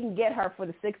for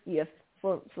the 60th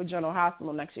for General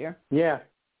Hospital next year. Yeah.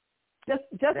 Just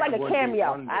like a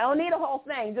cameo. I don't need a whole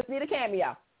thing. Just need a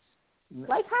cameo.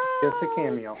 Hi. Just a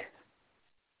cameo.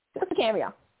 Just a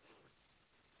cameo.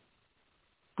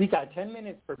 We got 10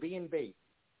 minutes for B&B.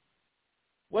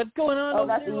 What's going on over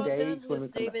that's there, Los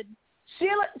Angeles, David?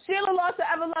 Sheila lost her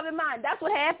ever-loving mind. That's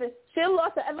what happened. Sheila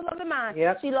lost her ever-loving mind.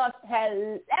 Yep. She lost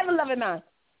her ever-loving mind.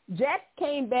 Jack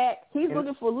came back. He's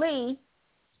looking for Lee.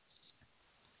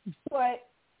 But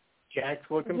Jack's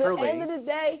looking for Lee. At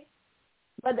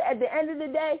the end of the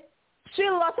day,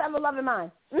 Sheila lost her ever-loving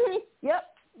mind. Mm-hmm. Yep.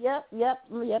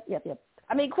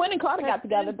 I mean, Quinn and Carter got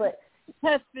together, but...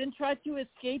 Has Finn tried to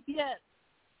escape yet?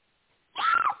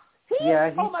 He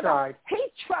tried. He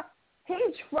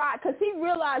he tried because he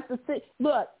realized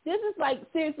look, this is like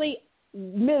seriously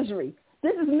misery.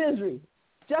 This is misery.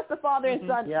 Just the father and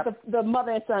son, the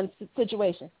mother and son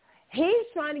situation. He's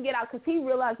trying to get out because he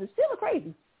realizes Sheila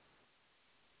crazy.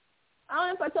 I don't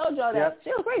know if I told y'all that. Yep.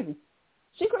 Sheila crazy.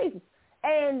 She crazy.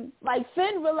 And, like,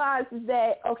 Finn realizes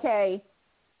that, okay,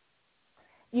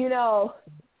 you know,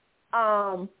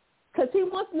 because he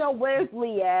wants to know where's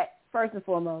Lee at, first and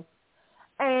foremost.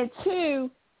 And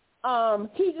two,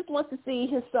 he just wants to see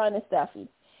his son and Steffi.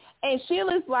 And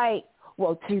Sheila's like,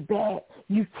 well, too bad.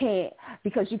 You can't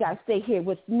because you got to stay here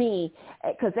with me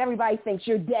because everybody thinks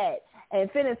you're dead. And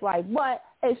Finn is like, what?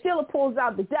 And Sheila pulls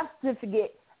out the death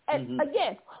certificate. And,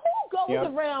 again, who goes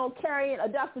around carrying a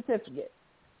death certificate?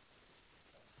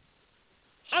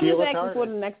 I'm just asking for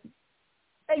the next.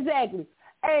 Exactly.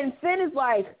 And Finn is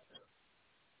like,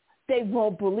 they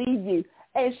won't believe you.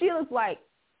 And Sheila's like,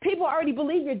 people already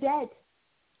believe you're dead.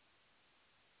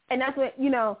 And that's what, you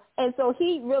know, and so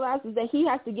he realizes that he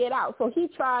has to get out. So he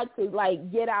tried to,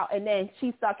 like, get out, and then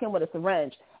she stuck him with a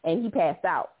syringe, and he passed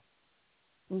out.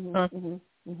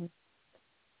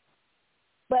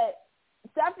 But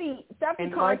Steffi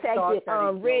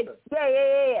contacted Ridge.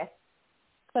 Yeah.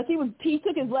 Because he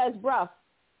took his last breath.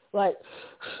 Like,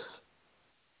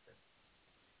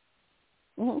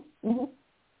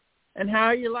 And how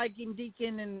are you liking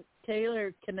Deacon and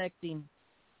Taylor connecting?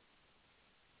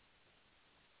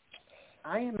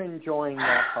 I am enjoying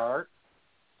that part.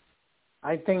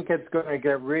 I think it's going to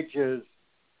get Ridge's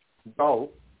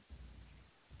vote.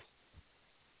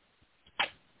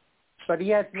 But he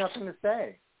has nothing to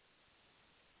say.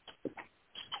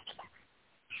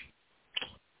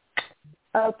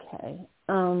 Okay.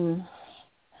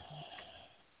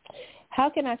 How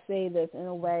can I say this in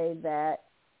a way that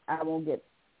I won't get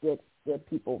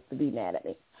people to be mad at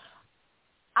me?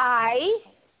 I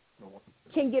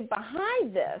can get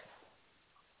behind this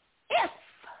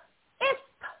if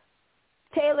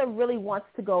Taylor really wants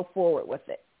to go forward with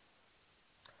it.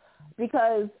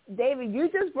 Because, David, you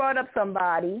just brought up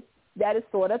somebody that is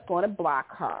sort of going to block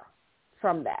her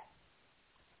from that,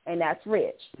 and that's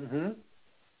Ridge.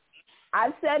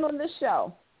 I've said on the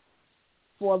show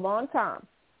for a long time,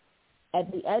 at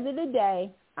the end of the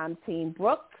day, I'm Team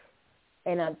Brooke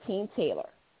and I'm Team Taylor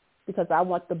because I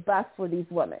want the best for these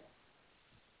women.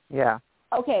 Yeah.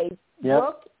 Okay,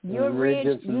 Brooke, you're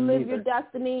Ridge, you live your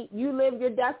destiny. You live your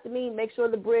destiny. Make sure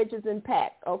the bridge is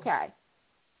intact. Okay.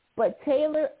 But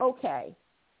Taylor, okay,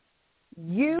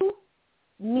 you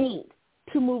need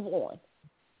to move on.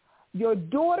 Your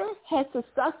daughter has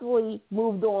successfully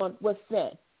moved on with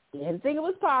Finn. Didn't think it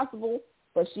was possible,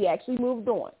 but she actually moved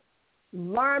on.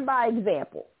 Learn by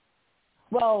example.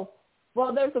 Well,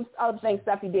 there's some other things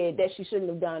Steffi did that she shouldn't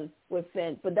have done with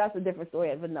Finn, but that's a different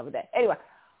story of another day. Anyway,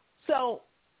 so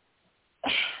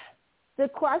the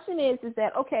question is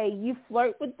that, okay, you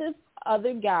flirt with this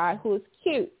other guy who is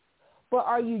cute, but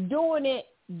are you doing it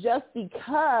just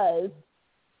because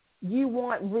you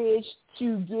want Ridge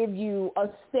to give you a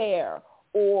stare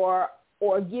or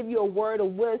give you a word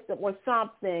of wisdom or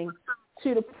something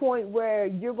to the point where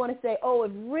you're going to say, oh,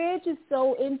 if Ridge is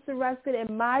so interested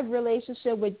in my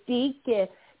relationship with Deacon,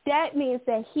 that means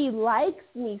that he likes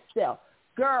me still.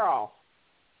 Girl,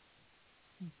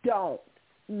 don't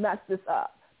mess this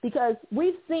up. Because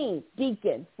we've seen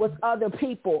Deacon with other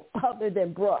people other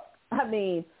than Brooke. I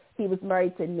mean, he was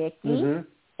married to Nikki,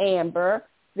 Amber,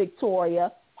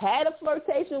 Victoria, had a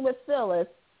flirtation with Phyllis,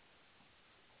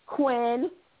 Quinn.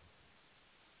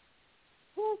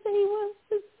 Who else he was?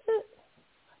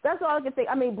 That's all I can think.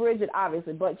 I mean, Bridget,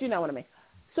 obviously, but you know what I mean.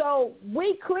 So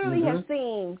we clearly have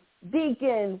seen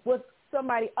Deacon with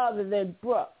somebody other than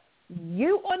Brooke.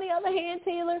 You, on the other hand,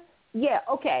 Taylor, yeah,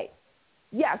 okay.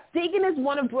 Yes, Deacon is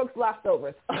one of Brooke's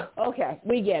leftovers. Okay,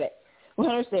 we get it. We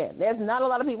understand. There's not a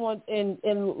lot of people in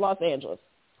Los Angeles.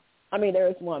 I mean, there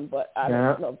is one, but I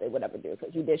don't know if they would ever do it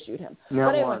because you did shoot him.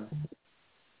 But anyway,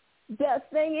 the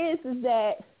thing is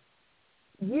that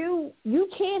you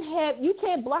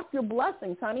can't block your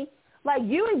blessings, honey. Like,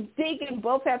 you and Deacon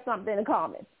both have something in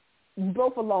common. You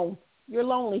both are alone. You're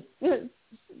lonely.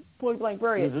 Point blank,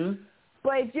 period.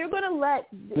 But if you're gonna let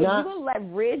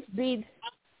Ridge be,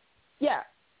 if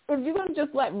you're gonna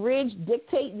just let Ridge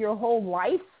dictate your whole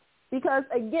life, because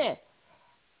again,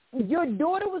 your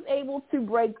daughter was able to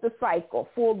break the cycle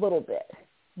for a little bit.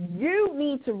 You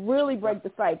need to really break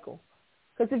the cycle,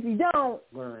 because if you don't,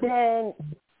 then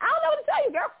I don't know what to tell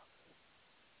you, girl.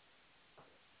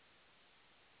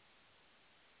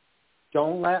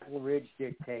 Don't let Ridge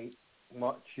dictate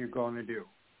what you're going to do.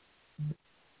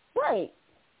 Right.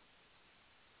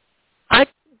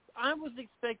 I was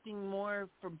expecting more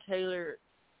from Taylor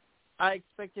I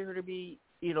expected her to be,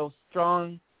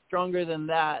 stronger than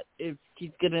that if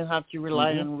she's going to have to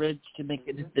rely on Ridge to make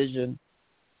a decision.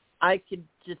 I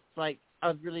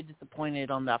was really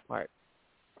disappointed on that part.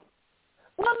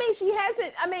 Well, I mean, she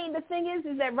hasn't. I mean, the thing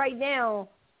is that right now,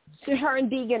 her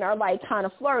and Deegan are like kind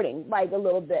of flirting, like a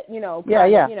little bit,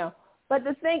 Yeah. But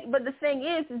the thing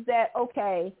is that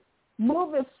okay,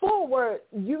 moving forward,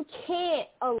 you can't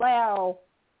allow,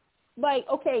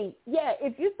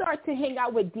 if you start to hang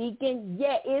out with Deacon,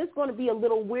 it's going to be a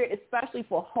little weird, especially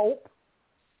for Hope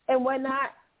and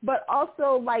whatnot. But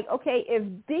also,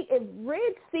 if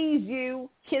Ridge sees you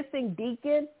kissing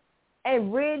Deacon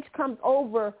and Ridge comes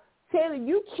over, Taylor,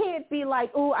 you can't be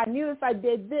like, oh, I knew if I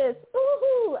did this,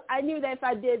 I knew that if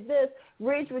I did this,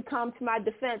 Ridge would come to my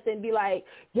defense and be like,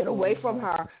 get away from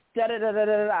her,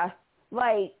 da-da-da-da-da-da.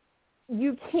 Like,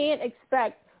 you can't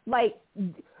expect,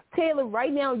 Taylor,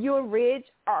 right now you and Ridge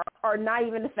are not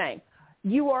even a thing.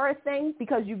 You are a thing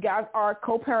because you guys are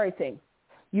co-parenting.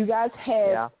 You guys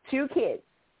have 2 kids.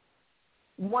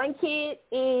 One kid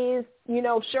is,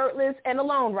 shirtless and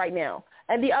alone right now.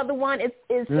 And the other one is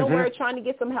somewhere trying to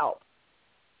get some help.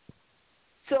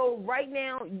 So right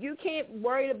now, you can't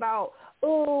worry about,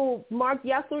 Mark,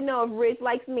 yes or no, if Ridge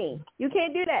likes me. You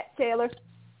can't do that, Taylor.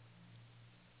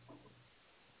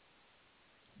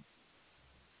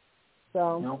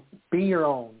 So no, be your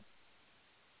own.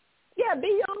 Yeah, be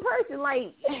your own person.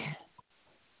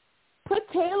 Put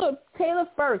Taylor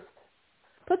first.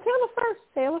 Put Taylor first,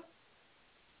 Taylor.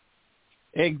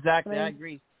 Exactly, I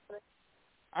agree.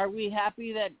 Are we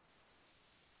happy that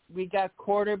we got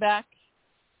quarterback,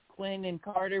 Quinn and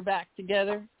Carter back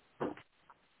together?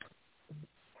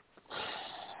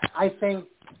 I think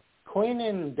Quinn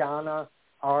and Donna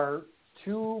are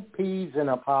 2 peas in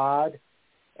a pod,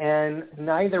 and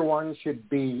neither one should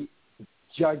be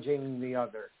judging the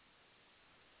other.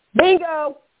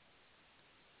 Bingo!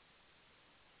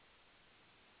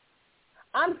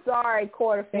 I'm sorry,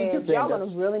 Quarter fans. Y'all going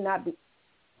to really not be...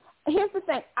 Here's the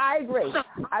thing. I agree.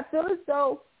 I feel as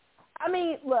though,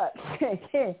 look,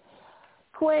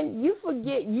 Quinn, you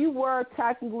forget you were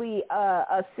technically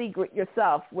a secret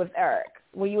yourself with Eric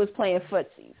when you was playing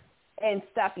footsies and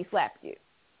Stuffy slapped you.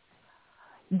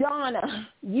 Donna,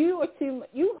 you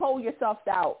hold yourself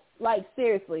out. Like,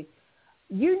 seriously.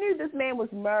 You knew this man was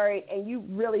married and you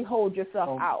really hold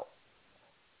yourself out.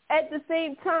 At the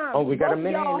same time, we got a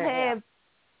minute and a half.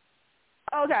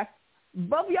 Okay.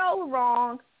 Both of y'all were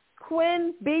wrong.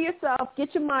 Quinn, be yourself.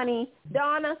 Get your money.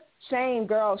 Donna, shame,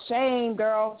 girl. Shame,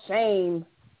 girl. Shame.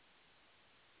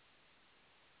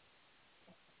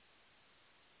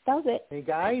 That was it. Hey,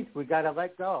 guys, we got to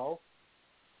let go.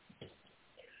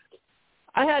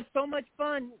 I had so much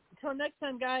fun. Until next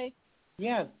time, guys.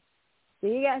 Yeah. See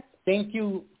you guys. Thank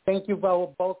you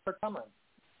both for coming.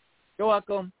 You're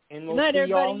welcome. And we'll Good night, see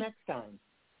everybody. you all next time.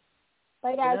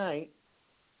 Bye, guys. Good night.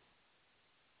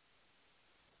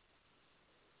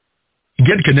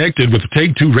 Get connected with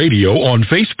Take Two Radio on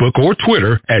Facebook or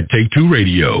Twitter at Take Two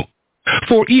Radio.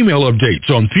 For email updates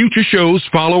on future shows,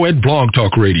 follow at Blog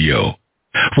Talk Radio.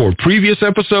 For previous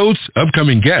episodes,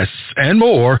 upcoming guests, and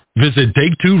more, visit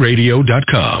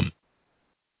TakeTwoRadio.com.